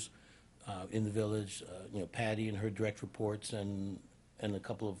 supervisors in the village, Patty and her direct reports and a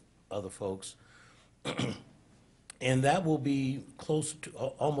couple of other folks. And that will be close to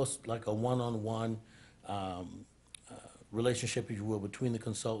almost like a one-on-one relationship, if you will, between the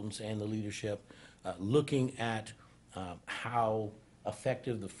consultants and the leadership, looking at how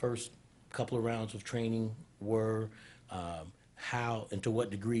effective the first couple of rounds of training were, how and to what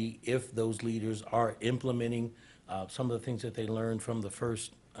degree, if those leaders are implementing some of the things that they learned from the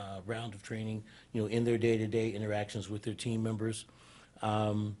first round of training, in their day-to-day interactions with their team members.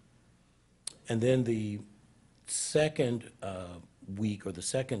 And then the second week or the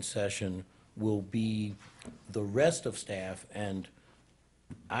second session will be the rest of staff, and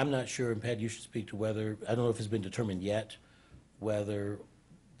I'm not sure, and Pat, you should speak to whether, I don't know if it's been determined yet, whether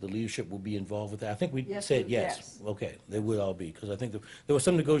the leadership will be involved with that. I think we Yes, said yes. yes. Okay, they would all be, because I think there was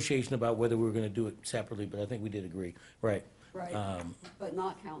some negotiation about whether we were going to do it separately, but I think we did agree. Right. Right, but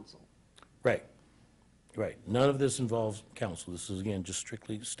not council. Right, right. None of this involves council. This is, again, just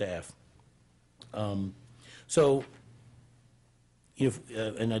strictly staff. So, if,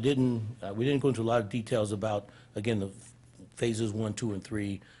 and we didn't go into a lot of details about, again, the phases 1, 2, and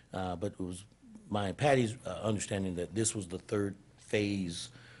 3, but it was my and Patty's understanding that this was the third phase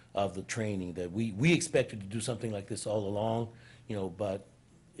of the training, that we expected to do something like this all along, but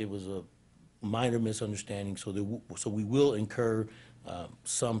it was a minor misunderstanding, so we will incur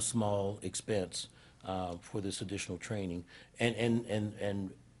some small expense for this additional training.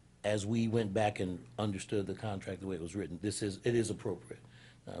 And as we went back and understood the contract the way it was written, it is appropriate.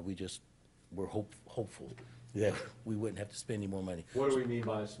 We're hopeful that we wouldn't have to spend any more money. What do we mean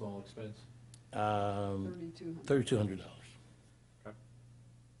by a small expense? $3,200. Okay.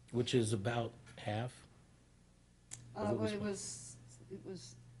 Which is about half. of Well, what it was,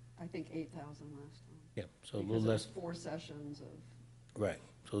 I think, 8,000 last time. Yeah, so a Because little it less. was 4 sessions of. Right,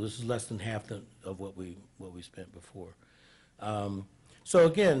 so this is less than half of what we spent before. So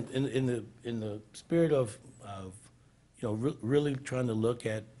again, in the spirit of really trying to look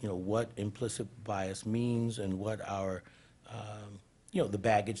at, what implicit bias means and what our, the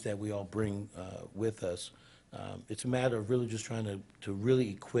baggage that we all bring with us, it's a matter of really just trying to really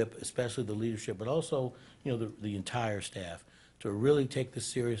equip, especially the leadership, but also, the entire staff, to really take this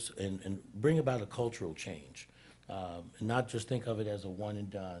serious and bring about a cultural change. And not just think of it as a one and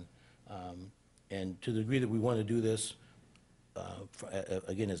done. And to the degree that we want to do this,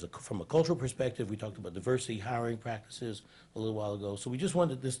 again, from a cultural perspective, we talked about diversity hiring practices a little while ago. So we just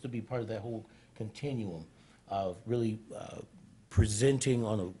wanted this to be part of that whole continuum of really presenting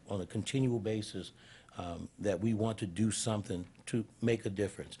on a continual basis that we want to do something to make a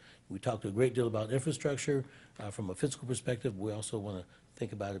difference. We talked a great deal about infrastructure from a physical perspective. We also want to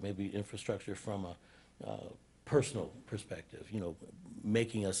think about it, maybe infrastructure from a personal perspective,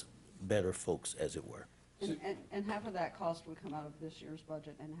 making us better folks, as it were. And half of that cost would come out of this year's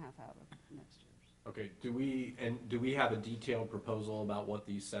budget and half out of next year's. Okay, do we have a detailed proposal about what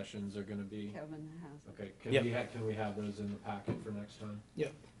these sessions are gonna be? Kevin has. Okay, Yep. can we have those in the packet for next time?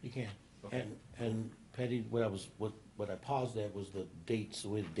 Yep, you can. Okay. And Patty, what I paused at was the dates, the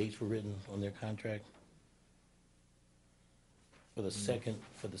way the dates were written on their contract for the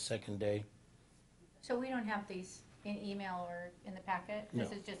second day. So we don't have these in email or in the packet? No.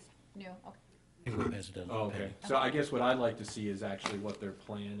 This is just new, okay. I think we'll pass it down to Oh, okay, Patty. so I guess what I'd like to see is actually what their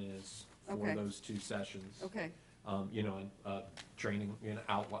plan is for Okay. those two sessions. Okay. Training,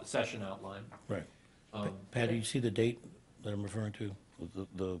 session outline. Right. Um, Patty, you see the date that I'm referring to?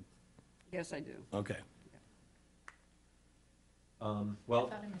 Yes, I do. Okay. Well, I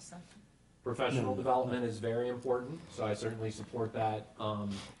thought I missed something. professional development is very important, so I certainly support that.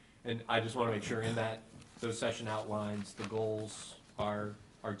 And I just want to make sure in those session outlines, the goals are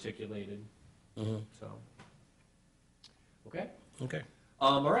articulated. So, okay. Okay.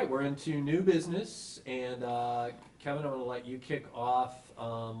 All right, we're into new business, and Kevin, I'm going to let you kick off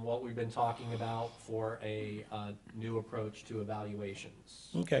what we've been talking about for a new approach to evaluations.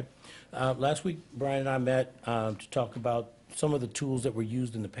 Okay. Last week, Brian and I met to talk about some of the tools that were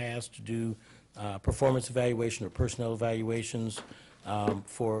used in the past to do performance evaluation or personnel evaluations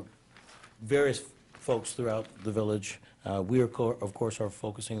for various folks throughout the village. We, of course, are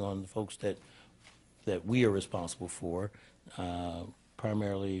focusing on the folks that we are responsible for,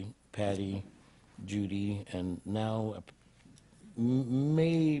 primarily Patty, Judy, and now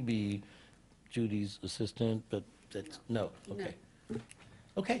maybe Judy's assistant, but that's, no, okay.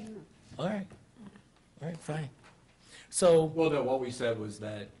 Okay, all right, fine. So, Well, no, what we said was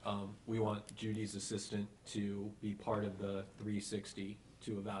that we want Judy's assistant to be part of the 360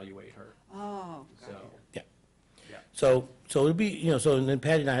 to evaluate her. Oh, So, yeah. yeah. So it'd be, so and then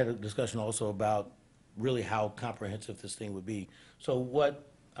Patty and I had a discussion also about really how comprehensive this thing would be. So what,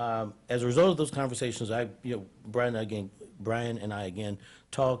 as a result of those conversations, Brian and I again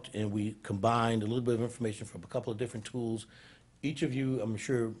talked, and we combined a little bit of information from a couple of different tools. Each of you, I'm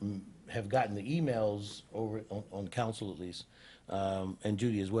sure, have gotten the emails over on council at least, and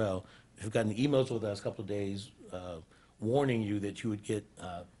Judy as well, have gotten the emails over the last couple of days warning you that you would get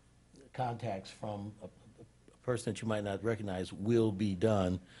contacts from a person that you might not recognize. Will be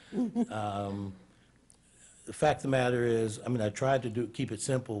done. The fact of the matter is, I tried to keep it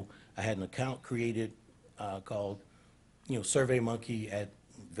simple. I had an account created called, SurveyMonkey at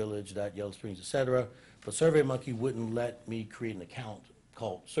village.yellowsprings, et cetera. But SurveyMonkey wouldn't let me create an account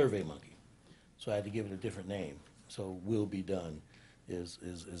called SurveyMonkey. So I had to give it a different name. So Will Be Done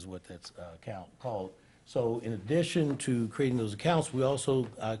is what that account called. So in addition to creating those accounts, we also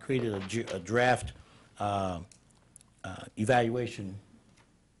created a draft evaluation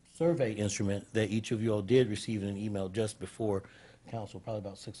survey instrument that each of you all did receive in an email just before council, probably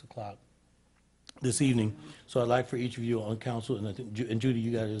about 6 o'clock this evening. So I'd like for each of you on council, and I think, and Judy,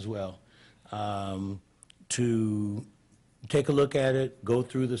 you got it as well, to take a look at it, go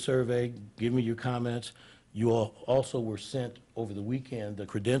through the survey, give me your comments. You all also were sent over the weekend the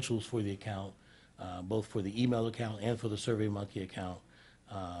credentials for the account, both for the email account and for the SurveyMonkey account.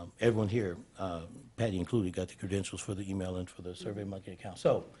 Everyone here, Patty included, got the credentials for the email and for the SurveyMonkey account.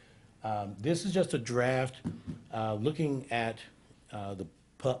 So this is just a draft looking at the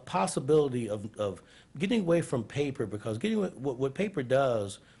possibility of getting away from paper, because what paper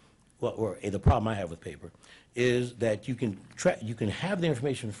does, or the problem I have with paper, is that you can have the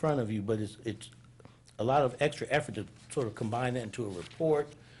information in front of you, but it's a lot of extra effort to sort of combine that into a report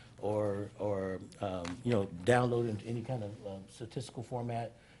or download into any kind of statistical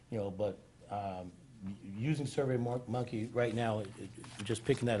format, but using SurveyMonkey right now, just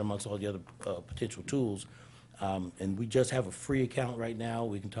picking that amongst all the other potential tools, and we just have a free account right now.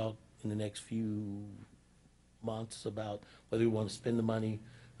 We can talk in the next few months about whether we want to spend the money,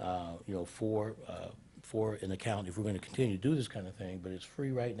 for an account if we're going to continue to do this kind of thing, but it's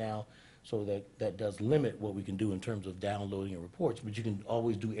free right now, so that does limit what we can do in terms of downloading and reports, but you can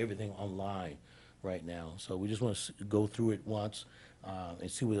always do everything online right now. So we just want to go through it once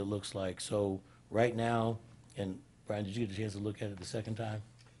and see what it looks like. So right now, and Brian, did you get a chance to look at it the second time?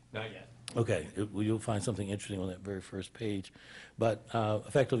 Not yet. Okay, you'll find something interesting on that very first page. But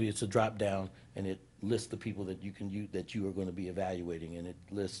effectively, it's a drop down, and it lists the people that you are going to be evaluating, and it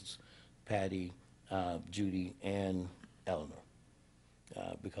lists Patty, Judy, and Eleanor,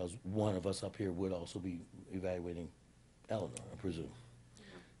 because one of us up here would also be evaluating Eleanor, I presume.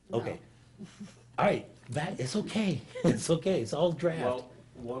 Okay. All right, it's okay. It's okay. It's all draft. Well,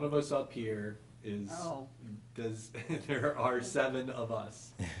 one of us up here is, there are 7 of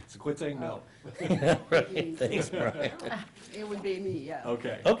us. So quit saying no. Right, thanks, Brian. It would be me, yeah.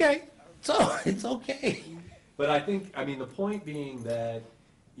 Okay. Okay, so it's okay. But I think, the point being that,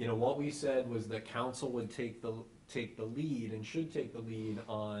 what we said was that council would take the lead and should take the lead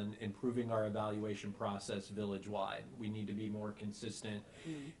on improving our evaluation process village-wide. We need to be more consistent,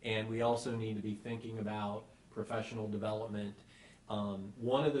 and we also need to be thinking about professional development.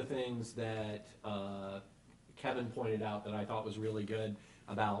 One of the things that Kevin pointed out that I thought was really good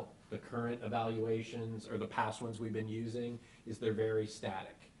about the current evaluations, or the past ones we've been using, is they're very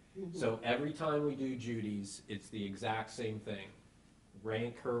static. So every time we do Judy's, it's the exact same thing.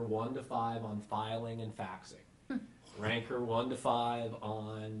 Rank her 1 to 5 on filing and faxing. Rank her 1 to 5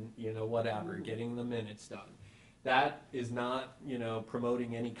 on, whatever, getting the minutes done. That is not,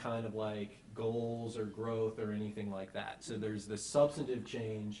 promoting any kind of goals or growth or anything like that. So there's this substantive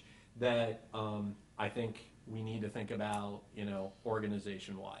change that I think we need to think about,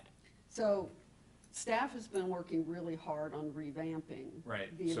 organization-wide. So staff has been working really hard on revamping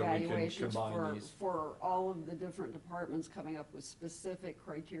Right. the So we can evaluations combine these. for all of the different departments, coming up with specific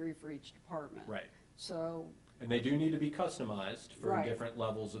criteria for each department. Right. So, And they do need to be customized for Right. different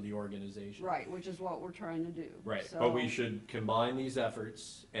levels of the organization. right, which is what we're trying to do. Right, So- but we should combine these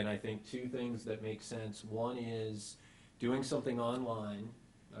efforts, and I think 2 things that make sense. One is doing something online,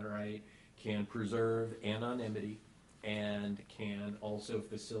 all right, can preserve anonymity and can also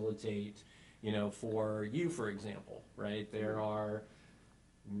facilitate, for you, for example, right? There are,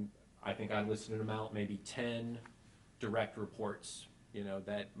 I think I listed them out, maybe 10 direct reports,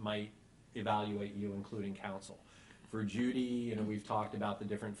 that might evaluate you, including counsel. For Judy, we've talked about the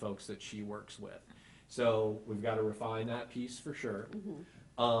different folks that she works with. So we've got to refine that piece for sure.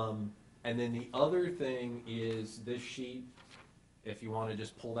 And then the other thing is this sheet, if you want to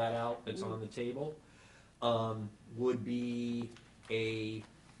just pull that out, that's on the table, would be a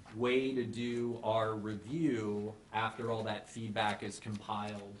way to do our review after all that feedback is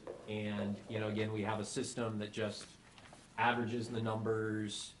compiled. And, again, we have a system that just averages the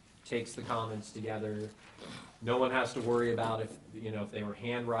numbers, takes the comments together. No one has to worry about if they were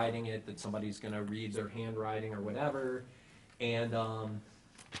handwriting it, that somebody's going to read their handwriting or whatever. And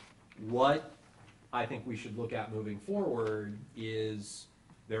what I think we should look at moving forward is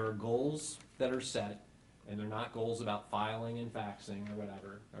there are goals that are set, and they're not goals about filing and faxing or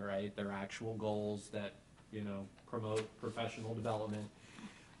whatever, all right? They're actual goals that, promote professional development.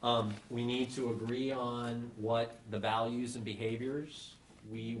 We need to agree on what the values and behaviors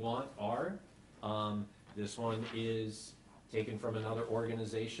we want are. This one is taken from another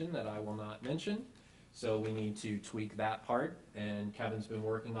organization that I will not mention. So we need to tweak that part, and Kevin's been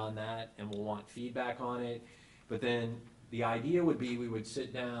working on that, and we'll want feedback on it. But then the idea would be we would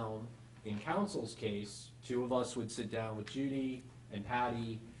sit down, in council's case, 2 of us would sit down with Judy and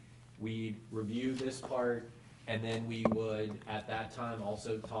Patty, we'd review this part, and then we would, at that time,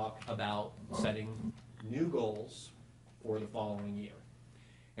 also talk about setting new goals for the following year.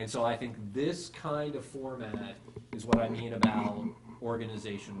 And so I think this kind of format is what I mean about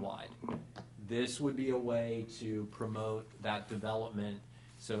organization-wide. This would be a way to promote that development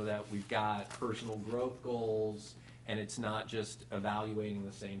so that we've got personal growth goals and it's not just evaluating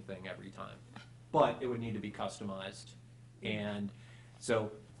the same thing every time. But it would need to be customized. And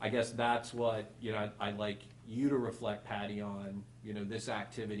so I guess that's what, I'd like you to reflect, Patty, on, this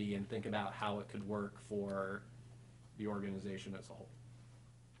activity and think about how it could work for the organization as a whole.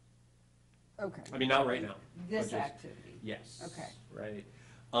 Okay. I mean, not right now. This but just- activity? Yes. Okay. Right.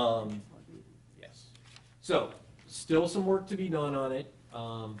 Yes. So, still some work to be done on it,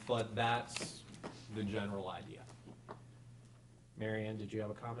 but that's the general idea. Mary Ann, did you have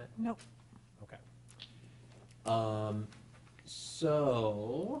a comment? Nope. Okay.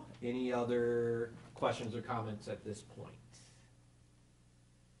 So, any other questions or comments at this point?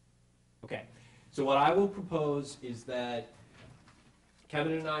 Okay. So what I will propose is that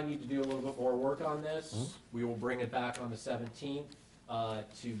Kevin and I need to do a little bit more work on this. We will bring it back on the 17th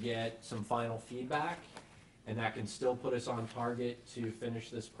to get some final feedback, and that can still put us on target to finish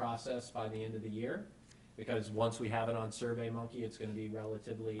this process by the end of the year. Because once we have it on SurveyMonkey, it's going to be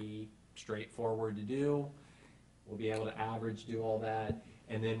relatively straightforward to do. We'll be able to average, do all that,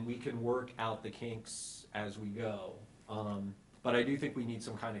 and then we can work out the kinks as we go. But I do think we need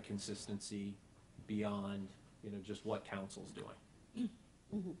some kind of consistency beyond, just what council's doing.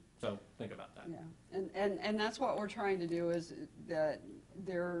 So think about that. Yeah, and that's what we're trying to do is that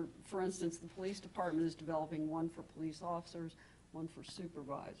for instance, the police department is developing one for police officers, one for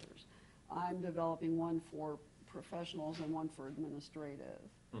supervisors. I'm developing one for professionals and one for administrative.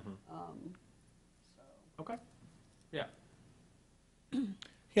 Okay. Yeah.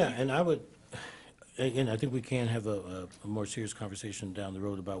 Yeah, and I would, again, I think we can have a more serious conversation down the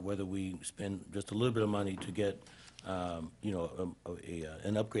road about whether we spend just a little bit of money to get, an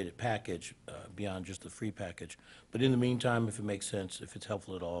upgraded package beyond just the free package. But in the meantime, if it makes sense, if it's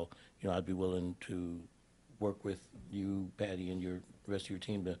helpful at all, I'd be willing to work with you, Patty, and the rest of your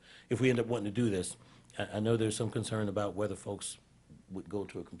team to, if we end up wanting to do this. I know there's some concern about whether folks would go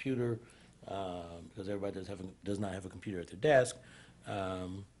to a computer, because everybody does not have a computer at their desk.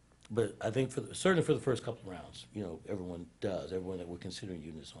 But I think certainly for the first couple of rounds, everyone that we're considering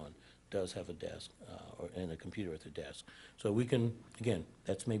using this on does have a desk and a computer at their desk. So we can, again,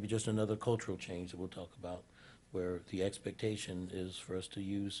 that's maybe just another cultural change that we'll talk about, where the expectation is for us to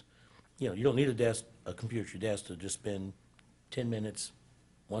use, you don't need a computer at your desk to just spend 10 minutes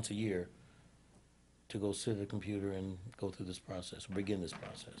once a year to go sit at a computer and go through this process, begin this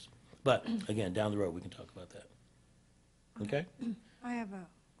process. But again, down the road, we can talk about that. Okay? I have a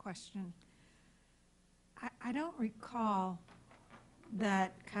question. I don't recall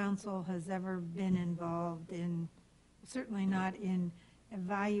that council has ever been involved in, certainly not in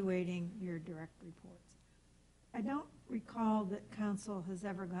evaluating your direct reports. I don't recall that council has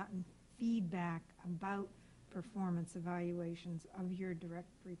ever gotten feedback about performance evaluations of your direct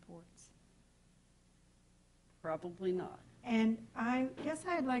reports. Probably not. And I guess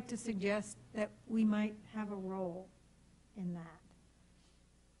I'd like to suggest that we might have a role in that.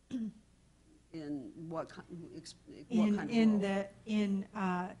 In what kind of role? In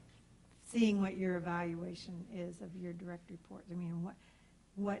seeing what your evaluation is of your direct reports. I mean,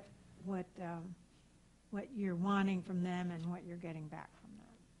 what you're wanting from them and what you're getting back from them.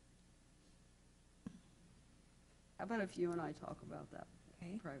 How about if you and I talk about that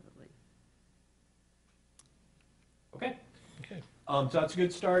Okay. privately? Okay. Okay. So that's a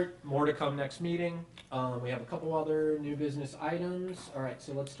good start. More to come next meeting. We have a couple other new business items. All right,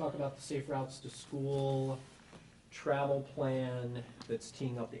 so let's talk about the Safe Routes to School travel plan that's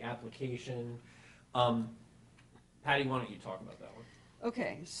teeing up the application. Patty, why don't you talk about that one?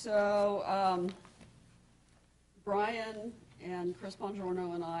 Okay, so Brian and Chris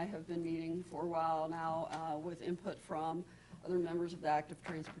Bongiorno and I have been meeting for a while now with input from other members of the active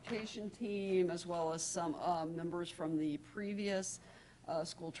transportation team, as well as some members from the previous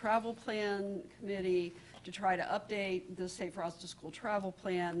school travel plan committee, to try to update the Safe Routes to School travel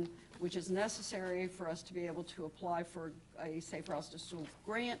plan, which is necessary for us to be able to apply for a Safe Routes to School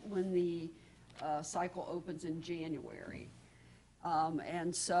grant when the cycle opens in January.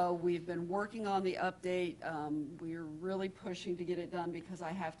 And so we've been working on the update. We're really pushing to get it done because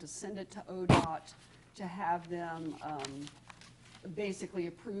I have to send it to ODOT to have them basically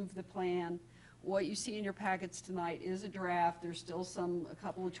approve the plan. What you see in your packets tonight is a draft. There's still a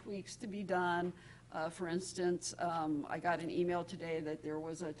couple of tweaks to be done. For instance, I got an email today that there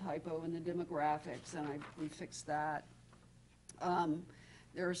was a typo in the demographics, and we fixed that.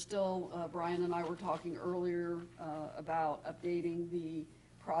 There are still, Brian and I were talking earlier about updating the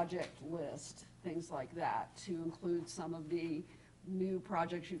project list, things like that, to include some of the new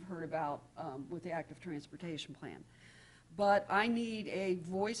projects you've heard about with the active transportation plan. But I need a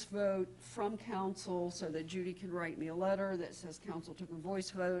voice vote from council so that Judy can write me a letter that says council took a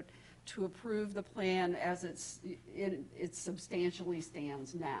voice vote to approve the plan as it substantially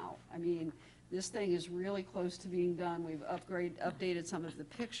stands now. I mean, this thing is really close to being done. We've updated some of the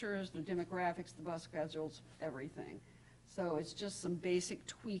pictures, the demographics, the bus schedules, everything. So it's just some basic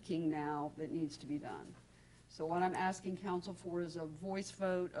tweaking now that needs to be done. So what I'm asking council for is a voice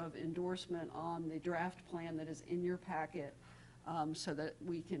vote of endorsement on the draft plan that is in your packet so that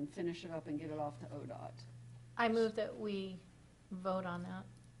we can finish it up and get it off to ODOT. I move that we vote on that.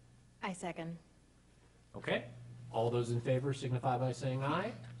 I second. Okay. All those in favor signify by saying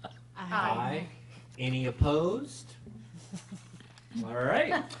aye. Aye. Any opposed? All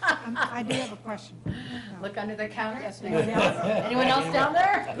right. I do have a question. Look under the counter. Anyone else? Anyone else down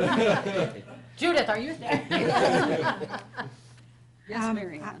there? Judith, are you there? Yes,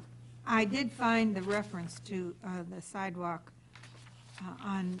 Mary Ann. I did find the reference to the sidewalk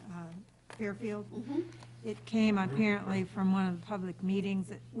on Fairfield. It came apparently from one of the public meetings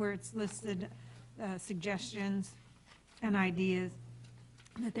where it's listed suggestions and ideas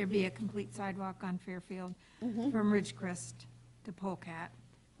that there be a complete sidewalk on Fairfield from Ridgecrest to Polecat,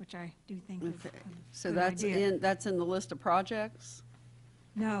 which I do think is a Okay. So good that's idea. that's in the list of projects?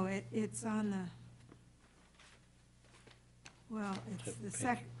 No, it's on the, well, it's the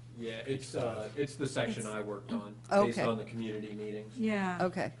second, Yeah, it's the section I worked on, based Okay. on the community meetings. yeah.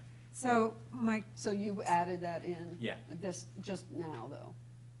 Okay. So So you added that in? Yeah. This, just now, though?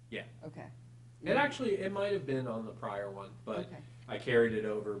 Yeah. Okay. It might have been on the prior one, but Okay. I carried it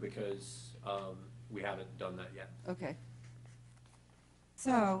over because we haven't done that yet. Okay.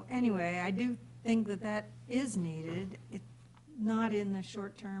 So, anyway, I do think that is needed. It's not in the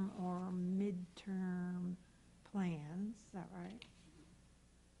short-term or mid-term plans, is that right?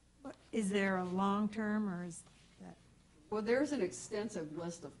 But is there a long-term, or is that? Well, there's an extensive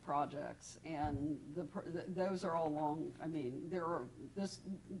list of projects, and those are all long, I mean,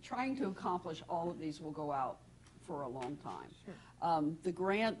 trying to accomplish all of these will go out for a long time. The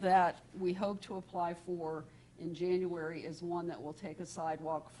grant that we hope to apply for in January is one that will take a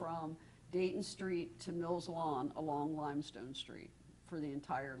sidewalk from Dayton Street to Mills Lawn along Limestone Street for the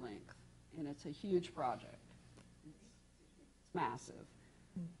entire length. And it's a huge project. It's massive.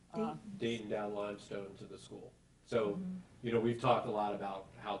 Dayton down Limestone to the school. So, we've talked a lot about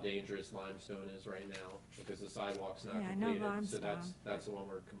how dangerous Limestone is right now because the sidewalk's not Yeah, I know completed. So Limestone. that's the one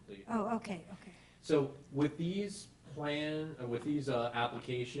we're completing. Oh, okay. So with these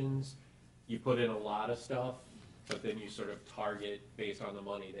applications, you put in a lot of stuff, but then you sort of target based on the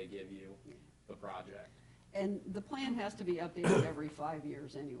money they give you, the project. And the plan has to be updated every 5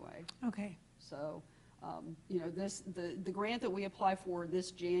 years anyway. Okay. So, the grant that we apply for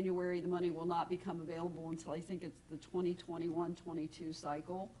this January, the money will not become available until I think it's the 2021-22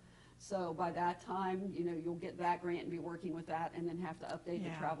 cycle. So by that time, you'll get that grant and be working with that and then have to update the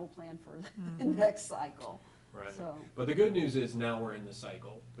Yeah. travel plan for the next cycle. Right. So, But the good news is now we're in the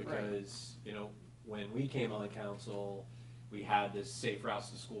cycle because, when we came on council, we had this Safe Routes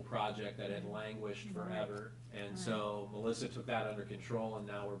to School project that had languished forever. And so Melissa took that under control, and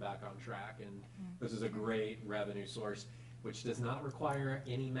now we're back on track. And this is a great revenue source, which does not require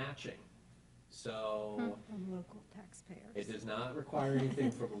any matching. So From local taxpayers. it does not require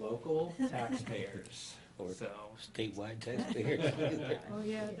anything from local taxpayers. Or So, statewide taxpayers. Oh,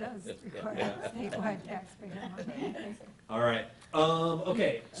 yeah, it does require statewide taxpayer money. all right.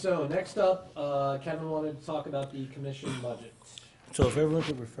 Okay, so next up, Kevin wanted to talk about the commission budget. So if everyone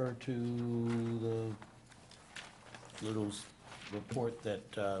could refer to the little report that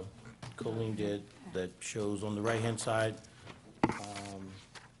Colleen did that shows on the right-hand side,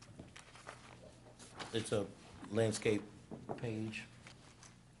 it's a landscape page.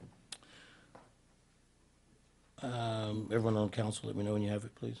 Everyone on council, let me know when you have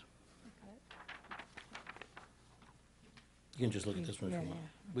it, please. You can just look at this one if you want.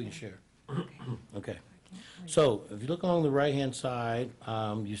 We can share. Okay. So if you look along the right-hand side,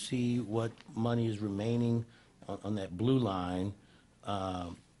 you see what money is remaining on that blue line,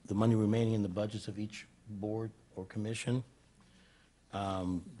 the money remaining in the budgets of each board or commission.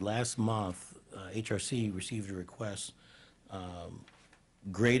 Last month, HRC received a request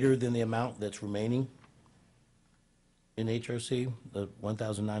greater than the amount that's remaining in HRC, the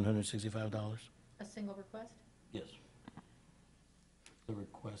 $1,965. A single request? Yes. The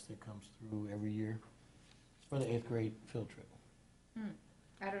request that comes through every year. It's for the 8th grade field trip.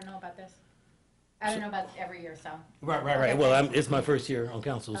 I don't know about this. I don't know about every year, so. Right. Well, it's my first year on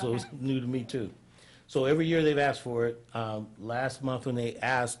council, so it's new to me too. So every year they've asked for it. Last month when they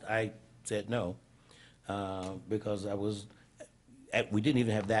asked, I said no, because we didn't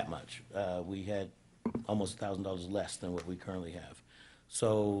even have that much. We had almost $1,000 less than what we currently have.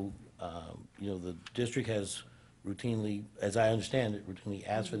 So, the district has routinely, as I understand it, routinely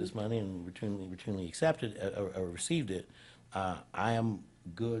asked for this money and routinely accepted or received it. I am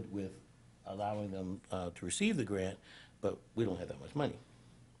good with allowing them to receive the grant, but we don't have that much money.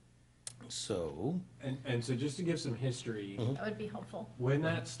 So. And so just to give some history. That would be helpful. When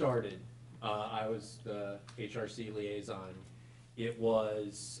that started, I was the HRC liaison. It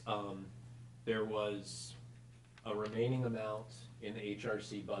was, there was a remaining amount in the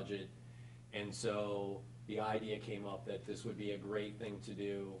HRC budget. And so the idea came up that this would be a great thing to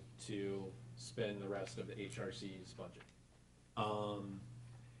do to spend the rest of the HRC's budget.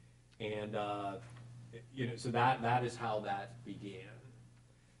 So that is how that began.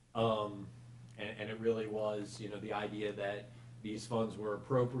 And it really was, the idea that these funds were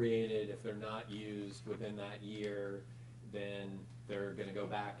appropriated. If they're not used within that year, then they're gonna go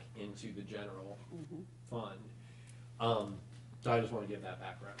back into the general fund. So I just want to give that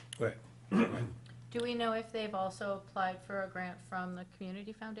background. Right. Do we know if they've also applied for a grant from the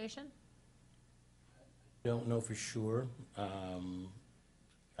Community Foundation? Don't know for sure.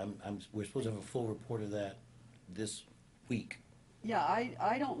 We're supposed to have a full report of that this week. Yeah,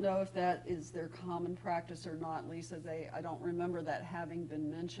 I don't know if that is their common practice or not, Lisa. I don't remember that having been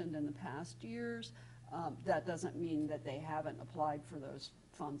mentioned in the past years. That doesn't mean that they haven't applied for those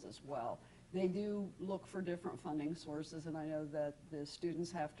funds as well. They do look for different funding sources, and I know that the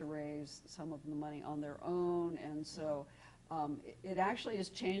students have to raise some of the money on their own, and so it actually has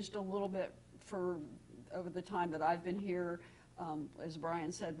changed a little bit over the time that I've been here. As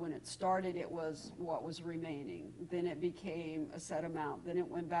Brian said, when it started, it was what was remaining. Then it became a set amount. Then it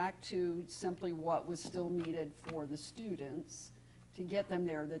went back to simply what was still needed for the students to get them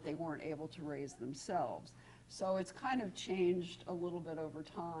there that they weren't able to raise themselves. So it's kind of changed a little bit over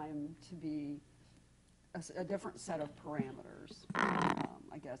time to be a different set of parameters,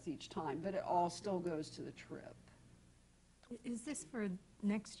 I guess, each time. But it all still goes to the trip. Is this for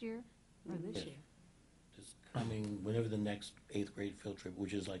next year or this Yes. year? Just coming, whenever the next 8th grade field trip,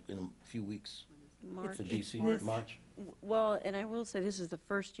 which is like in a few weeks. March. To DC, This- March. Well, and I will say, this is the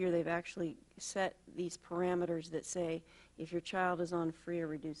first year they've actually set these parameters that say, if your child is on free or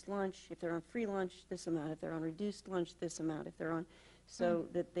reduced lunch, if they're on free lunch, this amount, if they're on reduced lunch, this amount, if they're on, so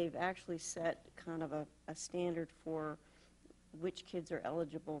that they've actually set kind of a standard for which kids are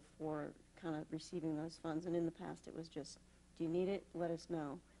eligible for kind of receiving those funds. And in the past, it was just, do you need it? Let us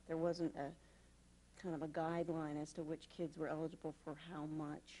know. There wasn't a kind of a guideline as to which kids were eligible for how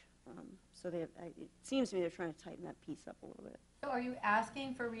much. So it seems to me they're trying to tighten that piece up a little bit. So are you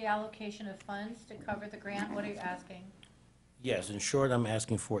asking for reallocation of funds to cover the grant? What are you asking? Yes, in short, I'm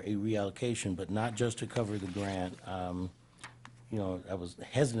asking for a reallocation, but not just to cover the grant. I was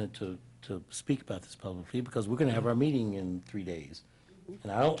hesitant to speak about this publicly because we're going to have our meeting in 3 days.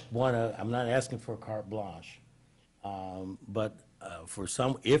 And I'm not asking for carte blanche. But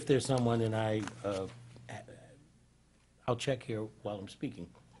if there's someone, and I'll check here while I'm speaking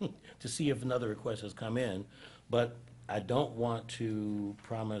to see if another request has come in, but I don't want to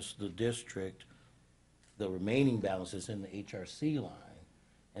promise the district the remaining balances in the HRC line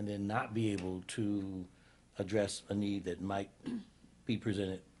and then not be able to address a need that might be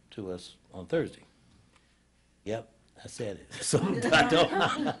presented to us on Thursday. Yep, I said it. So I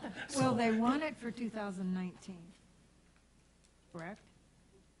don't. Well, they want it for 2019, correct?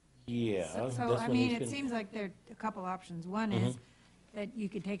 Yeah. So, that's I when mean, it's it been- seems like there are a couple options. One is that you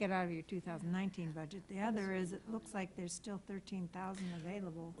could take it out of your 2019 budget. The other is, it looks like there's still 13,000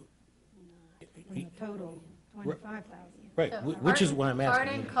 available from the total 25,000. Right, So which is art- why I'm Art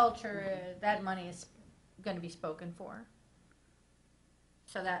asking. and culture, that money is gonna be spoken for.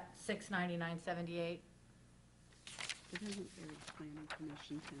 So that $699.78. It hasn't paid planning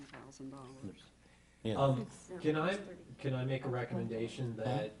commission $10,000. Yeah. Can I make a recommendation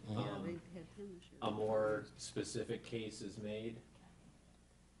that, Yeah, they had 10 this year. a more specific case is made?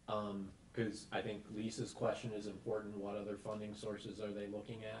 Because I think Lisa's question is important, what other funding sources are they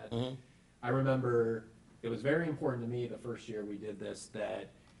looking at? Mhm. I remember, it was very important to me the first year we did this, that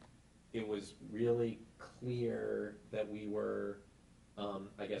it was really clear that we were,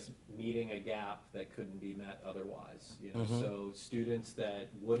 I guess, meeting a gap that couldn't be met otherwise, you know? Mhm. So students that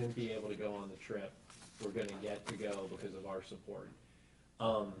wouldn't be able to go on the trip were gonna get to go because of our support.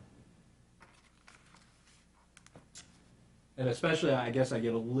 And especially, I guess I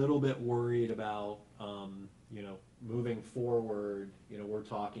get a little bit worried about, you know, moving forward, you know, we're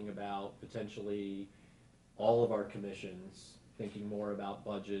talking about potentially all of our commissions thinking more about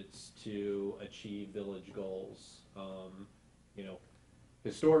budgets to achieve village goals. You know,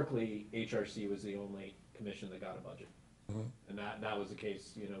 historically, HRC was the only commission that got a budget. Mhm. And that was the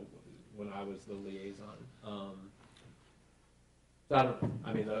case, you know, when I was the liaison. So I don't know,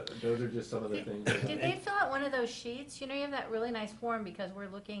 I mean, those are just some of the things. that- Did they fill out one of those sheets? You know, you have that really nice form because we're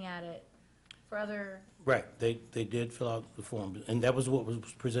looking at it for other, Right, they did fill out the form, and that was what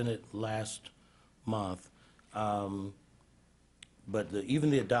was presented last month. But even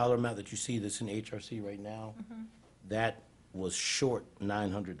the dollar amount that you see that's in HRC right now, that was short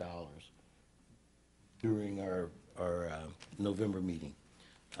 $900 during our November meeting,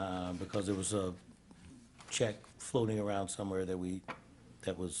 because there was a check floating around somewhere that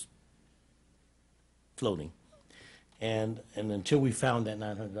was floating. And until we found that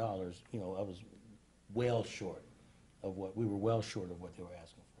 $900, you know, I was well short of what they were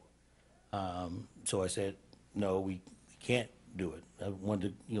asking for. So I said, no, we can't do it. I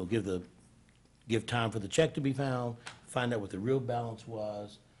wanted to, you know, give time for the check to be found, find out what the real balance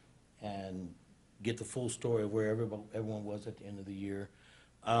was, and get the full story of where everyone was at the end of the year.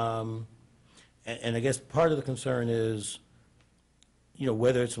 And I guess part of the concern is, you know,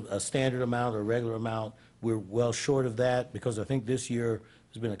 whether it's a standard amount or a regular amount, we're well short of that, because I think this year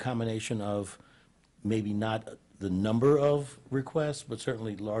has been a combination of maybe not the number of requests, but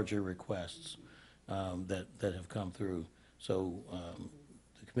certainly larger requests that have come through. So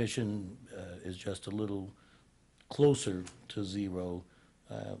the commission is just a little closer to zero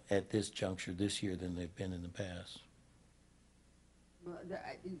at this juncture this year than they've been in the past.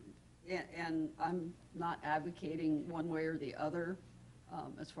 And I'm not advocating one way or the other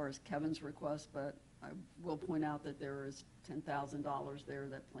as far as Kevin's request, but I will point out that there is $10,000 there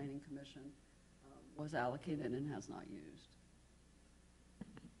that Planning Commission was allocated and has not used.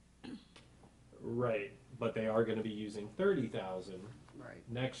 Right, but they are gonna be using 30,000 Right.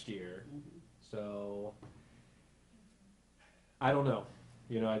 next year, so, I don't know.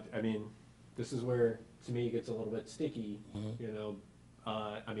 You know, I mean, this is where, to me, it gets a little bit sticky, you know?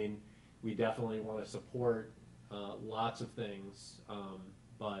 I mean, we definitely wanna support, lots of things,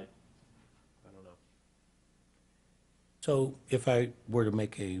 but, I don't know. So if I were to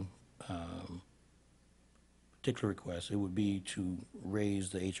make a particular request, it would be to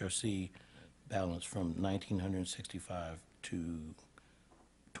raise the HRC balance from 1,965 to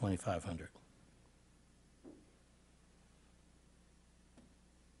 2,500.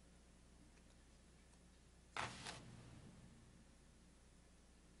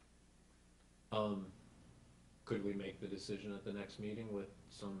 Could we make the decision at the next meeting with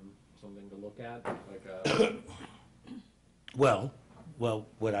something to look at, like Well,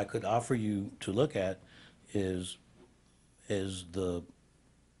 what I could offer you to look at is the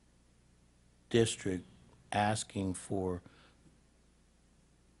district asking for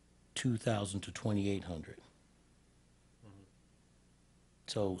 2,000 to 2,800.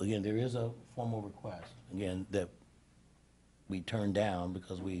 So again, there is a formal request, again, that we turned down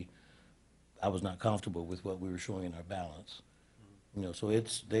because I was not comfortable with what we were showing in our balance. You know, so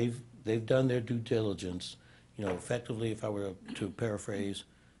they've done their due diligence you know, effectively, if I were to paraphrase,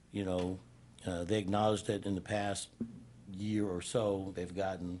 you know, they acknowledged that in the past year or so, they've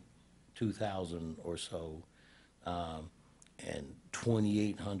gotten 2,000 or so. And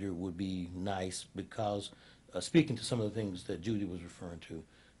 2,800 would be nice because, speaking to some of the things that Judy was referring to,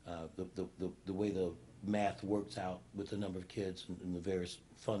 the way the math works out with the number of kids and the various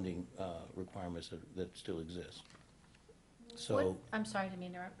funding requirements that still exist. So. What- I'm sorry to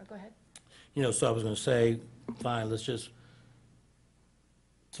interrupt, go ahead. You know, so I was gonna say, fine, let's just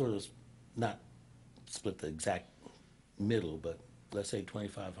sort of not split the exact middle, but let's say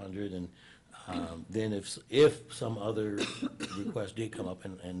 2,500, and then if some other request did come up,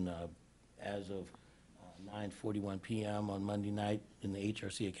 and as of 9:41 PM on Monday night in the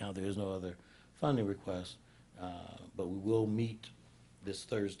HRC account, there is no other funding request, but we will meet this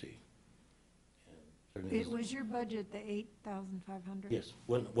Thursday. It was your budget, the 8,500? Yes,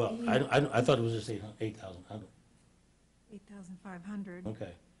 well, I thought it was just 8,000. 8,500.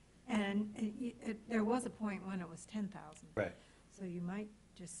 Okay. And there was a point when it was 10,000. Right. So you might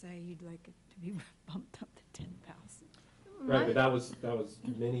just say you'd like it to be bumped up to 10,000. Right, but that was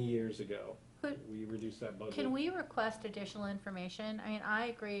many years ago. Could- We reduced that budget. Can we request additional information? I mean, I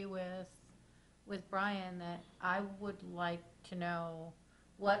agree with Brian that I would like to know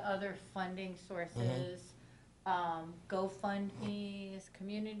what other funding sources, GoFundMe's,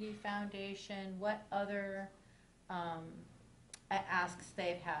 Community Foundation, what other asks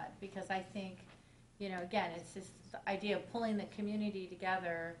they've had. Because I think, you know, again, it's this idea of pulling the community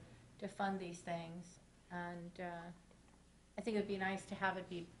together to fund these things. And I think it would be nice to have it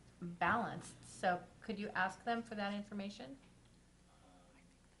be balanced. So could you ask them for that information?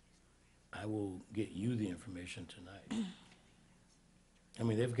 I will get you the information tonight. I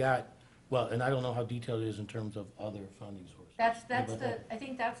mean, they've got, well, and I don't know how detailed it is in terms of other funding sources. I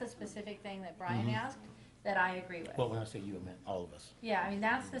think that's a specific thing that Brian asked that I agree with. Well, when I say you, I meant all of us. Yeah, I mean,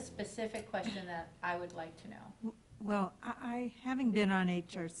 that's the specific question that I would like to know. Well, having been on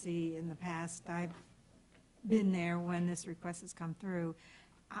HRC in the past, I've been there when this request has come through.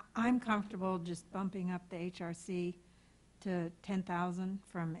 I'm comfortable just bumping up the HRC to 10,000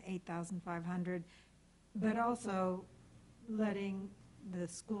 from 8,500, but also letting the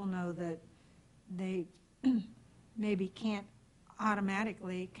school know that they maybe can't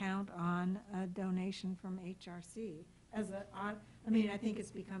automatically count on a donation from HRC. I think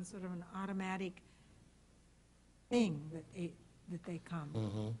it's become sort of an automatic thing that they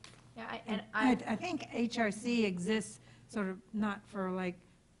come. Yeah, I think HRC exists sort of not for like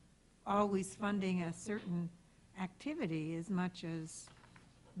always funding a certain activity as much as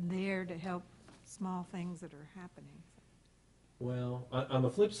there to help small things that are happening. Well, on the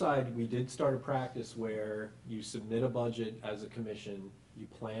flip side, we did start a practice where you submit a budget as a commission, you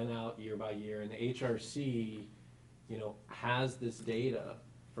plan out year by year, and the HRC, you know, has this data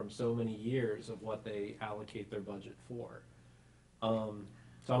from so many years of what they allocate their budget for.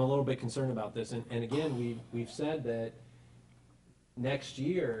 So I'm a little bit concerned about this, and again, we've said that next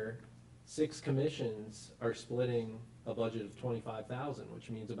year, 6 commissions are splitting a budget of 25,000,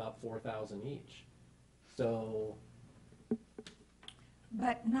 which means about 4,000 each. So.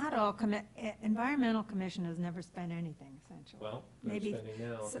 But not all, Environmental Commission has never spent anything, essentially. Well, they're Maybe spending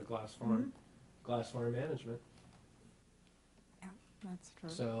now so- at Glass Farm, Glass Farm Management. Yeah, that's true.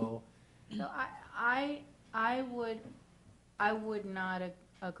 So, So I would not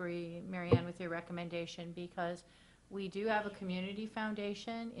agree, Mary Ann, with your recommendation, because we do have a community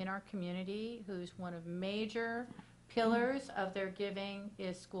foundation in our community whose one of major pillars of their giving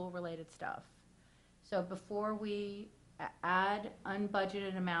is school-related stuff. So before we add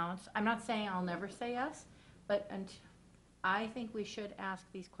unbudgeted amounts, I'm not saying I'll never say yes, but I think we should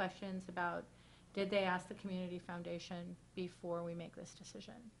ask these questions about, did they ask the community foundation before we make this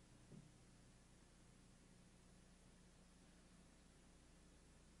decision?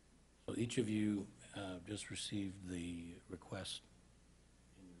 So each of you just received the request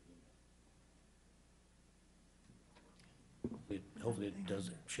in your email. Hopefully it does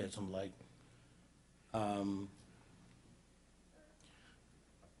shed some light. I'm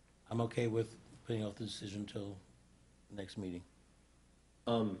okay with putting off the decision till next meeting.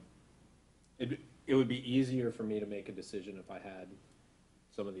 it would be easier for me to make a decision if I had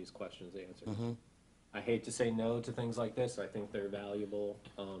some of these questions answered. I hate to say no to things like this, I think they're valuable,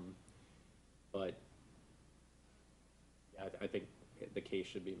 but yeah, I think the case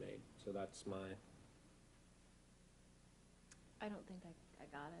should be made, so that's my. I don't think I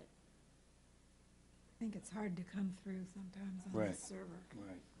got it. I think it's hard to come through sometimes on Right. the server.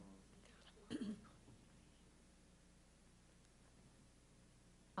 Right.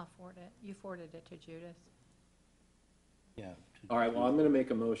 I'll forward it. You forwarded it to Judith. Yeah. All right, well, I'm going to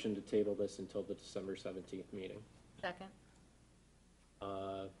make a motion to table this until the December 17th meeting. Second.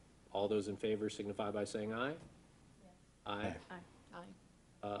 All those in favor signify by saying aye. Aye.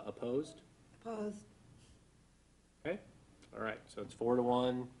 Aye. Opposed? Opposed. Okay, all right, so it's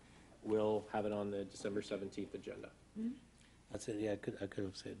 4-1. We'll have it on the December 17th agenda. I said, yeah, I could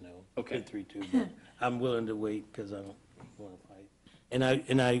have said no. Okay. 3-2, but I'm willing to wait because I don't want to fight. And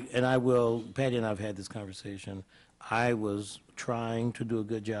I will, Patty and I have had this conversation. I was trying to do a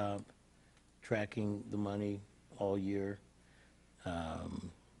good job tracking the money all year.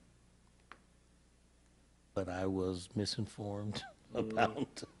 But I was misinformed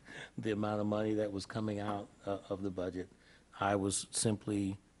about the amount of money that was coming out of the budget. I was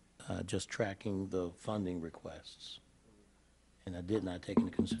simply just tracking the funding requests. And I did not take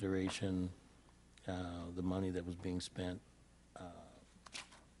into consideration the money that was being spent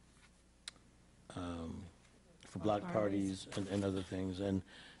for block parties and other things.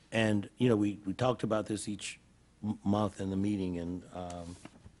 And you know, we talked about this each month in the meeting, and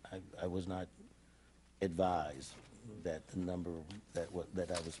I was not advised that the number that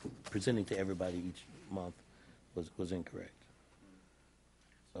I was presenting to everybody each month was incorrect.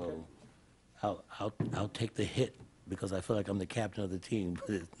 So I'll take the hit because I feel like I'm the captain of the team,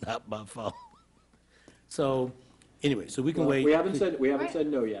 but it's not my fault. So anyway, so we can wait. We haven't said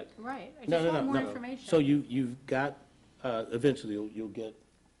no yet. Right, I No, just no, want no, more no. information. So you've got, eventually you'll get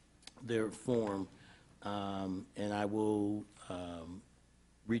their form, and I will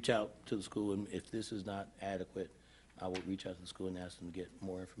reach out to the school, and if this is not adequate, I will reach out to the school and ask them to get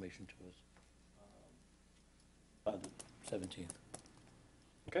more information to us by the 17th.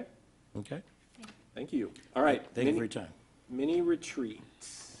 Okay, Okay? thank you. All right. Thank you for your time. Mini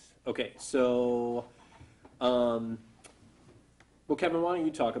retreats. Okay, so, well, Kevin, why don't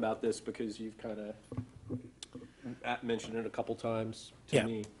you talk about this because you've kind of mentioned it a couple times to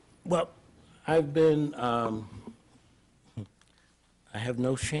me. Well, I've been, I have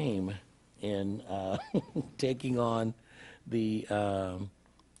no shame in taking on the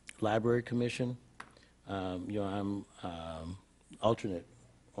Library Commission. You know, I'm alternate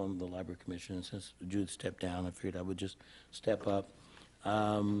on the Library Commission, and since Jude stepped down, I figured I would just step up.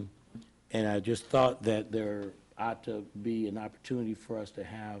 And I just thought that there ought to be an opportunity for us to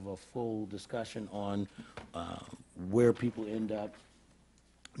have a full discussion on where people end up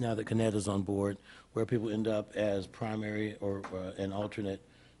now that Kanetta's on board, where people end up as primary or and alternate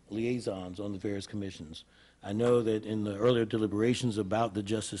liaisons on the various commissions. I know that in the earlier deliberations about the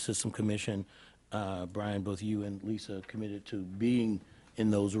Justice System Commission, Brian, both you and Lisa committed to being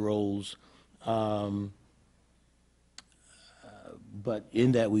in those roles. But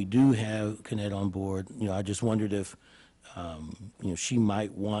in that we do have Kanetta on board, you know, I just wondered if, you know, she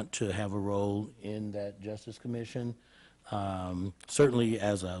might want to have a role in that Justice Commission. Certainly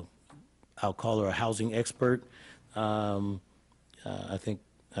as a, I'll call her a housing expert. I think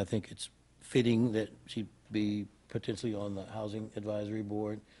it's fitting that she be potentially on the Housing Advisory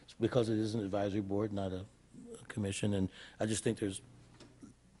Board because it is an advisory board, not a commission. And I just think there's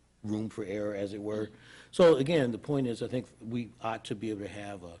room for error, as it were. So again, the point is, I think we ought to be able to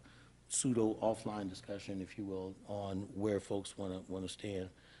have a pseudo offline discussion, if you will, on where folks want to stand,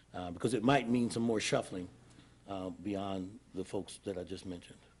 because it might mean some more shuffling beyond the folks that I just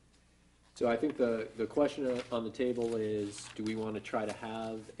mentioned. So I think the question on the table is, do we want to try to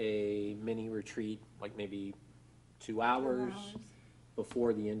have a mini retreat, like maybe 2 hours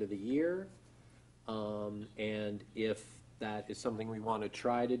before the end of the year? And if that is something we want to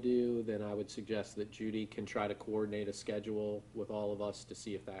try to do, then I would suggest that Judy can try to coordinate a schedule with all of us to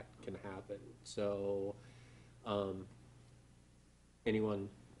see if that can happen. So, anyone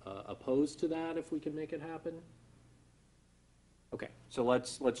opposed to that if we can make it happen? Okay, so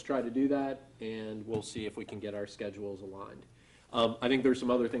let's try to do that, and we'll see if we can get our schedules aligned. I think there's some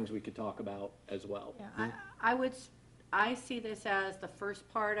other things we could talk about as well. Yeah, I see this as the first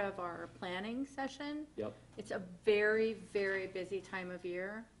part of our planning session. Yep. It's a very, very busy time of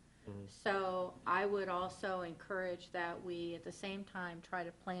year. So I would also encourage that we, at the same time, try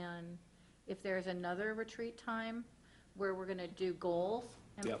to plan, if there's another retreat time where we're going to do goals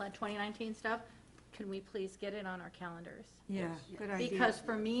and plan 2019 stuff, can we please get it on our calendars? Yeah, good idea. Because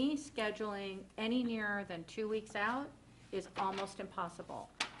for me, scheduling any nearer than 2 weeks out is almost impossible.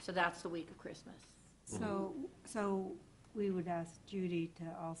 So that's the week of Christmas. So we would ask Judy to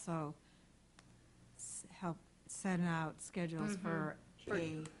also help send out schedules for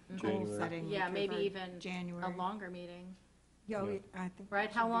a goal-setting. Yeah, maybe for even January. a longer meeting. Yeah, I think. Right,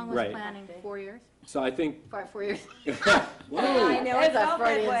 how long was planning? 4 years? So I think. 4 years. Whoa. I know, it's a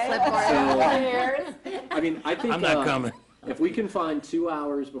Freudian slip. 4 years. I mean, I think. I'm not coming. we can find 2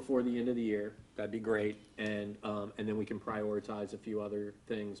 hours before the end of the year, that'd be great. And then we can prioritize a few other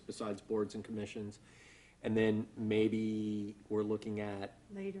things besides boards and commissions. And then maybe we're looking at,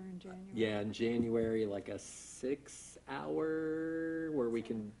 Later in January. yeah, in January, like a 6-hour where we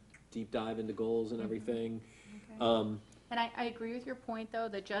can deep dive into goals and everything. And I agree with your point, though,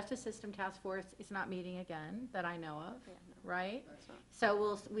 the Justice System Task Force is not meeting again, that I know of, right?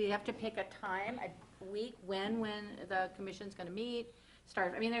 So we have to pick a time, a week, when the commission's gonna meet,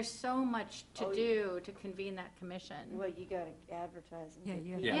 start, I mean, there's so much to do to convene that commission. Well, you gotta advertise. Yeah,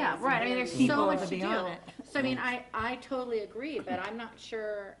 you have to Yeah, have right, I mean, there's people so much to be on do. it. So, I mean, I totally agree, but I'm not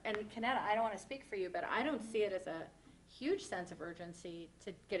sure, and Kanetta, I don't wanna speak for you, but I don't see it as a huge sense of urgency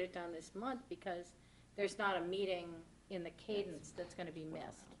to get it done this month, because there's not a meeting in the cadence that's gonna be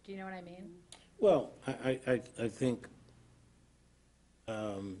missed. Do you know what I mean? Well, I think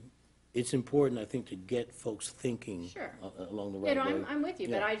it's important, I think, to get folks thinking Sure. Along the You right know, way. I'm with you,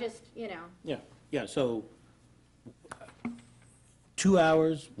 but Yeah. I just, you know, Yeah, so 2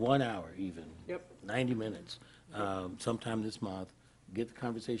 hours, 1 hour even. Yep. 90 minutes, sometime this month, get the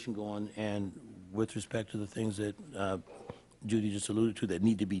conversation going, and with respect to the things that Judy just alluded to that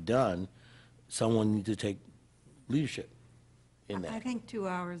need to be done, someone needs to take leadership in that. I think 2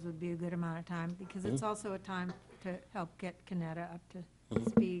 hours would be a good amount of time, because it's also a time to help get Kanetta up to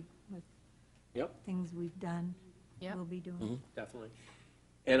speed with Yep. things we've done, Yep. will be doing. Definitely.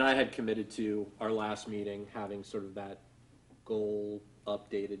 And I had committed to our last meeting having sort of that goal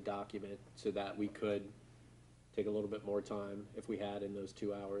updated document so that we could take a little bit more time if we had in those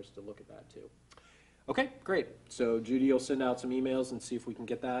 2 hours to look at that too. Okay, great. So Judy will send out some emails and see if we can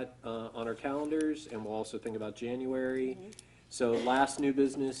get that on our calendars, and we'll also think about January. So last new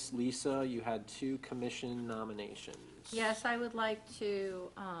business, Lisa, you had 2 commission nominations. yes, I would like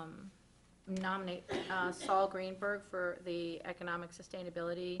to nominate Saul Greenberg for the Economic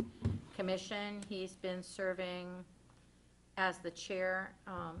Sustainability Commission. He's been serving as the chair,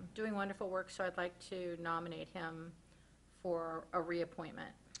 doing wonderful work, so I'd like to nominate him for a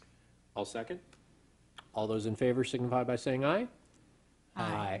reappointment. I'll second. All those in favor signify by saying aye.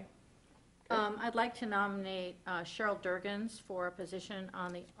 Aye. I'd like to nominate Cheryl Durgans for a position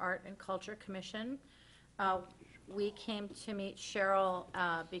on the Art and Culture Commission. We came to meet Cheryl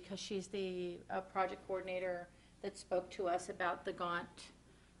because she's the project coordinator that spoke to us about the Gaunt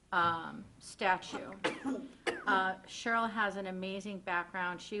statue. Cheryl has an amazing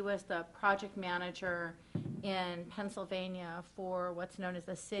background. She was the project manager in Pennsylvania for what's known as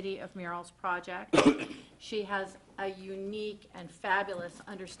the City of Murals Project. She has a unique and fabulous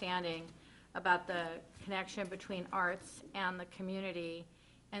understanding about the connection between arts and the community,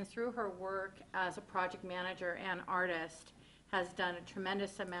 and through her work as a project manager and artist, has done a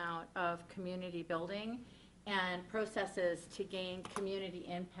tremendous amount of community building and processes to gain community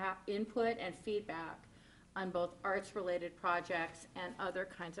input and feedback on both arts-related projects and other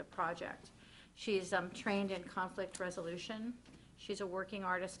kinds of projects. She's trained in conflict resolution. She's a working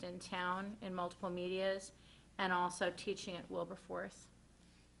artist in town in multiple medias, and also teaching at Wilberforce.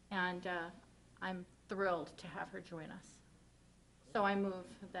 And I'm thrilled to have her join us. So I move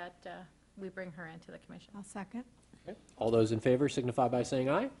that we bring her into the commission. I'll second. Okay. All those in favor signify by saying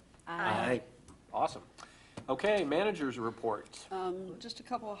aye. Aye. Awesome. Okay, manager's report. Just a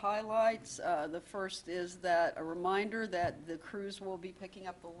couple of highlights. The first is that a reminder that the crews will be picking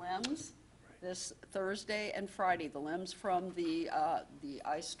up the limbs this Thursday and Friday, the limbs from the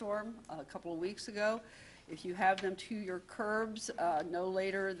ice storm a couple of weeks ago. If you have them to your curbs no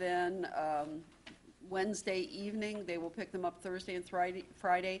later than Wednesday evening, they will pick them up Thursday and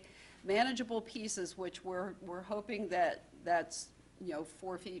Friday. Manageable pieces, which we're hoping that's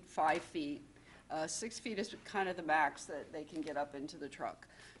 4 feet, 5 feet. 6 feet is kind of the max that they can get up into the truck.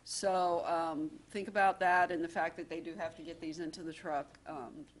 So think about that and the fact that they do have to get these into the truck.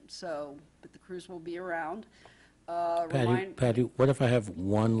 But the crews will be around. Patty, what if I have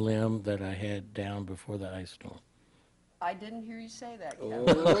one limb that I had down before the ice storm? I didn't hear you say that, Oh.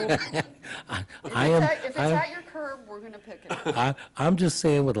 Kevin. If it's at your curb, we're going to pick it up. I'm just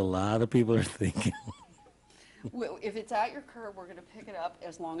saying what a lot of people are thinking. Well, if it's at your curb, we're going to pick it up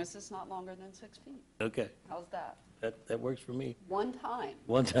as long as it's not longer than 6 feet. Okay, How's that? that works for me. One time.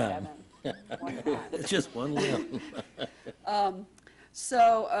 One time. Kevin. One time. It's just one limb.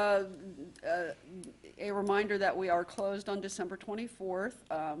 A reminder that we are closed on December 24th.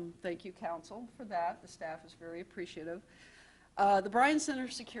 Thank you, council, for that. The staff is very appreciative. The Bryan Center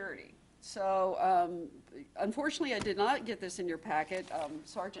security. So unfortunately, I did not get this in your packet,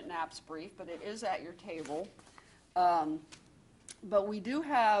 Sergeant Knapp's brief, but it is at your table. But we do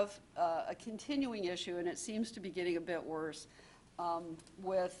have a continuing issue, and it seems to be getting a bit worse,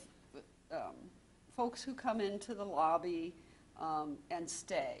 with folks who come into the lobby and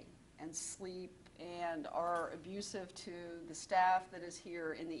stay and sleep and are abusive to the staff that is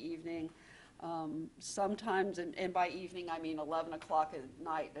here in the evening. Sometimes, and by evening I mean 11 o'clock at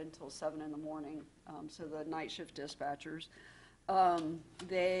night until 7 in the morning, so the night shift dispatchers.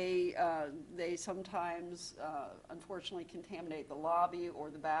 They sometimes unfortunately contaminate the lobby or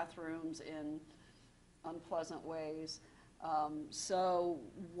the bathrooms in unpleasant ways. So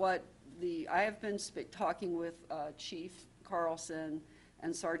I have been talking with Chief Carlson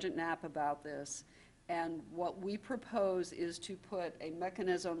and Sergeant Knapp about this, and what we propose is to put a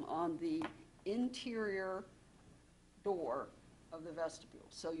mechanism on the interior door of the vestibule.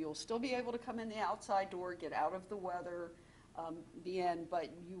 So you'll still be able to come in the outside door, get out of the weather, be in,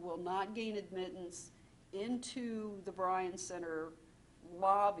 but you will not gain admittance into the Bryan Center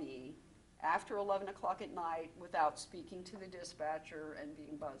lobby after 11 o'clock at night without speaking to the dispatcher and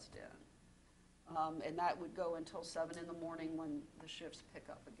being buzzed in. And that would go until 7 in the morning when the shifts pick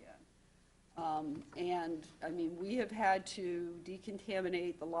up again. And I mean, we have had to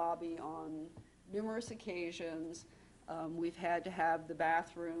decontaminate the lobby on numerous occasions. We've had to have the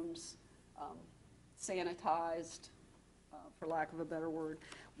bathrooms sanitized, for lack of a better word.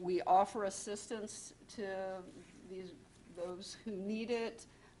 We offer assistance to those who need it,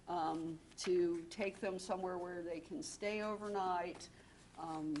 to take them somewhere where they can stay overnight.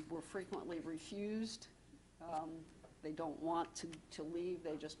 We're frequently refused. They don't want to leave,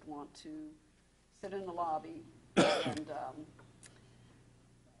 they just want to sit in the lobby and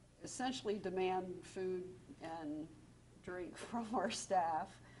essentially demand food and drink from our staff,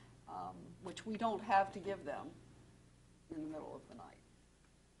 which we don't have to give them in the middle of the night.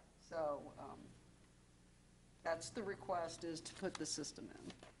 So that's the request, is to put the system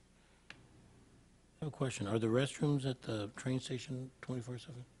in. I have a question. Are the restrooms at the train station 24/7?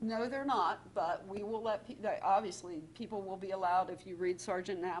 No, they're not, but we will let, obviously, people will be allowed, if you read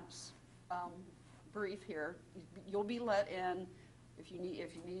Sergeant Knapp's brief here, you'll be let in if you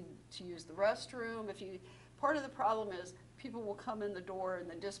need to use the restroom. Part of the problem is people will come in the door and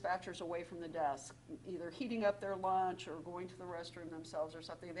the dispatcher's away from the desk, either heating up their lunch or going to the restroom themselves or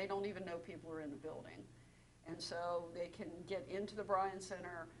something. They don't even know people are in the building. And so they can get into the Bryan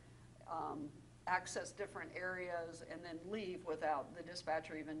Center, access different areas, and then leave without the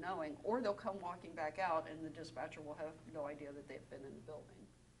dispatcher even knowing, or they'll come walking back out and the dispatcher will have no idea that they've been in the building.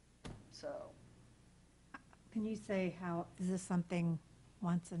 So. Can you say is this something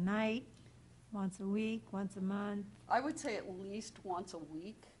once a night, once a week, once a month? I would say at least once a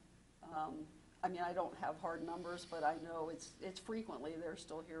week. I mean, I don't have hard numbers, but I know it's frequently. They're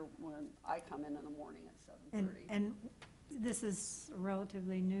still here when I come in the morning at 7:30. And this is a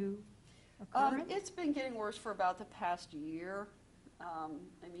relatively new occurrence? It's been getting worse for about the past year. I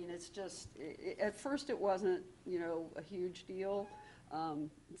mean, it's just, at first it wasn't, a huge deal.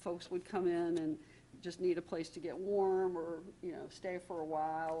 Folks would come in and just need a place to get warm or, stay for a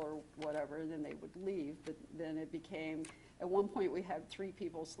while or whatever, and then they would leave. But then it became, at one point we had 3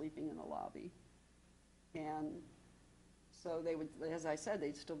 people sleeping in the lobby. And so they would, as I said,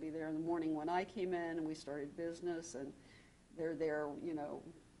 they'd still be there in the morning when I came in and we started business, and they're there,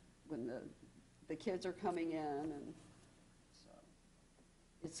 when the kids are coming in, and so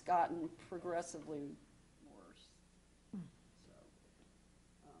it's gotten progressively worse.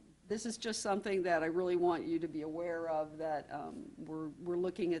 So this is just something that I really want you to be aware of, that we're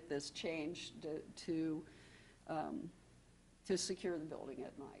looking at this change to secure the building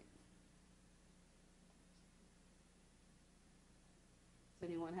at night. Does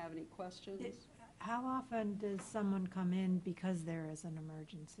anyone have any questions? How often does someone come in because there is an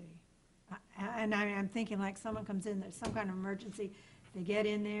emergency? And I'm thinking, like, someone comes in, there's some kind of emergency, they get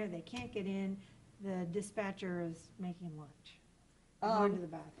in there, they can't get in, the dispatcher is making lunch, going to the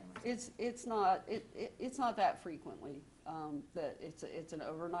bathroom. It's not that frequently that it's an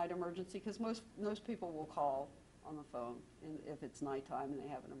overnight emergency, because most people will call on the phone if it's nighttime and they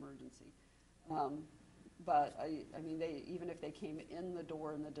have an emergency. But I mean, even if they came in the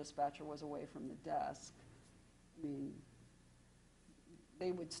door and the dispatcher was away from the desk, I mean,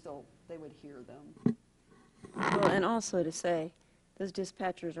 they would hear them. Well, and also to say, those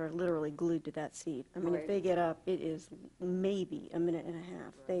dispatchers are literally glued to that seat. I mean, if they get up, it is maybe a minute and a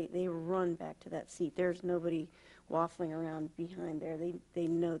half. They run back to that seat. There's nobody waffling around behind there. They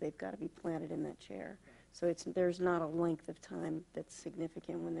know they've got to be planted in that chair. So there's not a length of time that's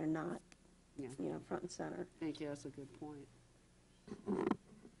significant when they're not, front and center. Thank you, that's a good point.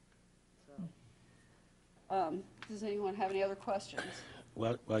 So, Does anyone have any other questions?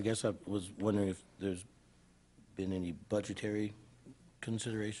 Well, I guess I was wondering if there's been any budgetary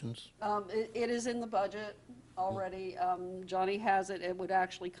considerations? It is in the budget already. Johnny has it. It would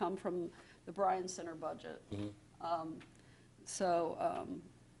actually come from the Bryan Center budget. So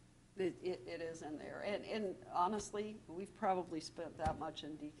it is in there. And honestly, we've probably spent that much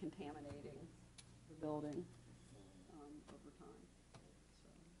in decontaminating the building over time.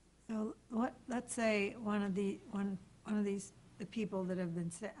 So let's say one of these, the people that have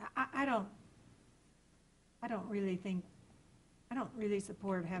been, I don't really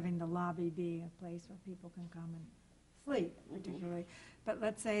support having the lobby be a place where people can come and sleep particularly. But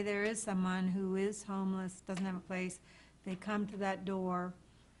let's say there is someone who is homeless, doesn't have a place, they come to that door,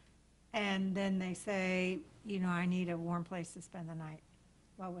 and then they say, you know, I need a warm place to spend the night.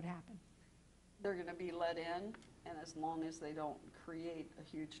 What would happen? They're going to be let in, and as long as they don't create a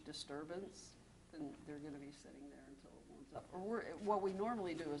huge disturbance, then they're going to be sitting there until it warms up. Or what we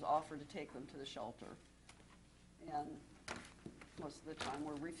normally do is offer to take them to the shelter. And most of the time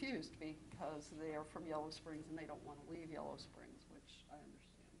we're refused because they are from Yellow Springs and they don't want to leave Yellow Springs, which I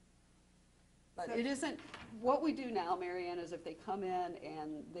understand. But it isn't, what we do now, Marianne, is if they come in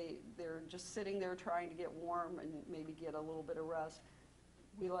and they're just sitting there trying to get warm and maybe get a little bit of rest,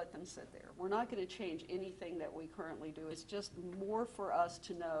 we let them sit there. We're not going to change anything that we currently do. It's just more for us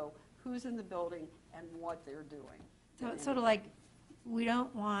to know who's in the building and what they're doing. So it's sort of like, we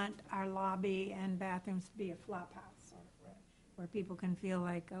don't want our lobby and bathrooms to be a flop house, where people can feel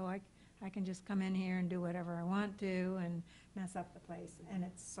like, oh, I can just come in here and do whatever I want to and mess up the place, and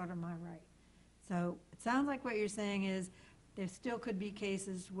it's sort of my right. So it sounds like what you're saying is there still could be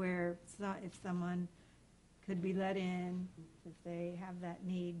cases where if someone could be let in, if they have that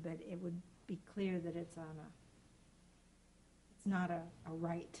need, but it would be clear that it's not a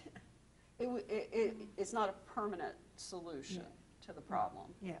right. It's not a permanent solution to the problem.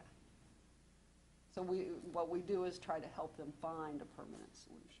 Yeah. So what we do is try to help them find a permanent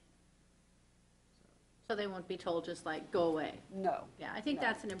solution. So they won't be told just like, go away? No. Yeah, I think No.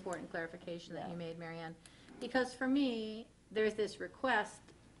 that's an important clarification that you made, Marianne. Because for me, there's this request,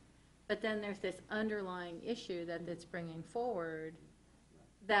 but then there's this underlying issue that it's bringing forward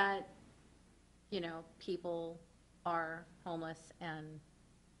that, you know, people are homeless and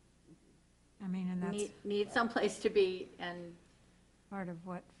I mean, and that's need someplace to be, and part of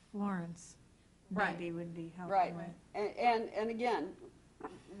what Florence Right. maybe would be helpful Right. with. And again,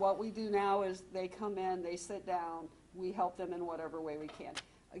 what we do now is they come in, they sit down, we help them in whatever way we can.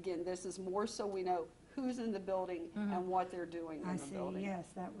 Again, this is more so we know who's in the building and what they're doing I in the see, building. yes,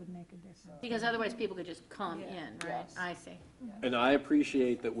 that would make a difference. because otherwise people could just come in, right? Yes. I see. And I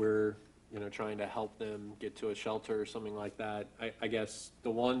appreciate that we're, you know, trying to help them get to a shelter or something like that. I guess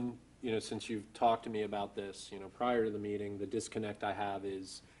the one, you know, since you've talked to me about this, you know, prior to the meeting, the disconnect I have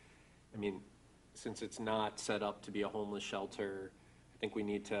is, I mean, since it's not set up to be a homeless shelter, I think we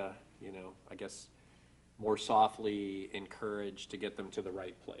need to, you know, I guess, more softly encourage to get them to the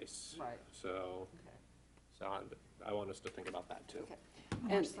right place. Right. So I want us to think about that too.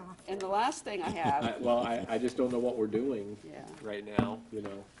 And the last thing I have. I just don't know what we're doing Yeah. right now, you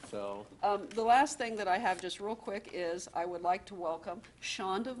know, so. The last thing that I have, just real quick, is I would like to welcome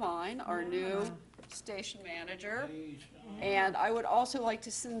Sean Devine, our new station manager. And I would also like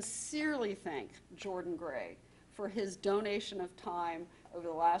to sincerely thank Jordan Gray for his donation of time over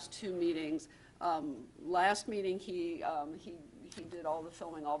the last 2 meetings. Last meeting, he did all the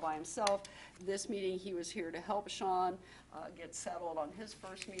filming all by himself. This meeting, he was here to help Sean get settled on his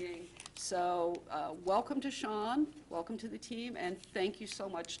first meeting. So welcome to Sean, welcome to the team, and thank you so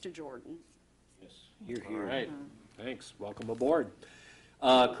much to Jordan. Yes, here, All here. right, thanks, welcome aboard.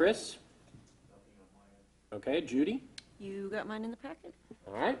 Chris? Okay, Judy? You got mine in the packet?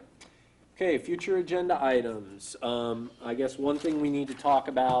 All right. Okay, future agenda items. I guess one thing we need to talk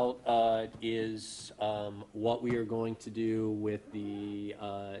about is what we are going to do with the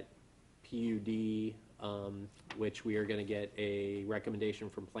PUD, which we are going to get a recommendation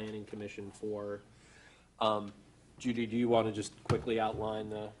from Planning Commission for. Judy, do you want to just quickly outline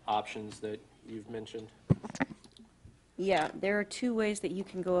the options that you've mentioned? Yeah, there are 2 ways that you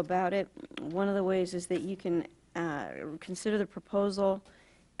can go about it. One of the ways is that you can consider the proposal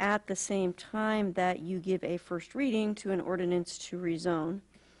at the same time that you give a first reading to an ordinance to rezone.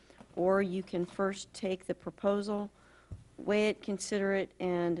 Or you can first take the proposal, weigh it, consider it,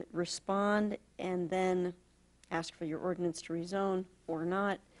 and respond, and then ask for your ordinance to rezone or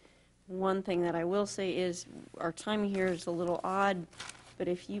not. One thing that I will say is our timing here is a little odd, but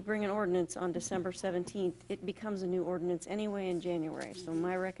if you bring an ordinance on December 17th, it becomes a new ordinance anyway in January. So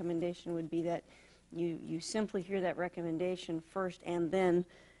my recommendation would be that You simply hear that recommendation first and then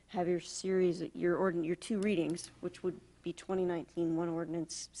have your series, your two readings, which would be 2019, one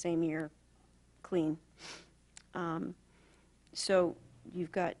ordinance, same year, clean. So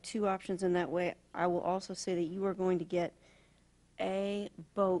you've got two options in that way. I will also say that you are going to get a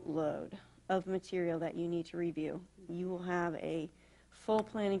boatload of material that you need to review. You will have a full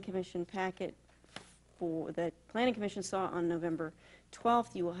Planning Commission packet for the Planning Commission saw on November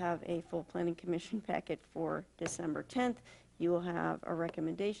 12th. You will have a full Planning Commission packet for December 10th. You will have a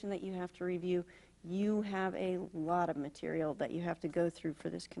recommendation that you have to review. You have a lot of material that you have to go through for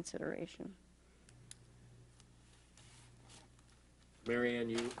this consideration. Marianne,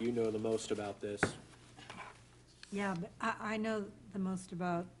 you know the most about this. Yeah, but I know the most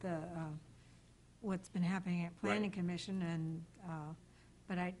about the, what's been happening at Planning Right. Commission, and,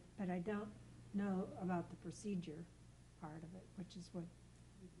 but I don't know about the procedure part of it, which is what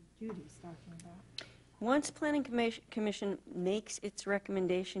Judy's talking about. Once Planning Commission makes its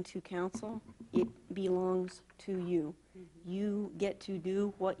recommendation to council, it belongs to you. You get to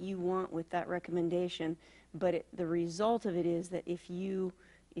do what you want with that recommendation, but the result of it is that if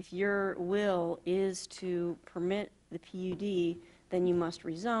your will is to permit the PUD, then you must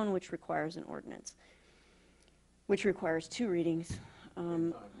rezone, which requires an ordinance, which requires two readings,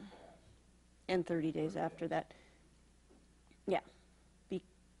 and 30 days after that. Yeah.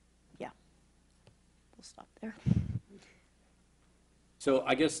 We'll stop there. So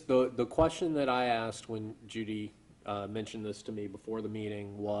I guess the question that I asked when Judy mentioned this to me before the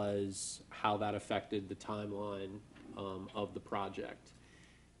meeting was how that affected the timeline of the project.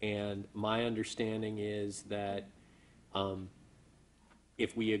 And my understanding is that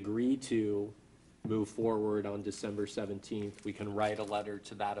if we agree to move forward on December 17th, we can write a letter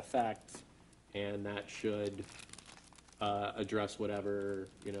to that effect, and that should address whatever,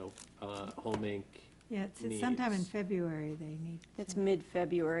 Home Inc. Yeah, it's sometime in February they need. It's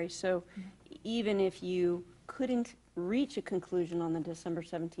mid-February, so even if you couldn't reach a conclusion on the December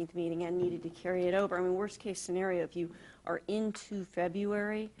 17th meeting and needed to carry it over, I mean, worst-case scenario, if you are into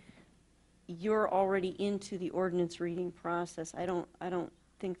February, you're already into the ordinance reading process. I don't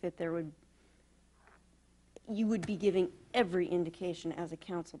think that you would be giving every indication as a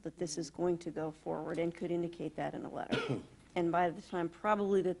council that this is going to go forward, and could indicate that in a letter. And by the time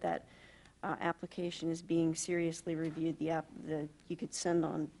probably that application is being seriously reviewed, you could send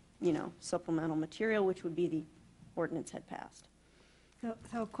on, supplemental material, which would be the ordinance had passed.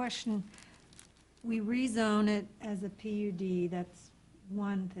 So question, we rezone it as a PUD, that's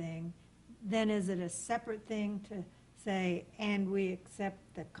one thing. Then is it a separate thing to say, and we accept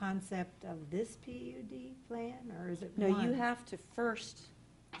the concept of this PUD plan, or is it one? No, you have to first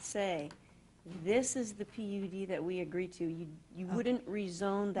say, this is the PUD that we agree to. You wouldn't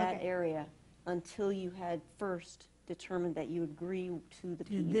rezone that Okay. area until you had first determined that you agree to the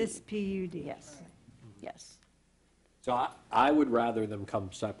PUD. This PUD? Yes, yes. So I would rather them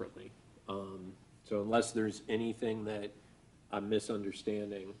come separately. So unless there's anything that I'm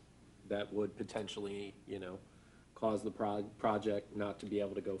misunderstanding that would potentially, cause the project not to be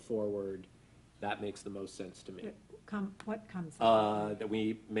able to go forward, that makes the most sense to me. What comes? That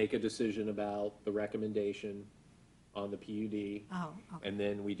we make a decision about the recommendation on the PUD. Oh, okay. And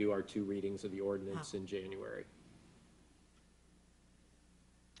then we do our two readings of the ordinance in January.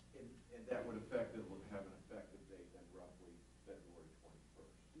 And that would affect, it would have an effective date then roughly February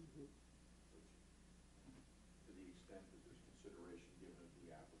 21st. To the extent that there's consideration given to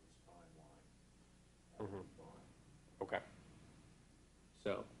the applicant's timeline, that would be fine. Okay.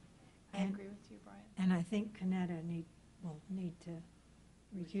 So, I agree with you, Brian. And I think Canetta will need to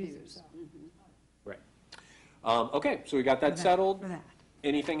recuse herself. right. Okay, so we got that For settled. For that.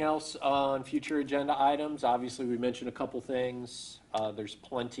 Anything else on future agenda items? Obviously, we mentioned a couple things. There's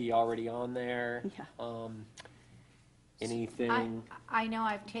plenty already on there. Yeah. Anything? I know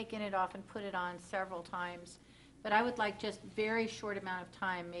I've taken it off and put it on several times, but I would like just very short amount of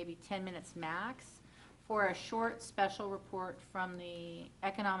time, maybe 10 minutes max, for a short special report from the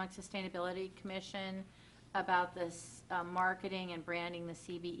Economic Sustainability Commission about this marketing and branding the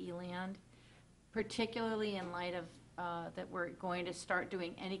CBE land, particularly in light of that we're going to start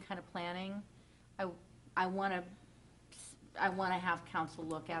doing any kind of planning. I want to have council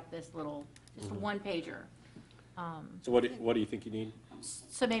look at this little, just a one-pager. So what do you think you need?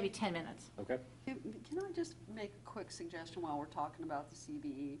 So maybe 10 minutes. Okay. Can I just make a quick suggestion while we're talking about the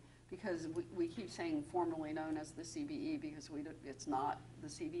CBE? Because we keep saying formerly known as the CBE because it's not the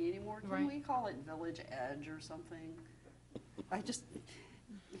CBE anymore. Can Right. we call it Village Edge or something?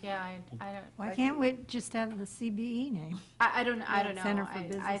 Yeah, I don't. Why can't we just have the CBE name? I don't know. Center for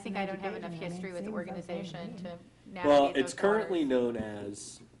Business I think and I don't have enough Education. I mean, history with the seems like organization that. to Well, navigate it's those currently waters. known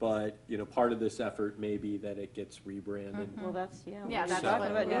as, but, part of this effort may be that it gets rebranded. Well, that's, yeah. Yeah, we that's talked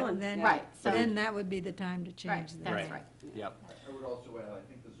what- about yeah. doing. Then- Right, so- Then that would be the time to change Right, the that's name. right. Yep. I would also add, I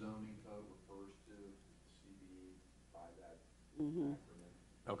think the zoning code refers to CBE by that Mhm.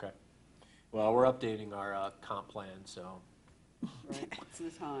 acronym. Okay. Well, we're updating our comp plan, so. Right, it's the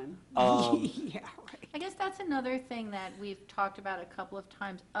time. Yeah, right. I guess that's another thing that we've talked about a couple of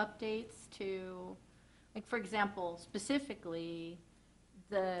times, updates to, like, for example, specifically,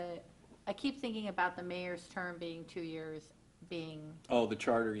 I keep thinking about the mayor's term being 2 years, being Oh, the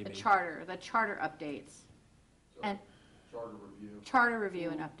charter you the mean? the charter updates, So, and charter review. charter review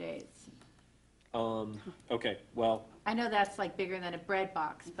and updates. Okay, well, I know that's like bigger than a bread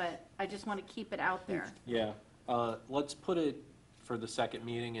box, but I just want to keep it out there. yeah. Let's put it for the second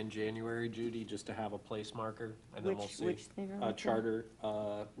meeting in January, Judy, just to have a place marker, and then we'll see. Which thing are we doing? Charter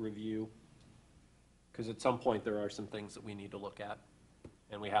review. Because at some point, there are some things that we need to look at.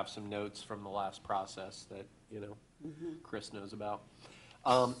 And we have some notes from the last process that, Chris knows about.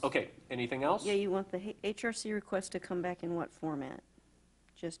 Okay, anything else? Yeah, you want the HRC request to come back in what format?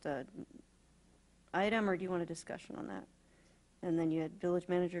 Just a item, or do you want a discussion on that? And then you had village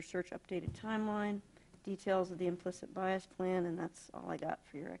manager search updated timeline, details of the implicit bias plan, and that's all I got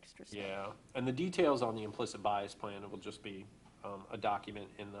for your extra stuff. Yeah, and the details on the implicit bias plan, it will just be a document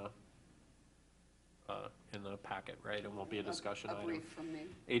in the packet, right? It won't be a discussion A item. brief from me.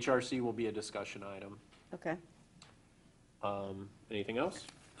 HRC will be a discussion item. Okay. Anything else?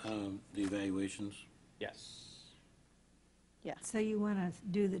 The evaluations. Yes. Yeah. So you want to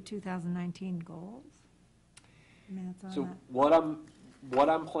do the 2019 goals? Minutes on So that? what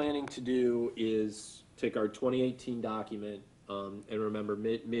I'm planning to do is take our 2018 document, and remember,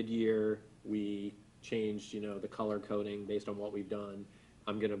 mid-year, we changed, the color coding based on what we've done.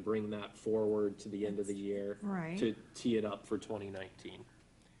 I'm gonna bring that forward to the end of the year. Right. To tee it up for 2019.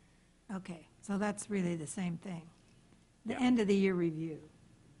 Okay, so that's really the same thing. The Yeah. end of the year review.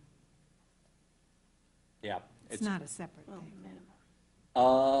 Yeah. It's not a separate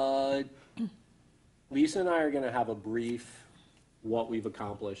Oh, thing. Lisa and I are gonna have a brief, what we've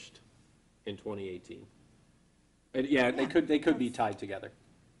accomplished in 2018. And yeah, they could be tied together,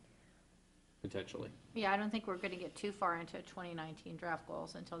 potentially. Yeah, I don't think we're going to get too far into 2019 draft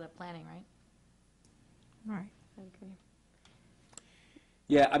goals until they're planning, right? Right. I agree.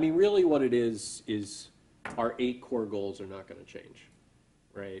 Yeah, I mean, really what it is our 8 core goals are not gonna change,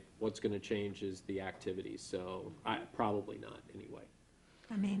 right? What's gonna change is the activities, so probably not, anyway.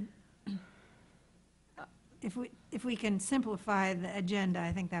 I mean, if we can simplify the agenda,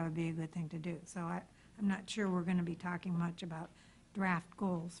 I think that would be a good thing to do. So I'm not sure we're going to be talking much about draft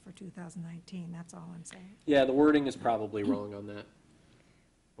goals for 2019, that's all I'm saying. Yeah, the wording is probably wrong on that.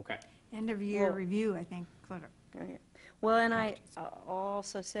 Okay. End of year Well- review, I think, sort of. Okay. Well, and I'll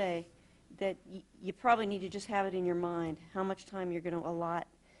also say that you probably need to just have it in your mind, how much time you're going to allot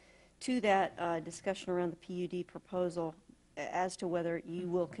to that discussion around the PUD proposal as to whether you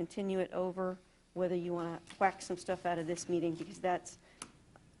will continue it over, whether you want to whack some stuff out of this meeting, because that's,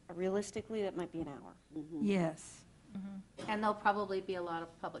 realistically, that might be an hour. Yes, And there'll probably be a lot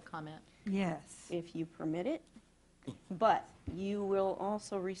of public comment. yes. If you permit it. But you will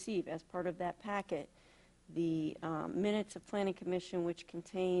also receive, as part of that packet, the minutes of Planning Commission, which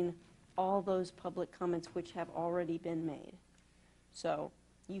contain all those public comments which have already been made. So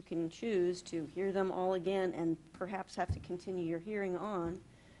you can choose to hear them all again and perhaps have to continue your hearing on,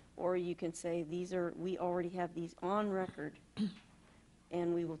 or you can say, we already have these on record,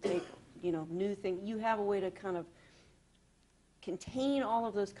 and we will take, new thing. You have a way to kind of contain all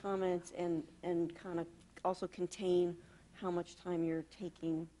of those comments and kind of also contain how much time you're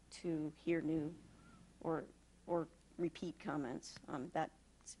taking to hear new or repeat comments. That's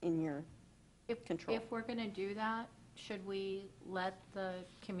in your control. If we're going to do that, should we let the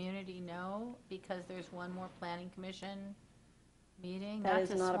community know? Because there's one more planning commission meeting? That Not is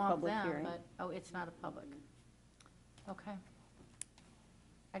to not a swamp public them, hearing. but- Oh, it's not a public. Okay.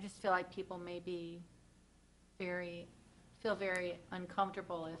 I just feel like people may be feel very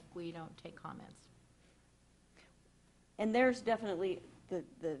uncomfortable if we don't take comments. And there's definitely, the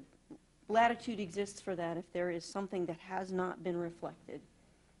latitude exists for that if there is something that has not been reflected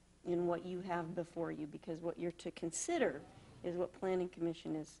in what you have before you, because what you're to consider is what Planning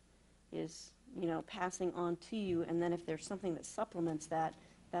Commission is passing on to you, and then if there's something that supplements that,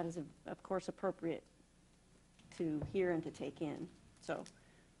 that is, of course, appropriate to hear and to take in. So,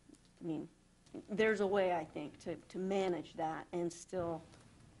 I mean, there's a way, I think, to manage that and still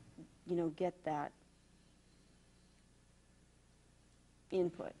get that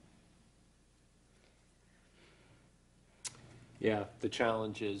input. Yeah, the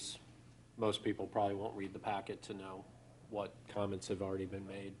challenge is most people probably won't read the packet to know what comments have already been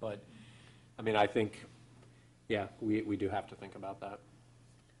made. But, I mean, I think, yeah, we do have to think about that.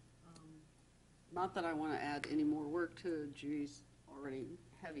 Not that I want to add any more work to Judy's already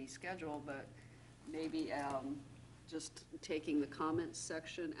heavy schedule, but maybe just taking the comments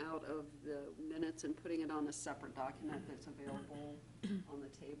section out of the minutes and putting it on a separate document that's available on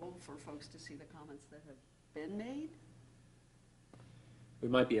the table for folks to see the comments that have been made. We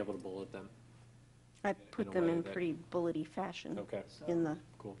might be able to bullet them. I put a them way in that- pretty bullety fashion. Okay. In the,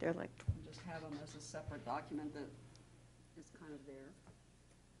 Cool. they're like, Just have them as a separate document that is kind of there.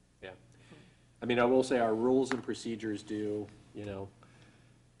 Yeah. I mean, I will say our rules and procedures do,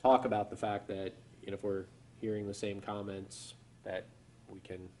 talk about the fact that, if we're hearing the same comments, that we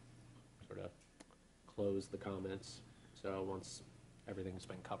can sort of close the comments. So once everything's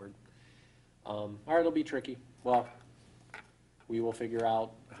been covered. All right, it'll be tricky. Well, we will figure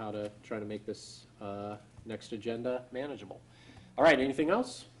out how to try to make this next agenda manageable. All right, anything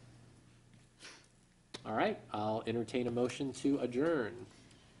else? All right, I'll entertain a motion to adjourn.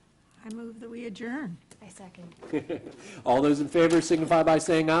 I move that we adjourn. I second. All those in favor signify by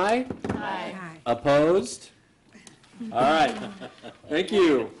saying aye. Aye. Opposed? All right, thank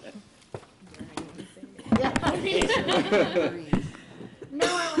you. No,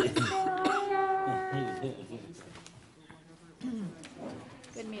 I want to stay.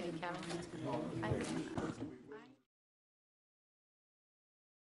 Good meeting, Kevin.